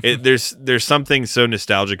 There's something so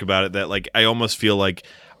nostalgic about it that like I almost feel like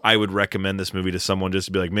I would recommend this movie to someone just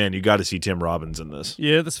to be like, man, you got to see Tim Robbins in this.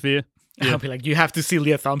 Yeah, that's fair. I'll be like, you have to see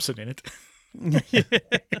Leah Thompson in it.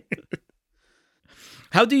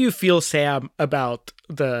 How do you feel, Sam, about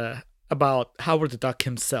Howard the Duck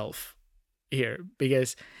himself here?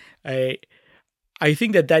 Because I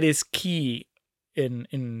think that is key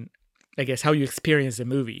in I guess how you experience the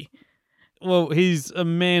movie. Well, he's a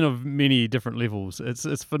man of many different levels.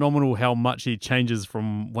 It's phenomenal how much he changes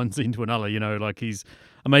from one scene to another. You know, like he's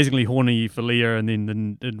amazingly horny for Leah, and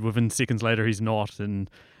then within seconds later he's not, and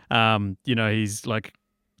you know, he's like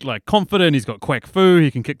confident. He's got quack fu.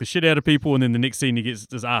 He can kick the shit out of people, and then the next scene he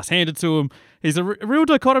gets his ass handed to him. He's a real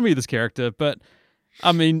dichotomy, this character. But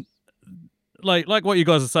I mean, like what you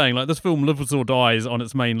guys are saying, like this film lives or dies on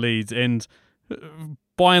its main leads, and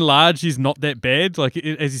by and large, he's not that bad. Like,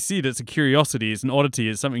 as you said, it's a curiosity, it's an oddity,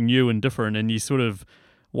 it's something new and different, and you sort of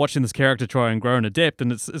watching this character try and grow and adapt,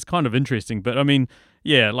 and it's kind of interesting. But I mean,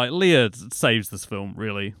 yeah, like Leah saves this film,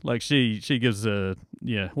 really. Like she gives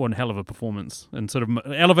one hell of a performance and sort of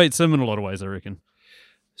elevates him in a lot of ways, I reckon.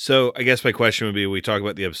 So I guess my question would be, we talk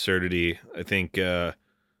about the absurdity. I think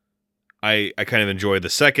I kind of enjoyed the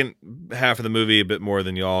second half of the movie a bit more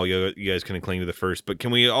than y'all. You guys kind of cling to the first, but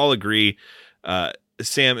can we all agree,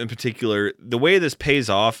 Sam in particular, the way this pays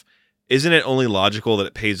off, isn't it only logical that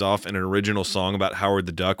it pays off in an original song about Howard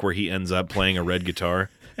the Duck where he ends up playing a red guitar?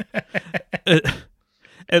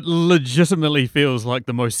 It legitimately feels like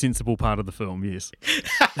the most sensible part of the film, yes.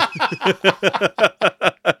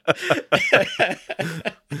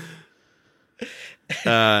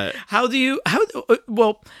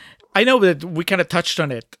 Well, I know that we kind of touched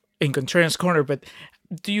on it in Contrarian's Corner, but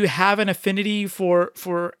do you have an affinity for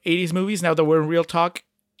 80s movies now that we're in real talk?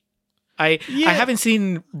 I haven't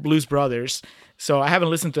seen Blues Brothers, so I haven't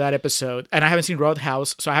listened to that episode, and I haven't seen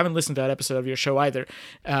Roadhouse, so I haven't listened to that episode of your show either.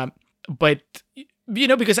 But you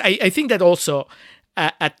know, because I think that also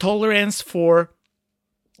a tolerance for,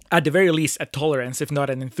 at the very least, a tolerance, if not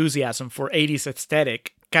an enthusiasm for 80s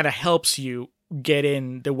aesthetic, kind of helps you get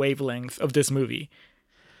in the wavelength of this movie.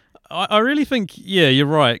 I really think, yeah, you're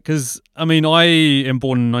right. Because, I mean, I am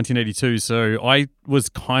born in 1982, so I was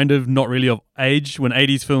kind of not really of age when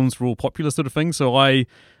 80s films were all popular sort of thing. So I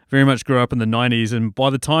very much grew up in the 90s. And by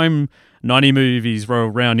the time 90 movies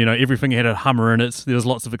rolled around, you know, everything had a Hummer in it. There was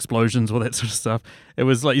lots of explosions, all that sort of stuff. It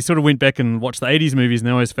was like you sort of went back and watched the 80s movies and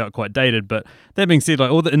they always felt quite dated. But that being said,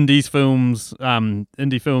 like all the indie films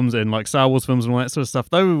and like Star Wars films and all that sort of stuff,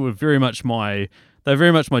 they were very much my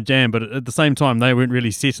jam, but at the same time, they weren't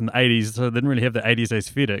really set in the 80s, so they didn't really have the 80s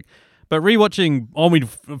aesthetic. But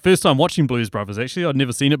first time watching Blues Brothers, actually, I'd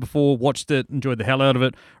never seen it before, watched it, enjoyed the hell out of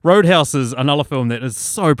it. Roadhouse is another film that is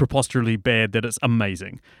so preposterously bad that it's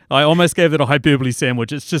amazing. I almost gave it a hyperbole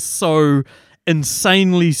sandwich. It's just so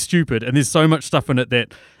insanely stupid, and there's so much stuff in it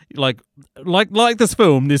that, like this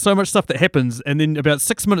film, there's so much stuff that happens, and then about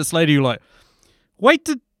 6 minutes later, you're like, wait,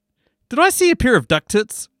 did I see a pair of duck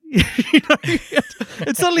tits? You know,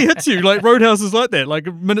 it suddenly hits you. Like Roadhouse is like that.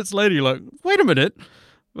 Like minutes later, you're like, wait a minute.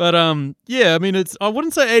 But yeah, I mean, I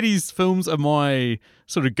wouldn't say 80s films are my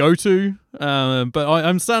sort of go-to, but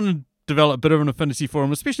I'm starting to develop a bit of an affinity for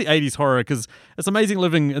them, especially 80s horror, because it's amazing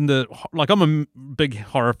living in I'm a big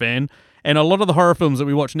horror fan, and a lot of the horror films that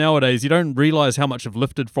we watch nowadays, you don't realize how much have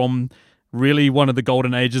lifted from really one of the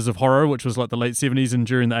golden ages of horror, which was like the late 70s and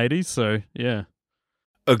during the 80s. So yeah.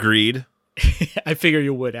 Agreed. I figure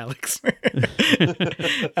you would, Alex.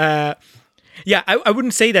 Yeah, I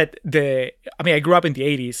wouldn't say that I grew up in the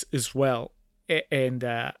 80s as well, and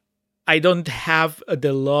I don't have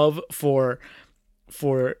the love for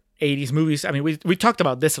 80s movies. I mean, we talked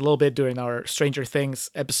about this a little bit during our Stranger Things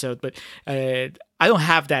episode, but I don't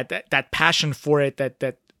have that passion for it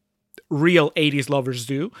that real 80s lovers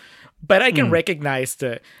do. But I can recognize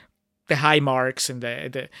the high marks and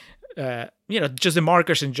the just the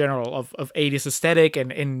markers in general of 80s aesthetic.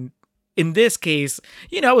 And in this case,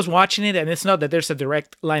 I was watching it, and it's not that there's a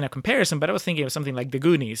direct line of comparison, but I was thinking of something like The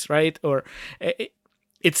Goonies, right? Or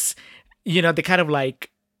it's, the kind of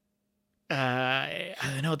like, I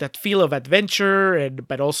don't know, that feel of adventure,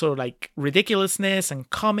 but also like ridiculousness and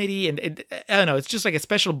comedy. And I don't know, it's just like a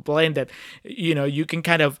special blend that, you can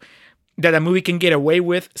kind of, that a movie can get away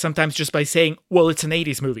with sometimes just by saying, well, it's an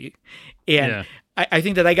 80s movie. And yeah. I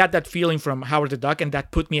think that I got that feeling from Howard the Duck, and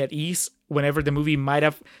that put me at ease whenever the movie might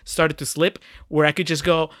have started to slip, where I could just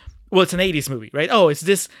go, well, it's an 80s movie, right? Oh, it's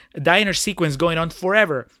this diner sequence going on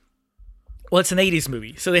forever. Well, it's an 80s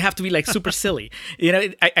movie, so they have to be like super silly. You know,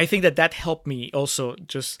 I think that helped me also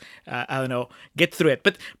just, I don't know, get through it.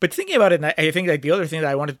 But thinking about it, I think like the other thing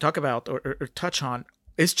that I wanted to talk about or touch on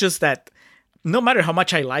is just that no matter how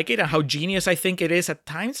much I like it and how genius I think it is at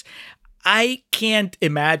times, I can't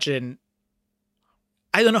imagine,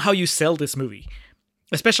 I don't know how you sell this movie.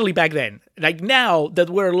 Especially back then. Like now that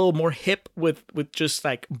we're a little more hip with just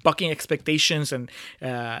like bucking expectations and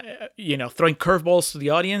throwing curveballs to the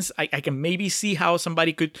audience, I can maybe see how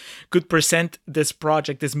somebody could present this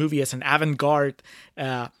movie as an avant-garde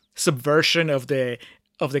subversion of the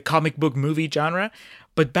comic book movie genre.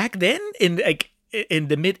 But back then, in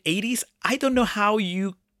the mid 80s, I don't know how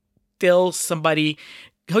you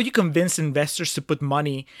convince investors to put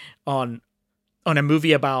money on a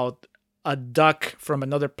movie about a duck from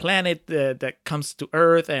another planet that comes to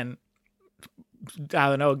Earth and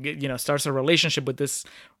I don't know, starts a relationship with this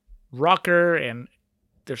rocker and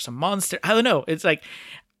there's a monster. I don't know. It's like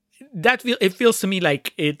that. It feels to me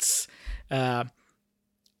like it's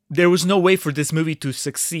there was no way for this movie to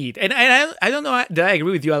succeed. And I don't know that I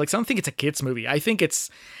agree with you, Alex. I don't think it's a kids movie. I think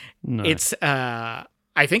it's I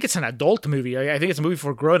think it's an adult movie. I think it's a movie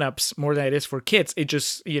for grown-ups more than it is for kids. It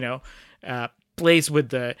just plays with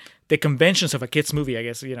the conventions of a kids movie, I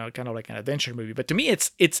guess, kind of like an adventure movie. But to me,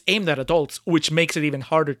 it's aimed at adults, which makes it even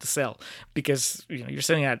harder to sell because you're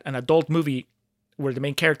selling an adult movie where the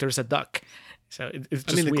main character is a duck. So it's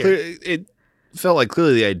just weird. It felt like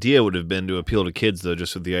clearly the idea would have been to appeal to kids, though,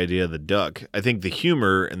 just with the idea of the duck. I think the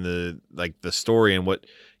humor and the story and what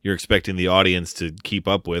you're expecting the audience to keep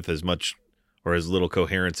up with as much or as little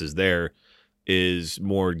coherence as there is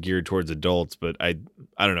more geared towards adults. But I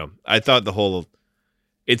don't know. I thought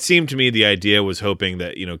it seemed to me the idea was hoping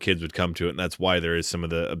that, kids would come to it. And that's why there is some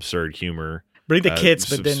of the absurd humor. Bring the kids,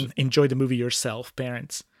 but then enjoy the movie yourself,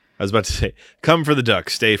 parents. I was about to say, come for the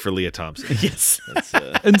duck, stay for Leah Thompson. Yes.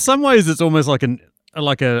 In some ways, it's almost like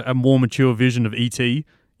a more mature version of E.T.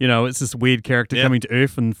 It's this weird character coming to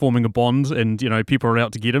Earth and forming a bond and, people are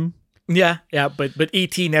out to get him. Yeah, but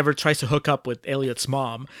E.T. never tries to hook up with Elliot's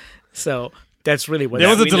mom. So that's really what there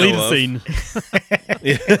was a deleted scene.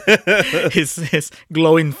 his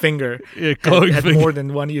glowing finger had more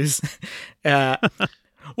than one use. Well,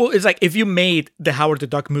 it's like if you made the Howard the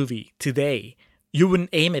Duck movie today, you wouldn't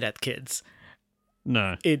aim it at kids.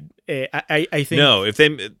 No. I think no. If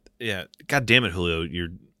they, God damn it, Julio, you're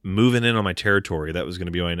moving in on my territory. That was going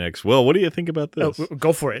to be my next. Well, what do you think about this? Oh,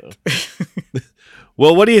 go for it.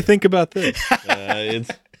 Well, what do you think about this? I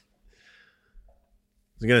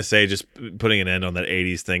was going to say, just putting an end on that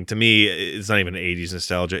 80s thing. To me, it's not even 80s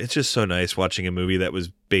nostalgia. It's just so nice watching a movie that was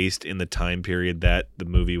based in the time period that the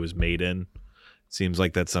movie was made in. It seems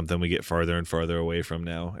like that's something we get farther and farther away from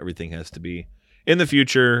now. Everything has to be in the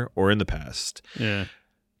future or in the past. Yeah.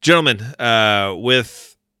 Gentlemen,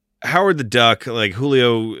 with Howard the Duck, like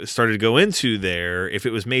Julio started to go into there, if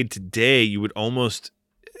it was made today, you would almost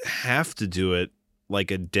have to do it like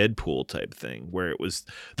a Deadpool type thing, where it was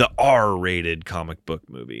the R-rated comic book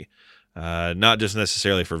movie. Not just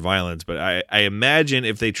necessarily for violence, but I imagine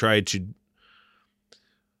if they tried to...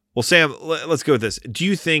 Well, Sam, let's go with this. Do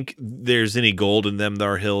you think there's any gold in Them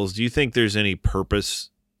Thar Hills? Do you think there's any purpose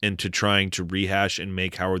into trying to rehash and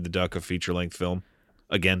make Howard the Duck a feature-length film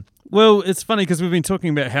again? Well, it's funny because we've been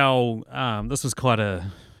talking about how this was quite a...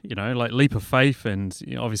 leap of faith, and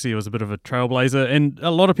obviously it was a bit of a trailblazer. And a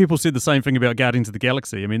lot of people said the same thing about Guardians of the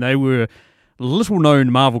Galaxy. I mean, they were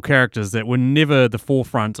little-known Marvel characters that were never the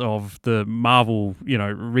forefront of the Marvel,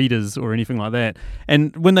 readers or anything like that.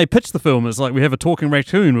 And when they pitched the film, it's like, we have a talking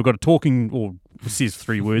raccoon, we've got a talking, or it says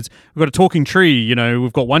 3 words, we've got a talking tree,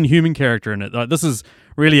 we've got one human character in it. Like, this is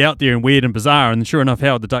really out there and weird and bizarre. And sure enough,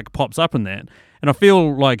 Howard the Duck pops up in that. And I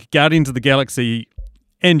feel like Guardians of the Galaxy...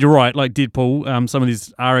 And you're right, like Deadpool, some of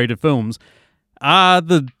these R-rated films are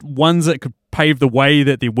the ones that could pave the way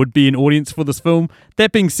that there would be an audience for this film.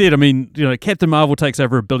 That being said, I mean, Captain Marvel takes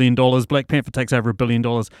over $1 billion, Black Panther takes over $1 billion.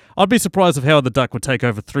 I'd be surprised if Howard the Duck would take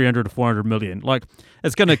over 300 or 400 million. Like,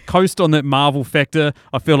 it's going to coast on that Marvel factor.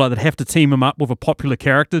 I feel like they'd have to team him up with a popular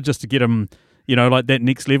character just to get him, like that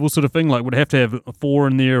next level sort of thing. Like, would have to have a Thor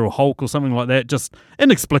in there or Hulk or something like that, just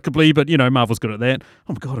inexplicably, but, Marvel's good at that.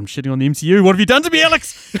 Oh my God, I'm shitting on the MCU. What have you done to me,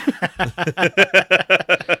 Alex?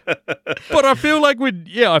 But I feel like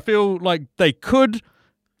they could,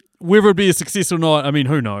 whether it be a success or not, I mean,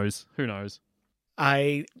 who knows? Who knows?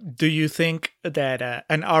 Do you think that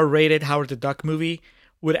an R-rated Howard the Duck movie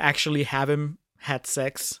would actually have him had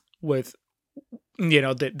sex with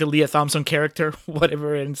the Leah Thompson character,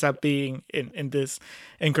 whatever it ends up being in this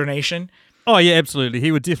incarnation? Oh, yeah, absolutely.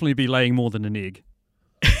 He would definitely be laying more than an egg.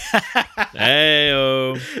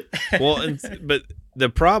 Hey-o. Well, but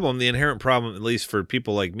the inherent problem, at least for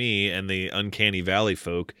people like me and the Uncanny Valley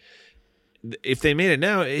folk, if they made it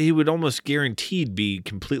now, he would almost guaranteed be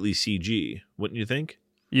completely CG, wouldn't you think?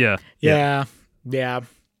 Yeah. Yeah.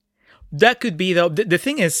 That could be, though. The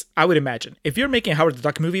thing is, I would imagine, if you're making a Howard the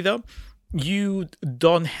Duck movie, though, you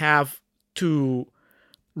don't have to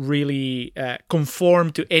really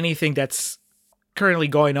conform to anything that's currently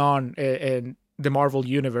going on in the Marvel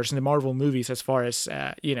universe and the Marvel movies, as far as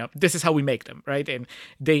this is how we make them, right? And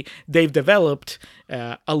they've developed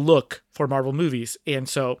a look for Marvel movies, and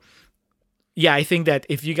so yeah, I think that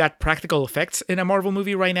if you got practical effects in a Marvel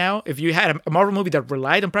movie right now, if you had a Marvel movie that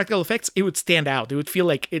relied on practical effects, it would stand out. It would feel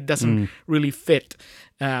like it doesn't really fit.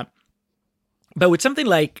 But with something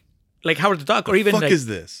like Howard the Duck, or even fuck like, is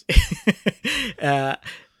this?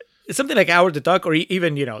 Something like Howard the Duck, or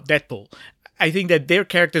even Deadpool, I think that their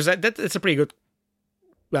characters, that's a pretty good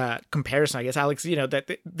comparison, I guess, Alex.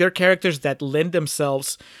 That they're characters that lend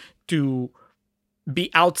themselves to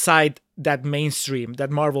be outside that mainstream,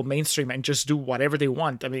 that Marvel mainstream, and just do whatever they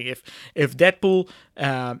want. I mean, if Deadpool,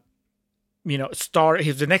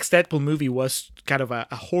 if the next Deadpool movie was kind of a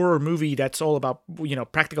horror movie that's all about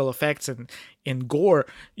practical effects and gore,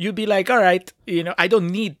 you'd be like, all right, I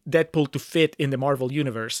don't need Deadpool to fit in the Marvel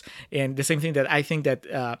universe. And the same thing that I think that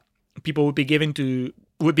people would be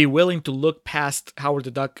willing to look past Howard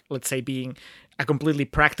the Duck, let's say, being a completely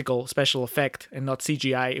practical special effect and not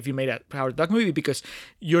CGI if you made a Howard the Duck movie, because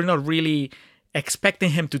you're not really expecting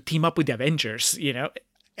him to team up with the Avengers.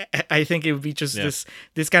 I think it would be just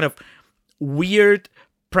this kind of weird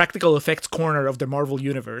practical effects corner of the Marvel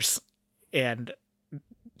universe. And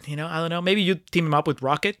I don't know, maybe you team him up with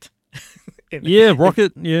Rocket. Yeah,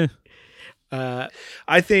 Rocket. Yeah.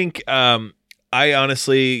 I think I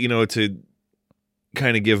honestly, to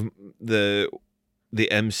kind of give the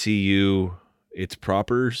MCU its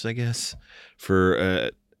propers, I guess, for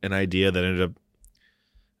an idea that ended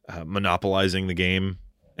up monopolizing the game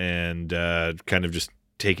and kind of just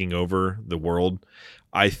taking over the world.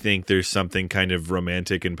 I think there's something kind of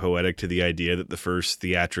romantic and poetic to the idea that the first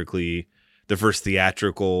theatrical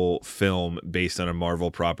film based on a Marvel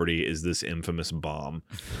property is this infamous bomb.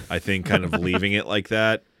 I think kind of leaving it like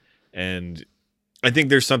that, and I think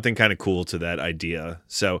there's something kind of cool to that idea.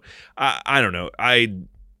 So I don't know. I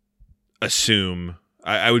assume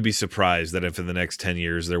I would be surprised that if in the next 10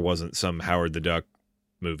 years there wasn't some Howard the Duck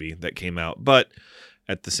movie that came out. But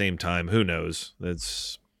at the same time, who knows?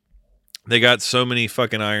 They got so many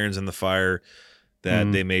fucking irons in the fire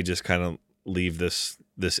that they may just kind of leave this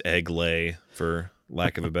egg lay, for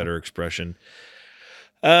lack of a better expression.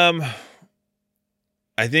 I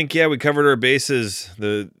think, we covered our bases.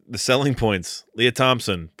 The selling points: Leah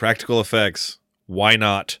Thompson, practical effects. Why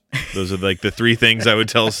not? Those are like the three things I would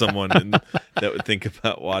tell someone that would think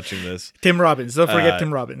about watching this. Tim Robbins. Don't forget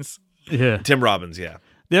Tim Robbins. Yeah. Tim Robbins, yeah.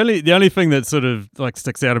 The only thing that sort of like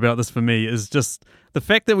sticks out about this for me is just the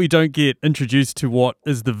fact that we don't get introduced to what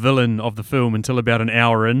is the villain of the film until about an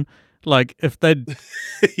hour in. Like, if they'd...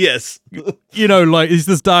 Yes. He's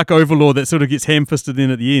this dark overlord that sort of gets ham-fisted in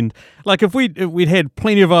at the end. Like, if we'd had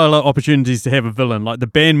plenty of other opportunities to have a villain, like the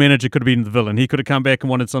band manager could have been the villain. He could have come back and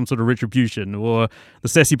wanted some sort of retribution, or the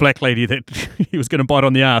sassy black lady that he was going to bite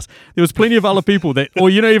on the ass. There was plenty of other people that... Or,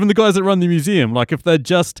 even the guys that run the museum. Like, if they'd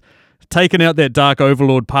just taken out that dark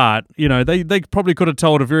overlord part, they probably could have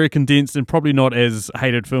told a very condensed and probably not as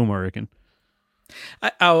hated film, I reckon.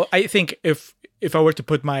 I think if I were to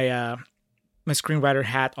put my my screenwriter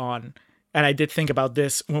hat on, and I did think about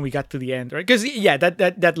this when we got to the end, right? Because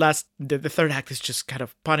that last the third act is just kind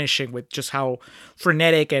of punishing with just how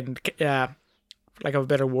frenetic and like a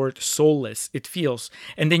better word, soulless it feels.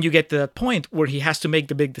 And then you get to that point where he has to make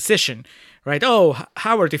the big decision, right? Oh,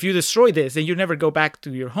 Howard, if you destroy this, then you never go back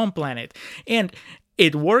to your home planet. And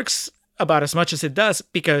it works about as much as it does,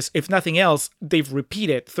 because if nothing else, they've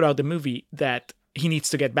repeated throughout the movie that he needs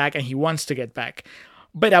to get back and he wants to get back.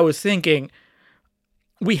 But I was thinking,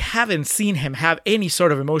 we haven't seen him have any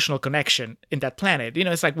sort of emotional connection in that planet.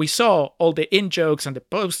 It's like we saw all the in-jokes and the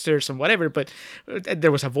posters and whatever, but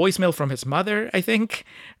there was a voicemail from his mother, I think,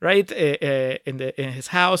 right, in his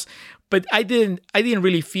house. But I didn't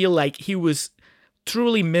really feel like he was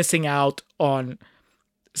truly missing out on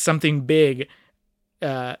something big,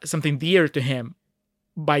 something dear to him,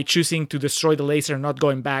 by choosing to destroy the laser and not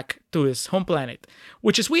going back to his home planet,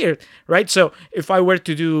 which is weird, right? So if I were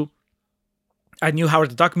to do a new Howard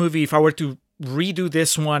the Duck movie, if I were to redo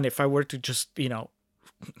this one, if I were to just,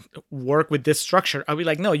 work with this structure. I'll be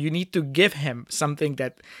like, no, you need to give him something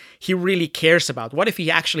that he really cares about. What if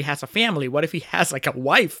he actually has a family? What if he has like a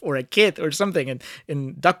wife or a kid or something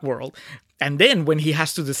in Duck World? And then when he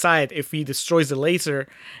has to decide if he destroys the laser,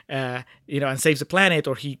 and saves the planet,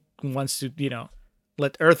 or he wants to,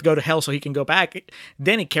 let Earth go to hell so he can go back,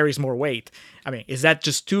 then it carries more weight. I mean, is that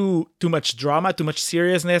just too much drama, too much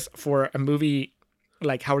seriousness for a movie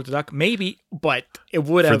like Howard the Duck? Maybe, but it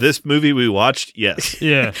would have. For this movie we watched, yes.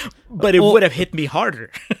 Yeah. But it would have hit me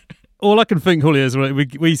harder. All I can think, Julio, is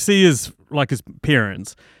we see his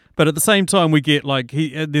parents, but at the same time we get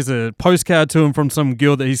there's a postcard to him from some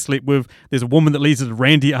girl that he slept with. There's a woman that leaves a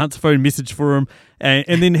Randy answer phone message for him,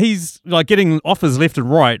 and then he's like getting offers left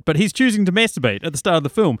and right, but he's choosing to masturbate at the start of the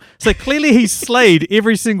film. So clearly he's slayed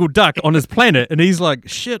every single duck on his planet, and he's like,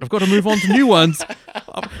 shit, I've got to move on to new ones.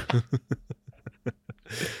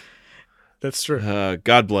 That's true.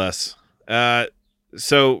 God bless.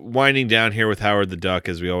 So winding down here with Howard the Duck,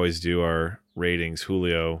 as we always do our ratings,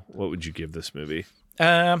 Julio, what would you give this movie?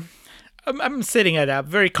 I'm sitting at a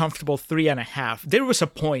very comfortable 3.5. There was a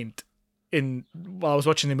point while I was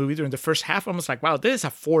watching the movie during the first half, I was like, wow, this is a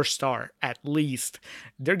 4-star at least.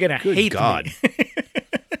 They're gonna hate God. me.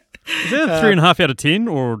 Is that 3.5 out of 10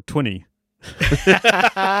 or 20? No,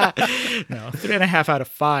 3.5 out of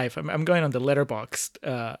 5. I'm going on the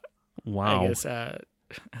Letterboxd. Wow. I guess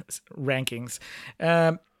rankings.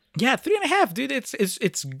 Yeah, 3.5, dude.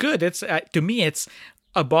 It's good. It's to me, it's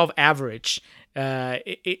above average.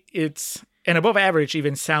 It's and above average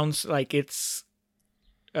even sounds like it's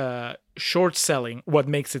short selling what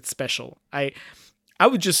makes it special. I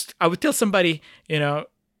would tell somebody,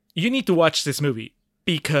 you need to watch this movie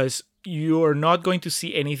because you're not going to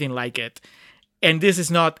see anything like it. And this is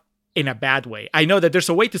not in a bad way. I know that there's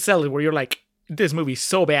a way to sell it where you're like, this movie's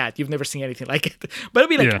so bad, you've never seen anything like it. But I'll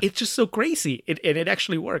be like, It's just so crazy. It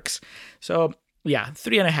actually works. So yeah,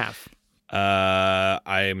 3.5.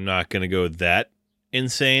 I'm not going to go that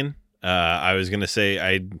insane. I was going to say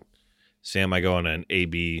I go on an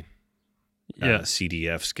AB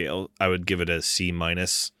CDF scale. I would give it a C- in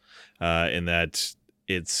that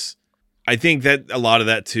it's. I think that a lot of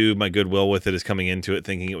that too, my goodwill with it is coming into it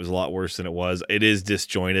thinking it was a lot worse than it was. It is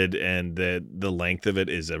disjointed, and the length of it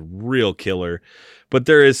is a real killer. But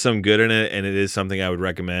there is some good in it, and it is something I would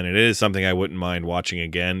recommend, and it is something I wouldn't mind watching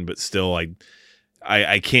again. But still,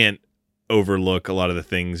 I can't overlook a lot of the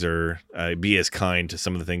things or be as kind to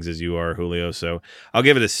some of the things as you are, Julio. So I'll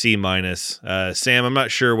give it a C-. Sam, I'm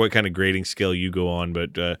not sure what kind of grading scale you go on,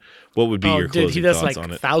 but what would be your closing thoughts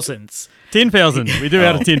on it? Thousands. 10,000. We do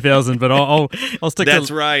out of 10,000, but I'll stick. That's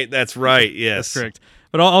right. Yes, that's correct.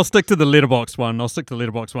 But I'll stick to the Letterboxd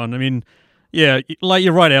one. I mean, yeah, like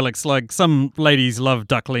you're right, Alex. Like some ladies love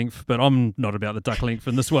duck length, but I'm not about the duck length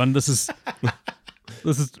in this one. This is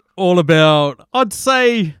all about. I'd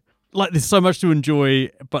say. Like there's so much to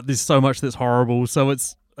enjoy, but there's so much that's horrible. So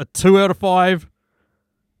it's a 2 out of 5.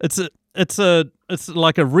 It's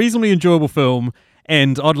like a reasonably enjoyable film,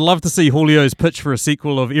 and I'd love to see Julio's pitch for a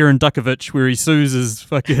sequel of Aaron Duckovich, where he sues his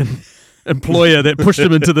fucking employer that pushed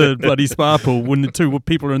him into the bloody spa pool when the two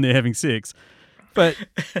people are in there having sex. But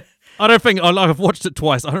I don't think I've watched it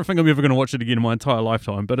twice. I don't think I'm ever going to watch it again in my entire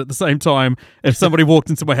lifetime. But at the same time, if somebody walked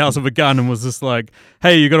into my house with a gun and was just like,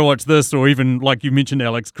 "Hey, you got to watch this," or even like you mentioned,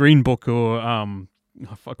 Alex, Green Book, or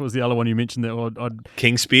what was the other one you mentioned there?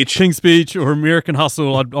 King's Speech, or American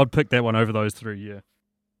Hustle. I'd pick that one over those three. Yeah.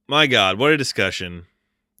 My God, what a discussion!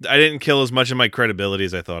 I didn't kill as much of my credibility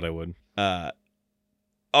as I thought I would.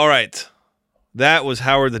 All right, that was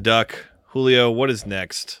Howard the Duck. Julio, what is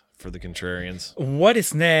next for the Contrarians? What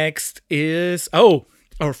is next is our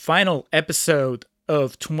final episode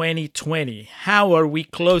of 2020. How are we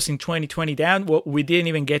closing 2020 down? Well, we didn't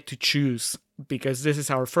even get to choose because this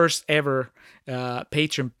is our first ever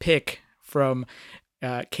patron pick from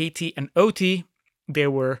KT and OT. They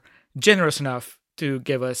were generous enough to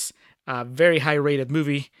give us a very high rated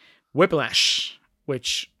movie, Whiplash,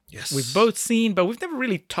 which we've both seen, but we've never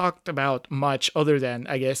really talked about much other than,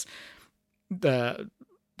 I guess, the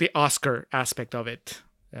Oscar aspect of it,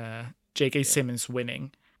 J.K. Simmons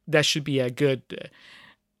winning. That should be a good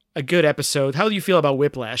episode. How do you feel about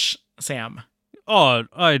Whiplash, Sam? Oh,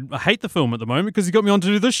 I hate the film at the moment because he got me on to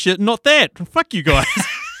do this shit, not that. Fuck you guys.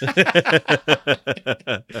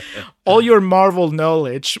 All your Marvel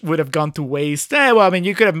knowledge would have gone to waste. Well, I mean,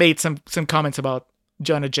 you could have made some comments about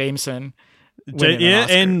Jonah Jameson. And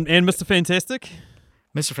Mr. Fantastic.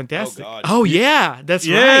 Mr. Fantastic. Oh, God. Oh yeah, that's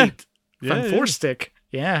right. Yeah, Fantastic.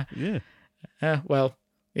 Yeah. Yeah. Well,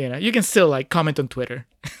 You can still like comment on Twitter.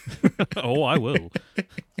 Oh, I will.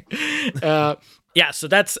 Yeah, so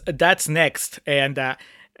that's next. And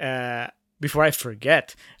before I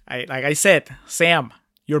forget, like I said, Sam,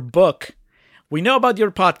 your book. We know about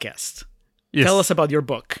your podcast. Yes. Tell us about your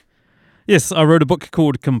book. Yes, I wrote a book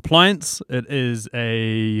called Compliance. It is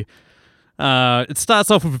it starts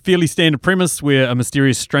off with a fairly standard premise where a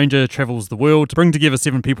mysterious stranger travels the world to bring together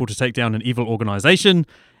 7 people to take down an evil organization.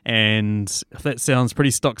 And if that sounds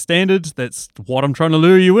pretty stock standard, that's what I'm trying to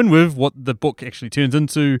lure you in with. What the book actually turns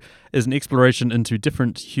into is an exploration into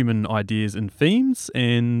different human ideas and themes.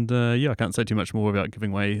 And I can't say too much more without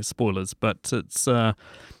giving away spoilers, but it's a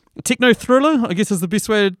techno thriller, I guess is the best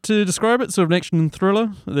way to describe it. Sort of an action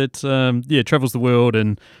thriller that travels the world,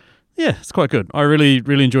 and yeah, it's quite good. I really,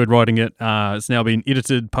 really enjoyed writing it. It's now been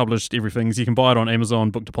edited, published, everything. So you can buy it on Amazon,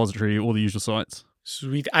 Book Depository, all the usual sites.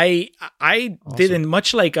 Sweet. I awesome. Didn't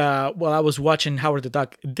much like while I was watching Howard the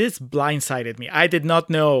Duck. This blindsided me. I did not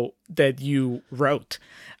know that you wrote.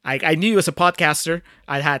 I knew you as a podcaster.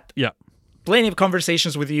 I had plenty of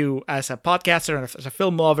conversations with you as a podcaster and as a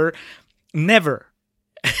film lover. Never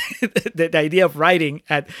the idea of writing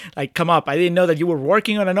had come up. I didn't know that you were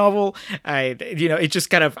working on a novel. It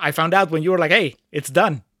just kind of, I found out when you were like, hey, it's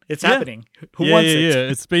done. It's happening. Who wants it?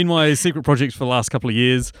 Yeah, it's been my secret project for the last couple of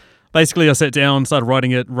years. Basically, I sat down, started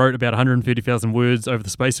writing it, wrote about 130,000 words over the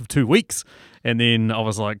space of 2 weeks. And then I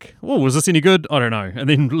was like, oh, was this any good? I don't know. And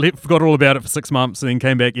then forgot all about it for 6 months and then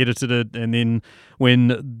came back, edited it. And then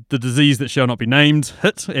when the disease that shall not be named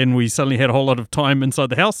hit and we suddenly had a whole lot of time inside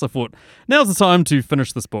the house, I thought, now's the time to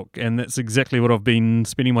finish this book. And that's exactly what I've been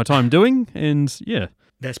spending my time doing. And yeah.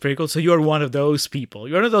 That's pretty cool. So you're one of those people.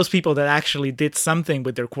 You're one of those people that actually did something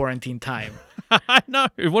with their quarantine time. I know.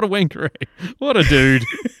 What a wanker. What a dude.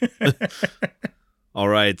 All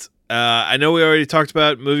right. I know we already talked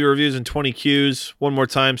about movie reviews and 20 Qs. One more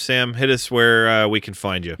time, Sam, hit us where we can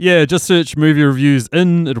find you. Yeah, just search movie reviews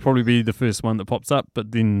in. It'll probably be the first one that pops up,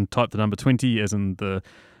 but then type the number 20 as in the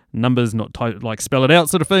numbers, not type, spell it out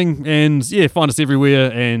sort of thing. And yeah, find us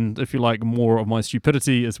everywhere. And if you like more of my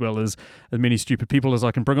stupidity as well as many stupid people as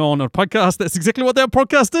I can bring on a podcast, that's exactly what that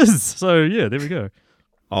podcast is. So yeah, there we go.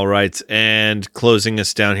 All right, and closing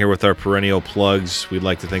us down here with our perennial plugs, we'd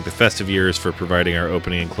like to thank the Festive Years for providing our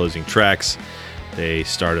opening and closing tracks. They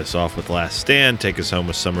start us off with Last Stand, take us home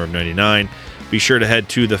with Summer of 99. Be sure to head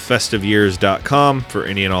to thefestiveyears.com for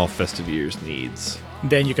any and all Festive Years needs.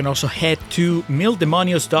 Then you can also head to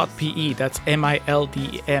mildemonios.pe. That's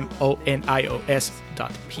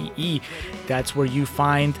MILDEMONIOS.pe. That's where you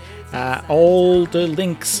find all the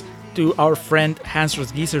links to our friend Hans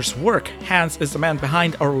Rosgieser's work. Hans is the man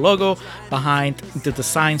behind our logo, behind the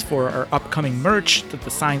designs for our upcoming merch, the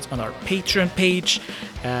designs on our Patreon page.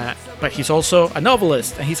 But he's also a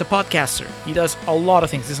novelist and he's a podcaster. He does a lot of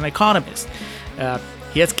things. He's an economist.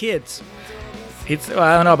 He has kids. I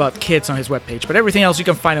don't know about kids on his webpage, but everything else you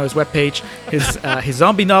can find on his webpage. His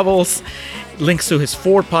zombie novels, links to his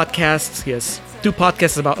 4 podcasts. He has 2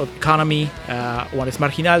 podcasts about economy. One is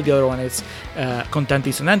Marginal, the other one is Contante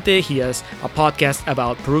y Sonante. He has a podcast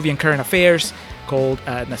about Peruvian current affairs called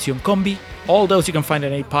Nación Combi. All those you can find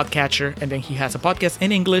on a podcatcher. And then he has a podcast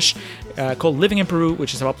in English called Living in Peru,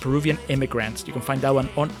 which is about Peruvian immigrants. You can find that one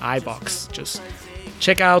on iVoox. Just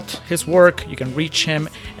check out his work. You can reach him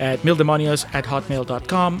at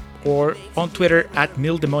mildemonios@hotmail.com or on Twitter at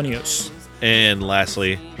mildemonios. And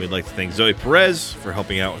lastly, we'd like to thank Zoe Perez for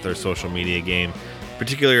helping out with our social media game,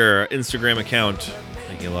 particularly our Instagram account,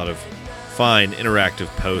 making a lot of fine, interactive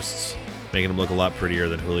posts, making them look a lot prettier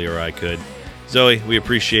than Julio or I could. Zoe, we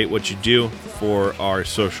appreciate what you do for our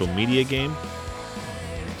social media game,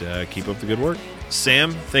 and keep up the good work.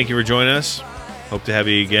 Sam, thank you for joining us. Hope to have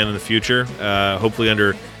you again in the future, hopefully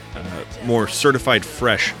under more certified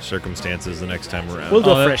fresh circumstances the next time around. We'll do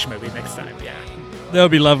a fresh movie next time, yeah. That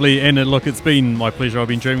would be lovely. And look, it's been my pleasure. I've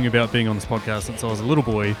been dreaming about being on this podcast since I was a little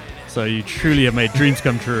boy. So you truly have made dreams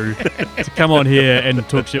come true to come on here and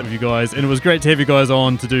talk shit with you guys. And it was great to have you guys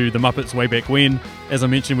on to do The Muppets Way Back When. As I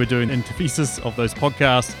mentioned, we're doing antithesis of those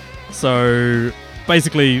podcasts. So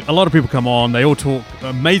basically, a lot of people come on. They all talk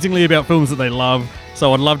amazingly about films that they love.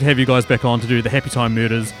 So I'd love to have you guys back on to do the Happy Time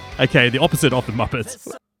Murders, aka the opposite of the Muppets.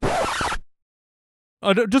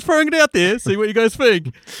 Just throwing it out there, see what you guys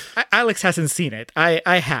think. Alex hasn't seen it.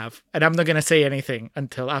 I have, and I'm not gonna say anything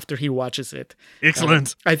until after he watches it.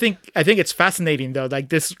 Excellent. I think it's fascinating though, like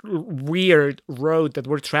this weird road that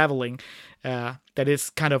we're traveling, that is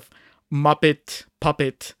kind of Muppet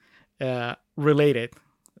puppet related.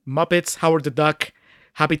 Muppets, Howard the Duck,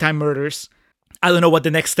 Happy Time Murders. I don't know what the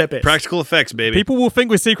next step is. Practical effects, baby. People will think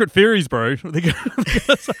we're secret fairies, bro. They're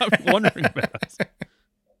gonna start wondering about us.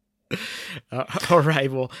 All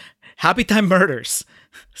right. Well, Happy Time Murders.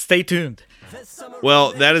 Stay tuned.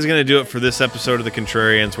 Well, that is going to do it for this episode of The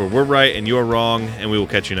Contrarians, where we're right and you're wrong, and we will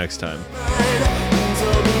catch you next time.